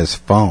ping his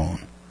phone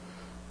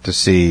to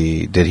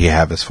see, did he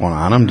have his phone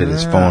on him? Did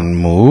his phone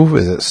move?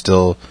 Is it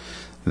still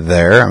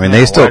there? I mean,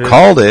 they still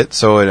called it,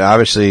 so it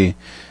obviously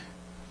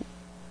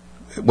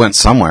went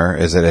somewhere.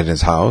 Is it at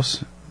his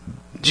house?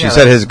 She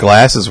said his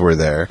glasses were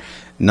there.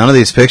 None of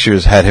these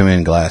pictures had him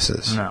in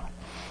glasses. No.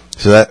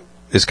 So that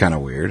is kind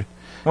of weird.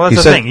 Well,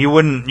 that's the thing. You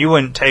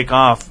wouldn't take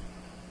off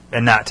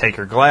and not take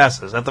your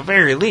glasses, at the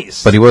very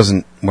least. But he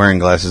wasn't wearing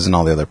glasses in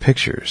all the other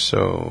pictures,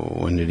 so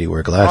when did he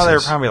wear glasses? Well, they were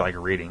probably like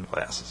reading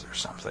glasses or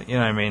something. You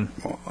know what I mean?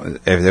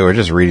 If they were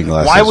just reading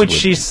glasses... Why would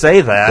she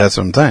say that? That's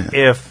what I'm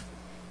saying.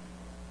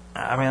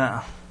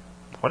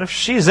 What if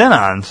she's in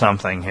on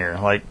something here?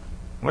 Like,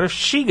 what if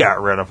she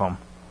got rid of him?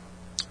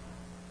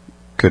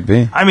 Could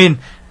be. I mean,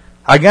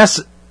 I guess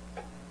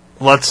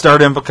let's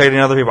start implicating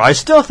other people. I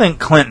still think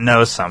Clint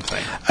knows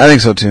something. I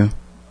think so, too.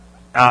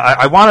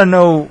 I want to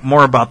know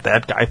more about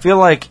that guy. I feel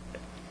like,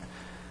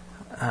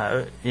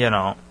 I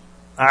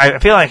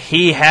feel like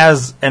he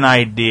has an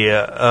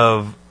idea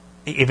of,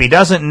 if he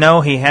doesn't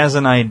know, he has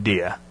an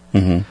idea.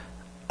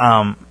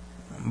 But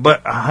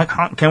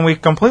can we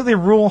completely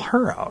rule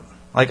her out?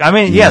 Like, I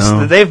mean, yes,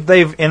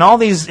 they've in all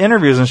these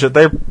interviews and shit,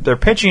 they're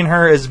pitching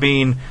her as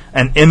being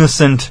an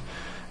innocent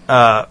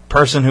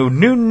person who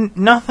knew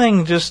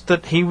nothing, just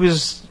that he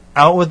was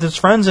out with his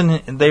friends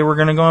and they were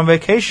going to go on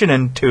vacation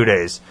in 2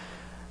 days.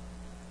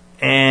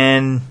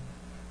 And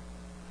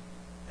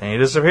he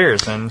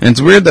disappears. And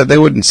it's weird that they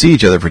wouldn't see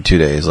each other for 2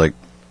 days. Like,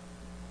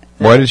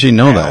 why did she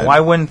know that?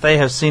 Why wouldn't they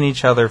have seen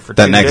each other for 2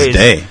 days? That next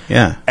day,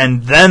 yeah.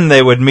 And then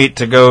they would meet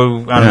to go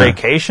on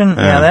vacation?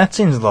 Yeah, that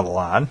seems a little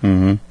odd.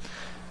 Maybe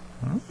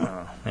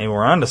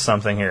we're onto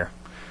something here.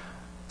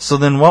 So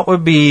then what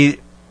would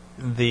be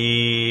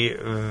the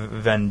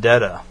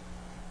vendetta?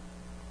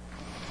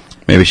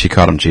 Maybe she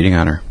caught him cheating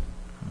on her.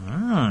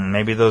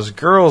 Maybe those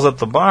girls at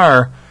the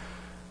bar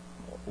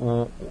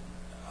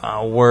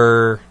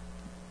were...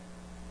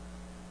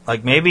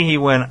 Like, maybe he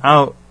went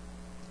out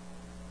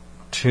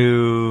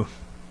to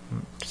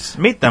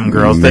meet them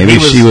girls. Maybe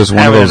she was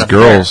one of those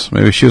girls. Affair.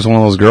 Maybe she was one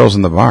of those girls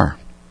in the bar.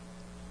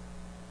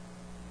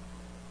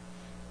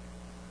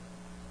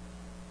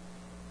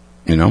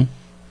 You know?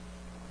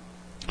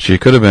 She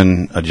could have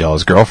been a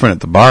jealous girlfriend at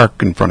the bar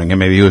confronting him.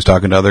 Maybe he was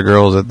talking to other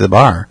girls at the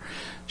bar.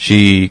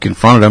 She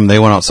confronted him. They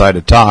went outside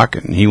to talk,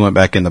 and he went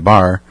back in the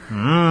bar.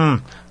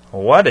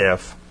 What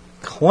if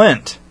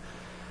Clint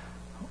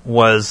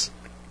was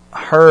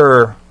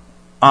her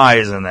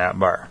eyes in that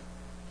bar?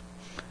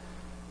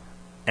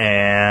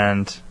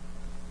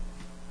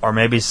 Or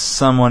maybe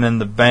someone in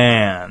the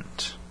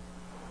band.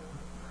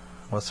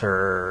 What's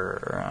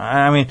her...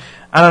 I mean,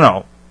 I don't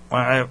know.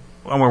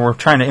 We're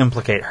trying to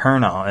implicate her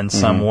now in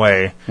some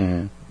way,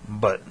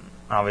 but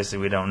obviously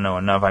we don't know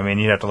enough. I mean,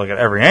 you'd have to look at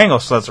every angle,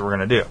 so that's what we're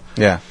going to do.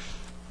 Yeah.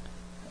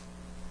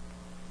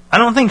 I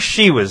don't think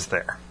she was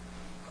there,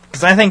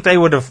 because I think they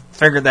would have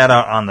figured that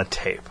out on the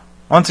tape.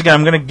 Once again,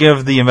 I'm going to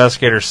give the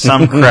investigators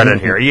some credit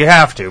here. You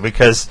have to,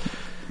 because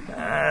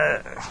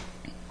it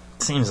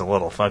seems a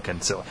little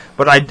fucking silly.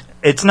 But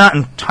it's not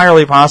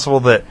entirely possible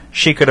that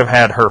she could have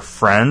had her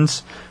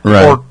friends,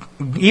 or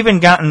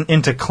even gotten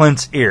into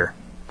Clint's ear.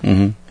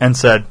 And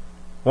said,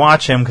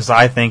 watch him because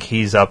I think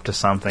he's up to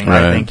something.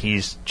 Right. I think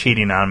he's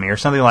cheating on me or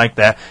something like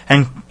that.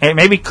 And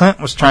maybe Clint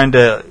was trying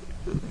to,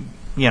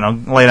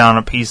 lay down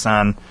a piece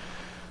on...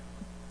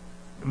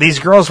 These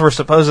girls were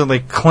supposedly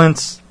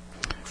Clint's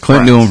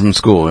Clint knew him from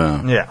school,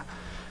 yeah.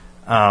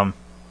 Yeah.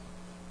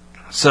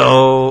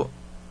 So,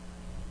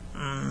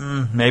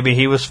 maybe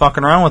he was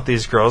fucking around with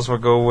these girls. We'll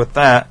go with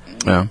that.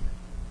 Yeah.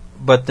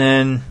 But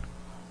then...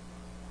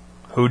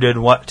 who did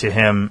what to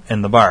him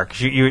in the bar?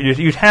 Because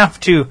you'd have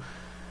to...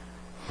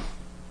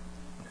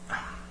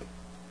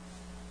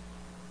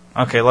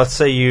 Okay, let's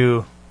say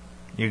you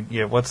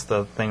what's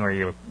the thing where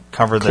you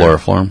cover the...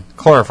 Chloroform.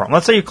 Chloroform.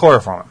 Let's say you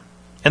chloroform him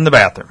in the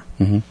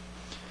bathroom.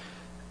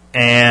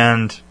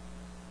 And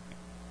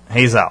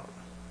he's out.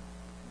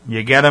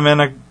 You get him in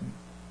a...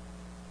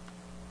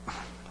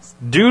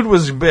 Dude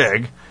was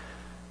big,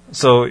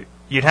 so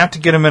you'd have to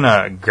get him in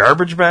a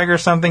garbage bag or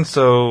something,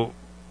 so...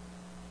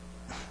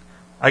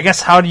 I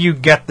guess how do you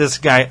get this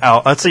guy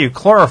out? Let's say you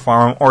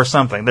chloroform him or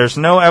something. There's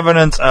no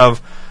evidence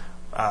of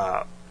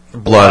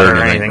blood or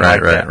anything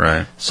like that.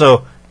 Right.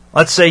 So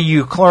let's say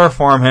you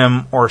chloroform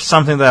him or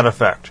something to that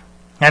effect.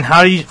 And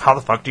how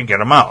the fuck do you get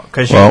him out?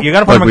 Because you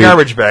got to put him in a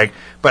garbage bag,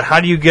 but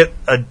how do you get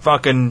a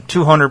fucking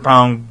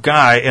 200-pound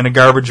guy in a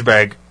garbage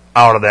bag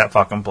out of that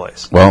fucking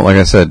place? Well, like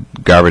I said,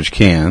 garbage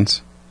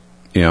cans.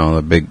 You know,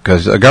 the big,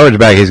 because a garbage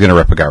bag, he's going to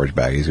rip a garbage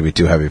bag. He's going to be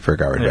too heavy for a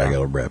garbage bag.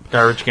 It'll rip.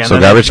 Garbage can. So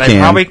then garbage they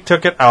can. probably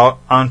took it out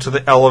onto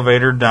the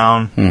elevator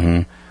down.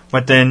 Mm-hmm.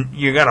 But then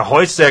you got to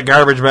hoist that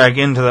garbage bag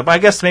into the. I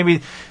guess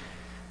maybe.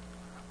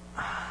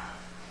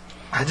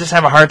 I just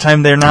have a hard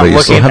time. They're not but you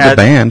looking still have at the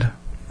band.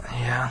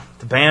 Yeah,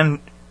 the band,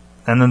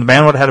 and then the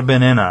band would have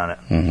been in on it,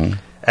 Mm-hmm.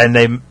 and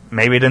they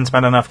maybe didn't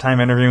spend enough time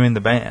interviewing the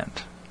band.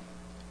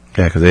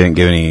 Yeah, because they didn't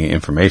give any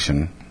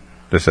information.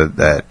 They said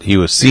that he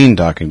was seen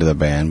talking to the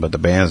band, but the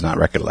band's not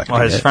recollecting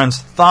Well, his it. friends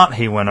thought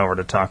he went over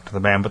to talk to the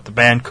band, but the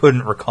band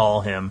couldn't recall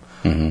him,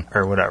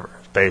 or whatever,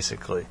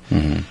 basically.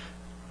 Mm-hmm.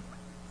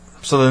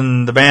 So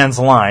then the band's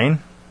lying,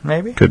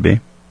 maybe? Could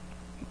be.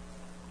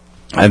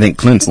 I think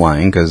Clint's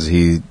lying because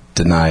he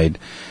denied,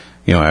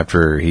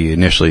 after he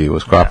initially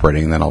was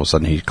cooperating, then all of a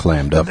sudden he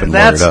clammed up and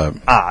That's wired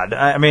up. odd.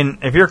 I mean,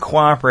 if you're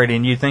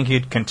cooperating, you think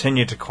you'd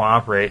continue to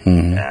cooperate.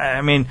 Mhm.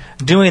 I mean,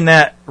 doing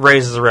that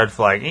raises a red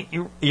flag.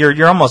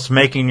 You're almost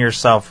making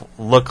yourself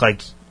look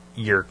like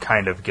you're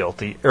kind of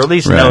guilty, or at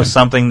least know Right.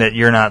 something that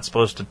you're not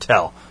supposed to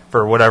tell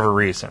for whatever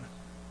reason.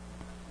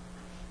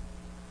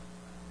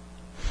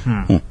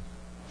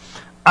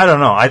 I don't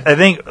know. I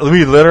think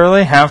we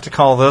literally have to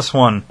call this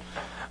one.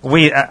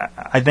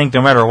 I think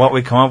no matter what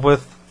we come up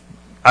with,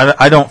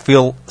 I don't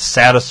feel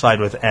satisfied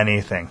with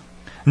anything.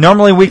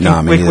 Normally we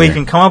can we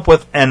can come up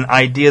with an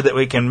idea that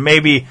we can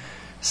maybe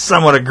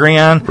somewhat agree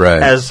on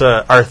as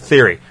our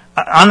theory.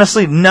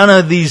 Honestly, none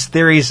of these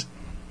theories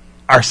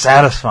are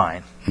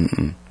satisfying.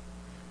 Mm-mm.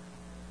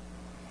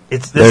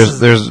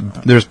 There's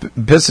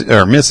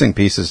missing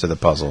pieces to the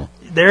puzzle.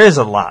 There is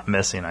a lot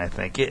missing, I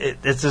think.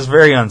 It's just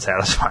very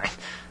unsatisfying,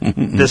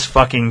 this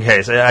fucking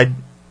case. I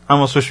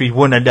almost wish we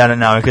wouldn't have done it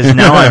now, because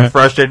now I'm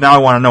frustrated. Now I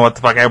want to know what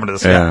the fuck happened to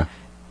this guy.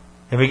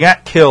 If he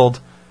got killed,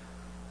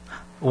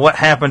 what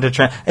happened to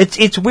Trent?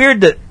 It's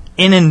weird that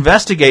in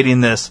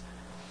investigating this,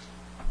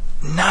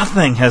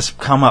 nothing has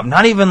come up.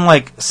 Not even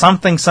like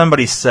something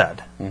somebody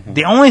said. Mm-hmm.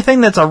 The only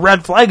thing that's a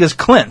red flag is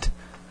Clint.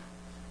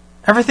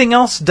 Everything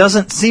else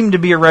doesn't seem to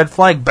be a red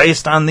flag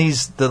based on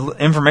the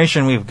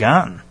information we've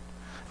gotten.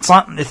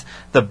 It's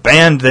the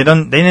band. They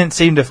didn't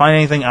seem to find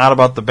anything odd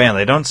about the band.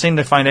 They don't seem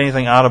to find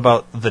anything odd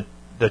about the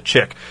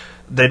chick.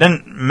 They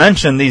didn't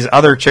mention these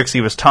other chicks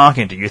he was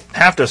talking to. You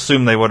have to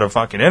assume they would have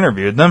fucking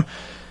interviewed them.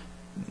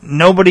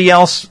 Nobody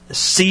else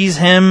sees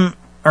him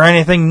or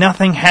anything.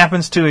 Nothing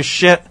happens to his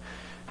shit.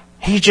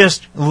 He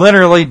just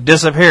literally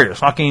disappears.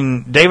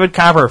 Fucking David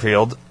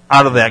Copperfield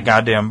out of that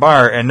goddamn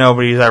bar, and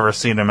nobody's ever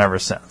seen him ever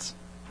since.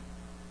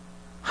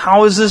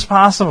 How is this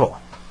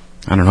possible?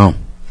 I don't know.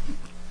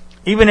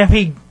 Even if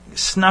he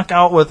snuck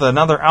out with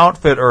another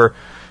outfit or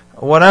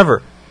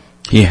whatever.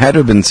 He had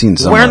to have been seen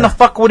somewhere. Where in the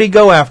fuck would he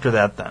go after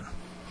that then?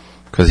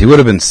 Because he would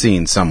have been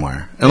seen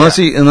somewhere. Unless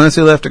he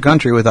left the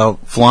country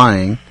without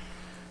flying.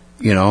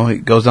 He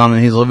goes down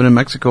and he's living in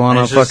Mexico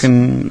on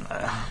fucking...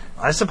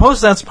 I suppose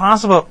that's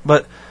possible,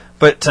 but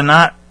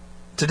to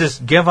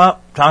just give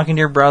up talking to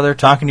your brother,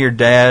 talking to your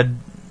dad,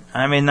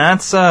 I mean,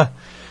 that's...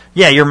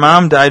 yeah, your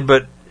mom died,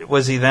 but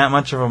was he that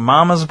much of a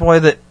mama's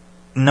boy that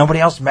nobody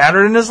else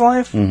mattered in his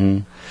life? Mm-hmm.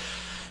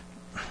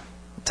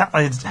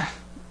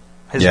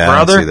 His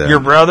brother,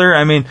 your brother,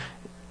 I mean,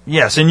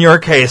 yes, in your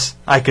case,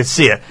 I could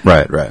see it.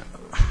 Right.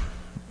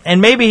 And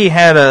maybe he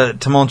had a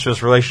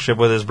tumultuous relationship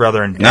with his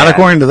brother and dad. Not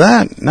according to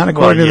that. Not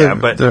according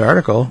to the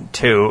article.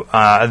 Too,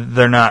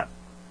 they're not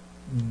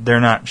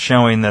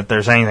showing that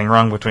there's anything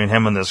wrong between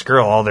him and this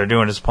girl. All they're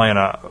doing is playing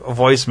a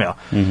voicemail.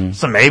 Mm-hmm.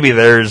 So maybe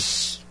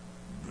there's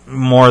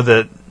more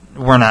that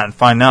we're not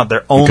finding out.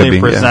 They're only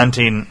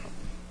presenting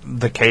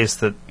the case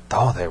that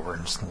they were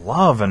in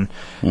love and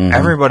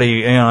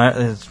everybody,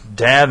 his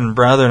dad and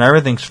brother and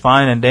everything's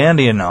fine and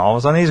dandy, and all of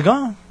a sudden he's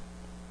gone.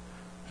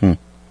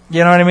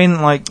 You know what I mean?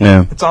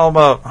 It's all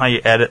about how you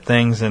edit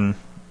things, and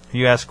if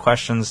you ask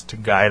questions to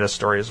guide a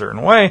story a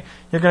certain way,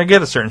 you're going to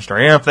get a certain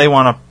story. And if they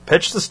want to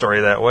pitch the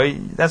story that way,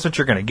 that's what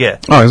you're going to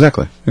get. Oh,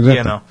 exactly.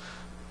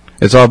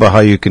 It's all about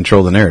how you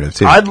control the narrative,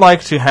 too. I'd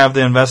like to have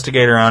the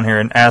investigator on here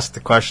and ask the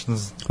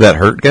questions. That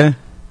hurt guy?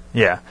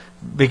 Yeah.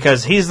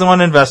 Because he's the one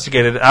that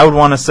investigated. I would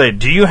want to say,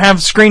 do you have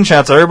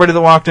screenshots of everybody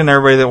that walked in and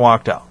everybody that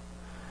walked out?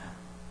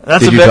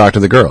 Did you talk to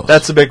the girls?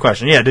 That's a big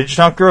question. Yeah, did you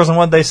talk to girls and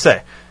what did they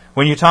say?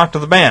 When you talked to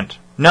the band,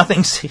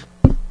 nothing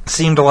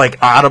seemed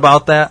odd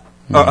about that.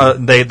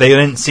 Mm-hmm. They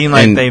didn't seem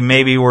like they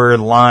maybe were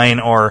lying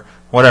or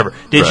whatever.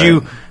 Did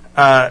you,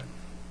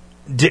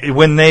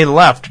 when they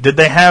left, did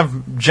they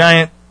have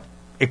giant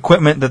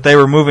equipment that they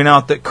were moving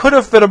out that could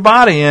have fit a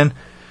body in,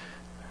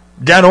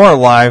 dead or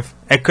alive,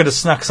 it could have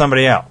snuck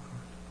somebody out.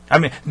 I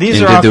mean, these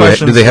And are all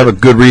questions. Do they have a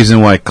good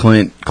reason why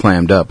Clint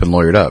clammed up and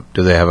lawyered up?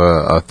 Do they have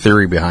a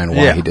theory behind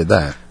why he did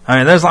that? I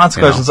mean, there's lots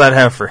of questions I'd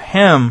have for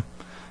him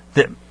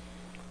that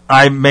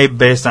I may,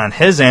 based on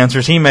his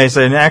answers, he may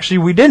say, actually,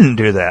 we didn't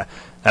do that.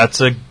 That's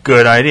a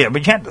good idea.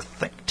 But you have to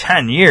think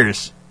 10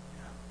 years.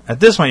 At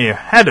this point, you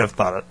had to have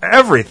thought of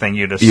everything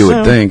you'd assume. You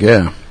would think,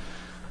 yeah.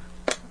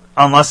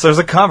 Unless there's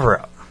a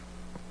cover-up,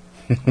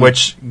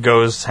 which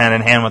goes hand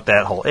in hand with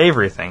that whole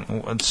Avery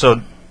thing.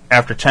 So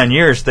after 10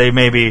 years, they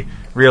maybe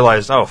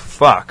realized, oh,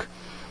 fuck,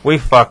 we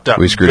fucked up.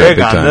 We screwed big up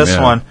big on time, this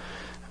yeah.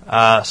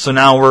 one. So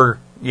now we're,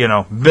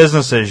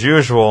 business as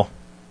usual,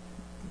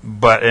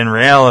 but in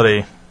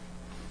reality,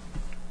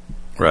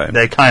 right?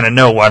 They kind of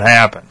know what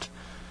happened.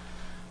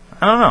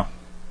 I don't know.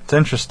 It's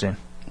interesting.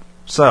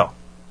 So,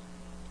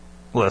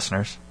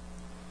 listeners,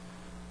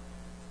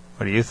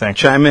 what do you think?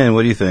 Chime in.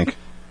 What do you think?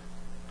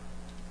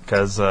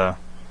 Because I'm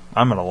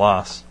at a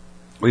loss.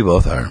 We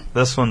both are.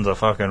 This one's a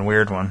fucking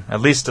weird one.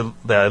 At least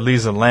the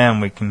Elisa Lam,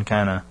 we can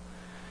kind of...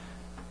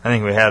 I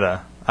think we had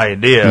a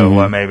idea of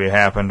what maybe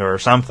happened or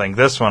something.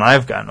 This one,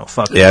 I've got no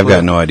fucking Yeah, I've clue.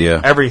 got no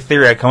idea. Every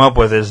theory I come up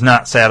with is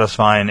not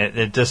satisfying.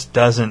 It just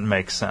doesn't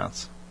make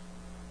sense.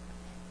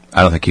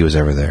 I don't think he was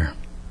ever there.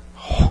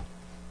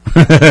 He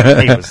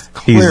was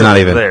He's not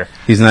clearly even there.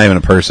 He's not even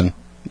a person.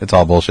 It's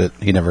all bullshit.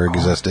 He never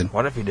existed.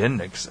 What if he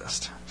didn't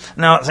exist?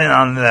 No,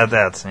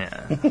 that's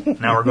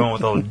now we're going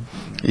with old.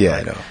 Yeah,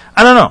 I know.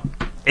 I don't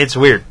know. It's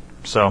weird.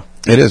 So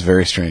It is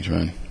very strange,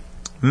 man.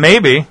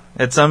 maybe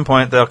at some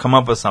point they'll come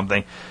up with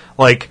something.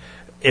 Like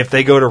if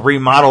they go to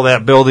remodel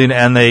that building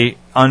and they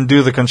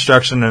undo the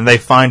construction and they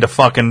find a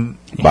fucking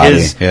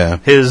Body,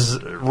 his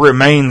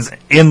remains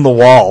in the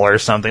wall or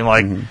something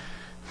like.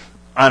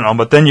 I don't know,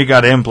 but then you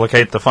got to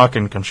implicate the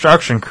fucking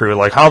construction crew.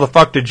 Like, how the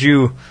fuck did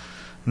you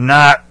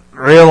not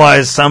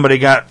realize somebody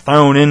got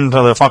thrown into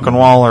the fucking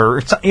wall?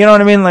 Or you know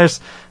what I mean? There's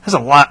a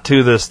lot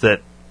to this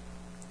that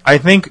I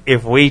think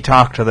if we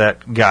talked to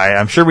that guy,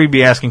 I'm sure we'd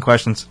be asking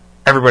questions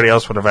everybody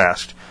else would have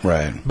asked.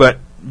 Right. But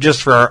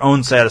just for our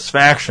own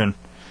satisfaction,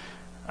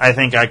 I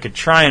think I could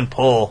try and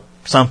pull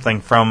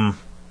something from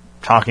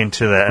talking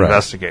to that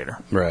investigator.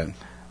 Right.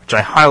 Which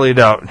I highly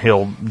doubt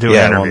he'll do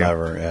an interview. Well,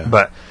 never, yeah.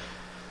 But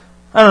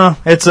I don't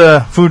know. It's a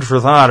food for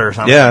thought or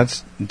something. Yeah,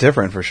 it's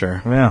different for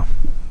sure. Yeah.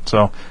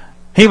 So,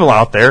 people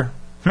out there,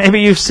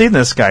 maybe you've seen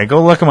this guy.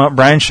 Go look him up.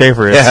 Brian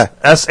Schaeffer.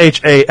 It's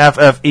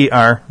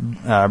Shaffer,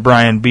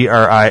 Brian,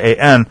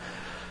 Brian.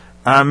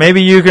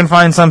 Maybe you can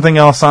find something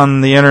else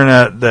on the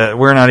internet that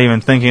we're not even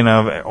thinking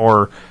of,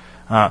 or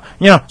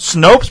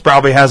Snopes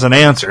probably has an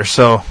answer.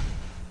 So,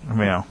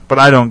 but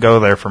I don't go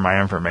there for my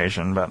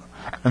information. But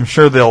I'm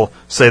sure they'll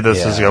say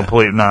this is a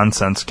complete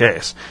nonsense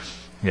case.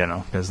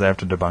 Because they have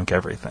to debunk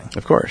everything.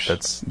 Of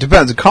course.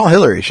 Depends. Call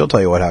Hillary. She'll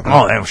tell you what happened.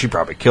 Oh, she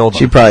probably killed him.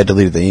 She probably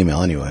deleted the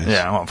email anyways.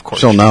 Yeah, well, of course.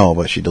 She'll know,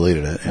 but she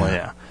deleted it. Well,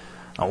 yeah.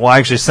 Well, I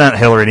actually sent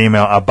Hillary an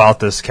email about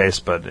this case,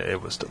 but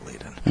it was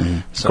deleted.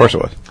 Of course it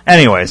was.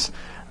 Anyways,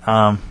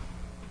 I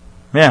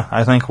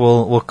think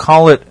we'll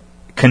call it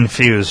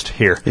confused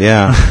here.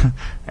 Yeah.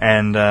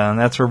 And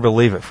that's where we'll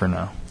leave it for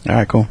now. All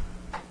right, cool.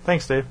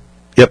 Thanks, Dave.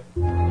 Yep.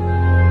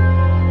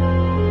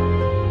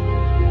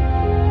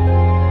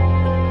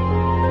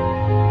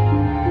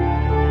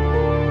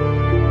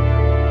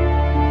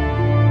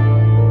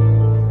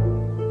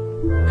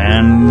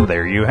 And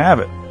there you have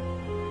it.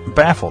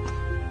 Baffled.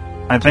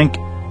 I think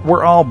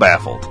we're all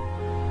baffled.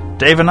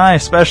 Dave and I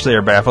especially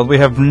are baffled. We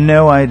have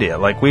no idea.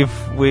 Like we've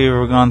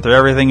gone through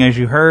everything as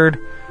you heard.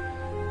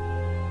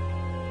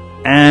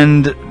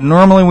 And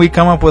normally we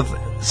come up with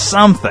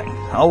something.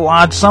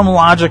 Some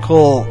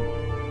logical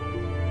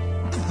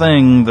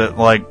thing that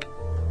like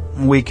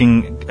we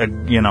can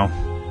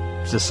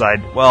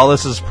decide, well,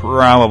 this is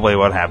probably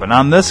what happened.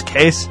 On this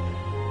case,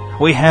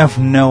 we have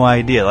no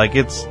idea. Like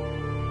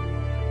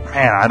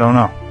man, I don't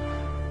know.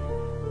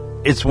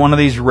 It's one of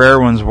these rare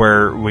ones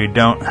where we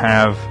don't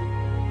have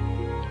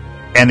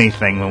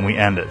anything when we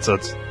end it. So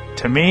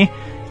to me,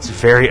 it's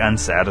very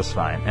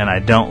unsatisfying. And I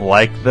don't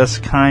like this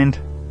kind,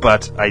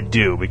 but I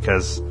do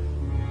because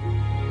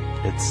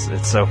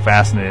it's so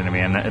fascinating to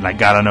me and I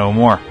gotta know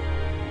more.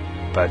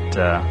 But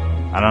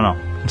I don't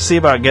know. See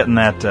about getting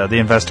that the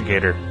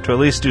investigator to at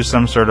least do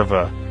some sort of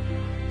a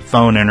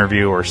phone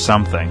interview or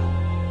something.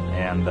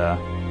 And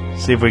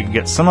see if we can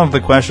get some of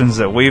the questions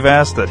that we've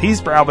asked that he's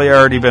probably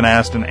already been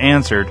asked and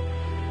answered,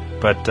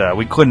 but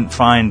we couldn't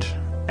find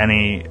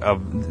any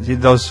of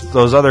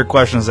those other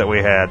questions that we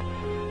had.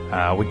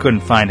 We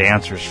couldn't find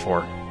answers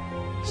for.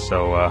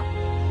 So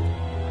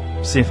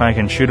see if I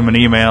can shoot him an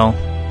email,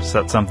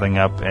 set something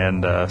up,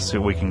 and see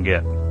what we can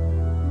get.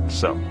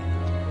 So,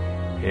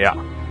 yeah.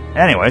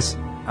 Anyways,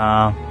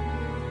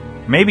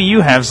 maybe you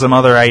have some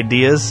other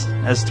ideas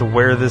as to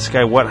where this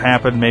guy, what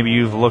happened. Maybe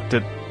you've looked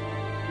at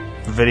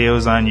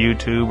videos on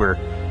YouTube or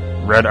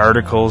read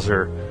articles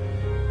or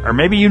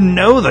maybe you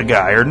know the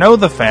guy or know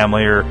the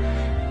family or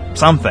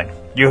something.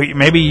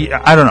 Maybe,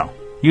 I don't know.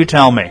 You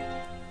tell me.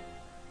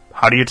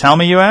 How do you tell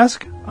me, you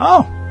ask?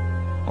 Oh,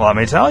 let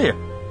me tell you.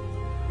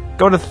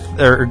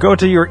 go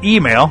to your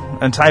email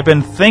and type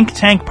in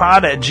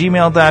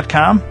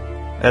thinktankpod@gmail.com,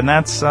 and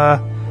that's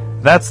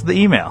the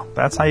email.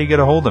 That's how you get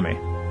a hold of me.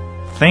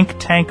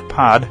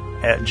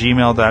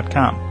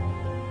 thinktankpod@gmail.com,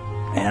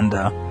 and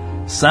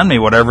send me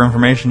whatever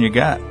information you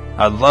got.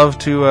 I'd love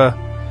to hear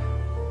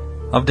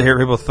what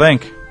people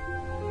think.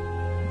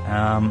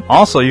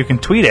 Also, you can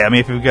tweet at me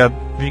if you got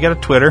a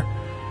Twitter,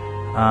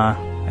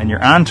 and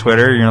you're on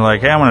Twitter and you're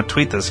like, hey, I want to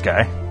tweet this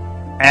guy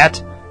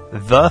at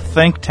the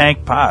Think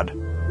Tank Pod.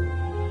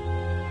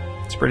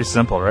 It's pretty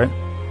simple, right?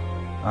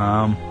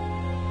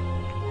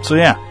 So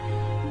yeah,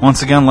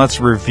 once again, let's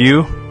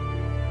review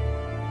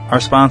our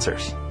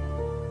sponsors.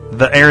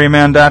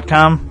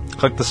 TheAiryman.com.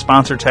 Click the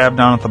sponsor tab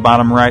down at the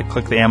bottom right.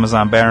 Click the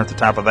Amazon banner at the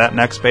top of that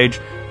next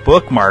page.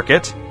 Bookmark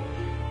it.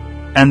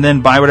 And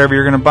then buy whatever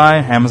you're going to buy.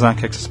 Amazon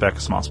kicks us back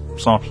a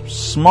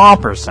small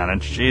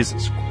percentage.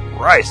 Jesus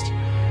Christ.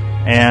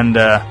 And,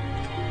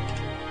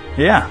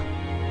 yeah.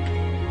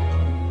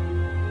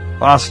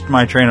 Lost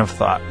my train of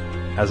thought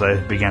as I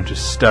began to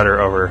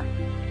stutter over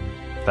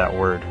that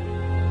word.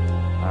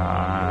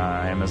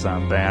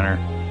 Amazon banner.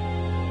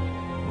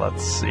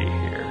 Let's see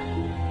here.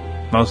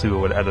 Most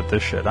people would edit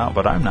this shit out,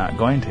 but I'm not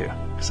going to.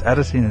 Because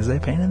editing is a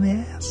pain in the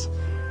ass.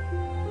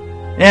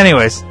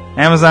 Anyways,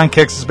 Amazon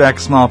kicks us back a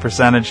small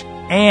percentage,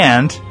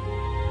 and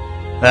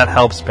that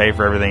helps pay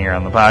for everything here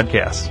on the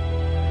podcast.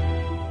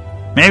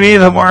 Maybe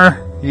the more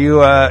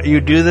you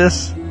do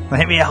this,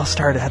 maybe I'll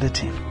start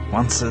editing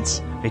once I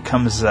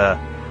can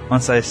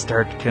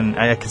start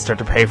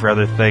to pay for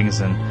other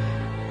things, and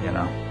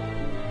then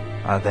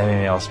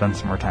maybe I'll spend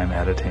some more time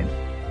editing,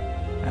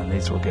 and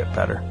these will get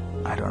better.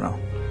 I don't know.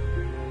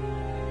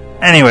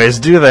 Anyways,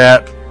 do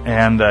that,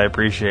 and I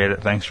appreciate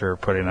it. Thanks for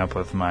putting up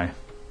with my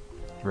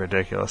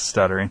ridiculous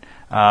stuttering.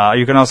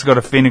 You can also go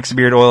to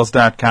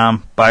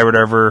phoenixbeardoils.com, buy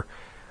whatever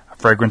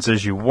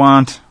fragrances you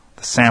want,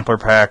 the sampler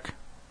pack,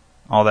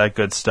 all that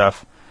good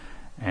stuff,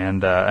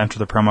 and enter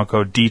the promo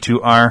code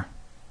D2R.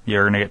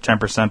 You're going to get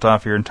 10%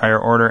 off your entire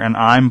order, and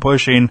I'm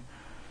pushing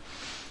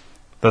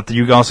that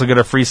you also get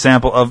a free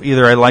sample of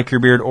either I Like Your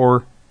Beard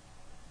or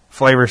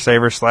Flavor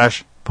Saver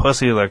 /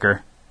 Pussy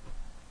Liquor.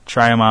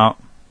 Try them out.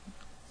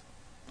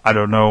 I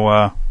don't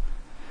know.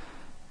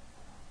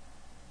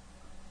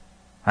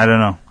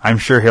 I'm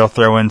sure he'll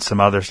throw in some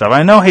other stuff.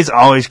 I know he's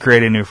always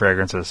creating new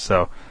fragrances,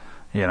 so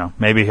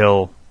maybe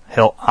he'll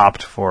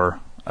opt for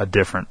a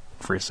different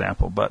free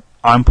sample. But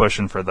I'm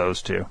pushing for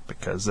those two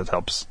because it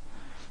helps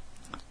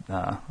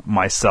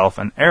myself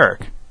and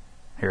Eric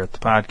here at the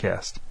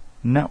podcast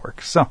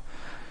network. So,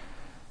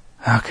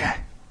 okay,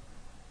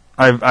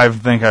 I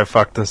think I've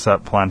fucked this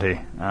up plenty.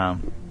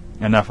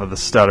 Enough of the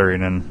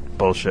stuttering and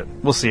bullshit.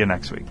 We'll see you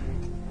next week.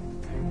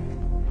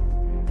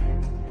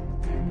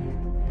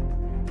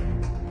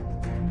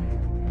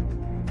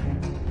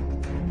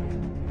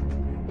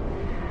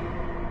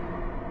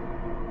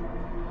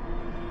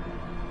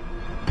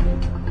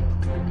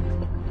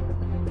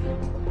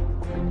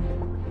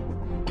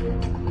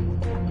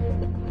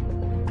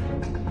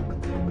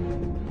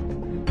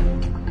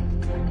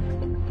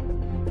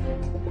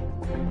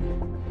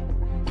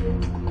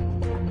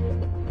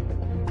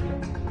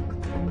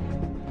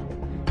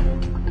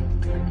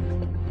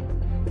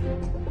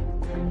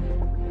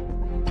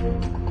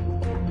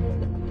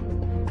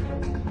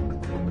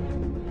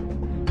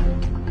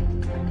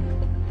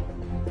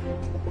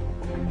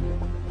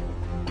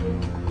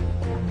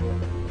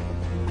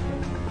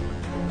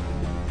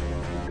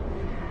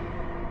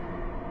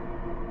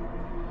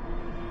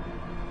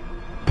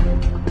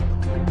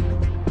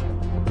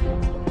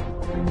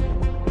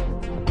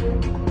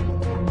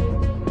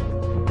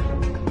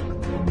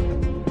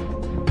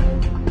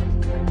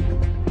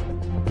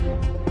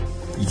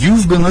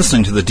 You've been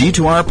listening to the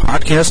D2R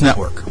Podcast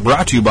Network,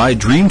 brought to you by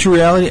Dream to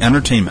Reality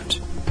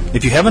Entertainment.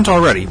 If you haven't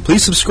already,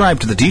 please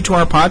subscribe to the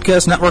D2R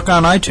Podcast Network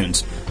on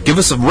iTunes, give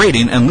us a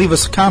rating, and leave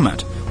us a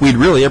comment. We'd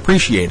really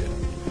appreciate it.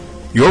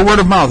 Your word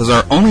of mouth is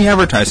our only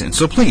advertising,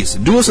 so please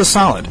do us a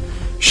solid.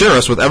 Share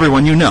us with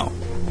everyone you know.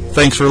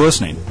 Thanks for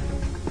listening.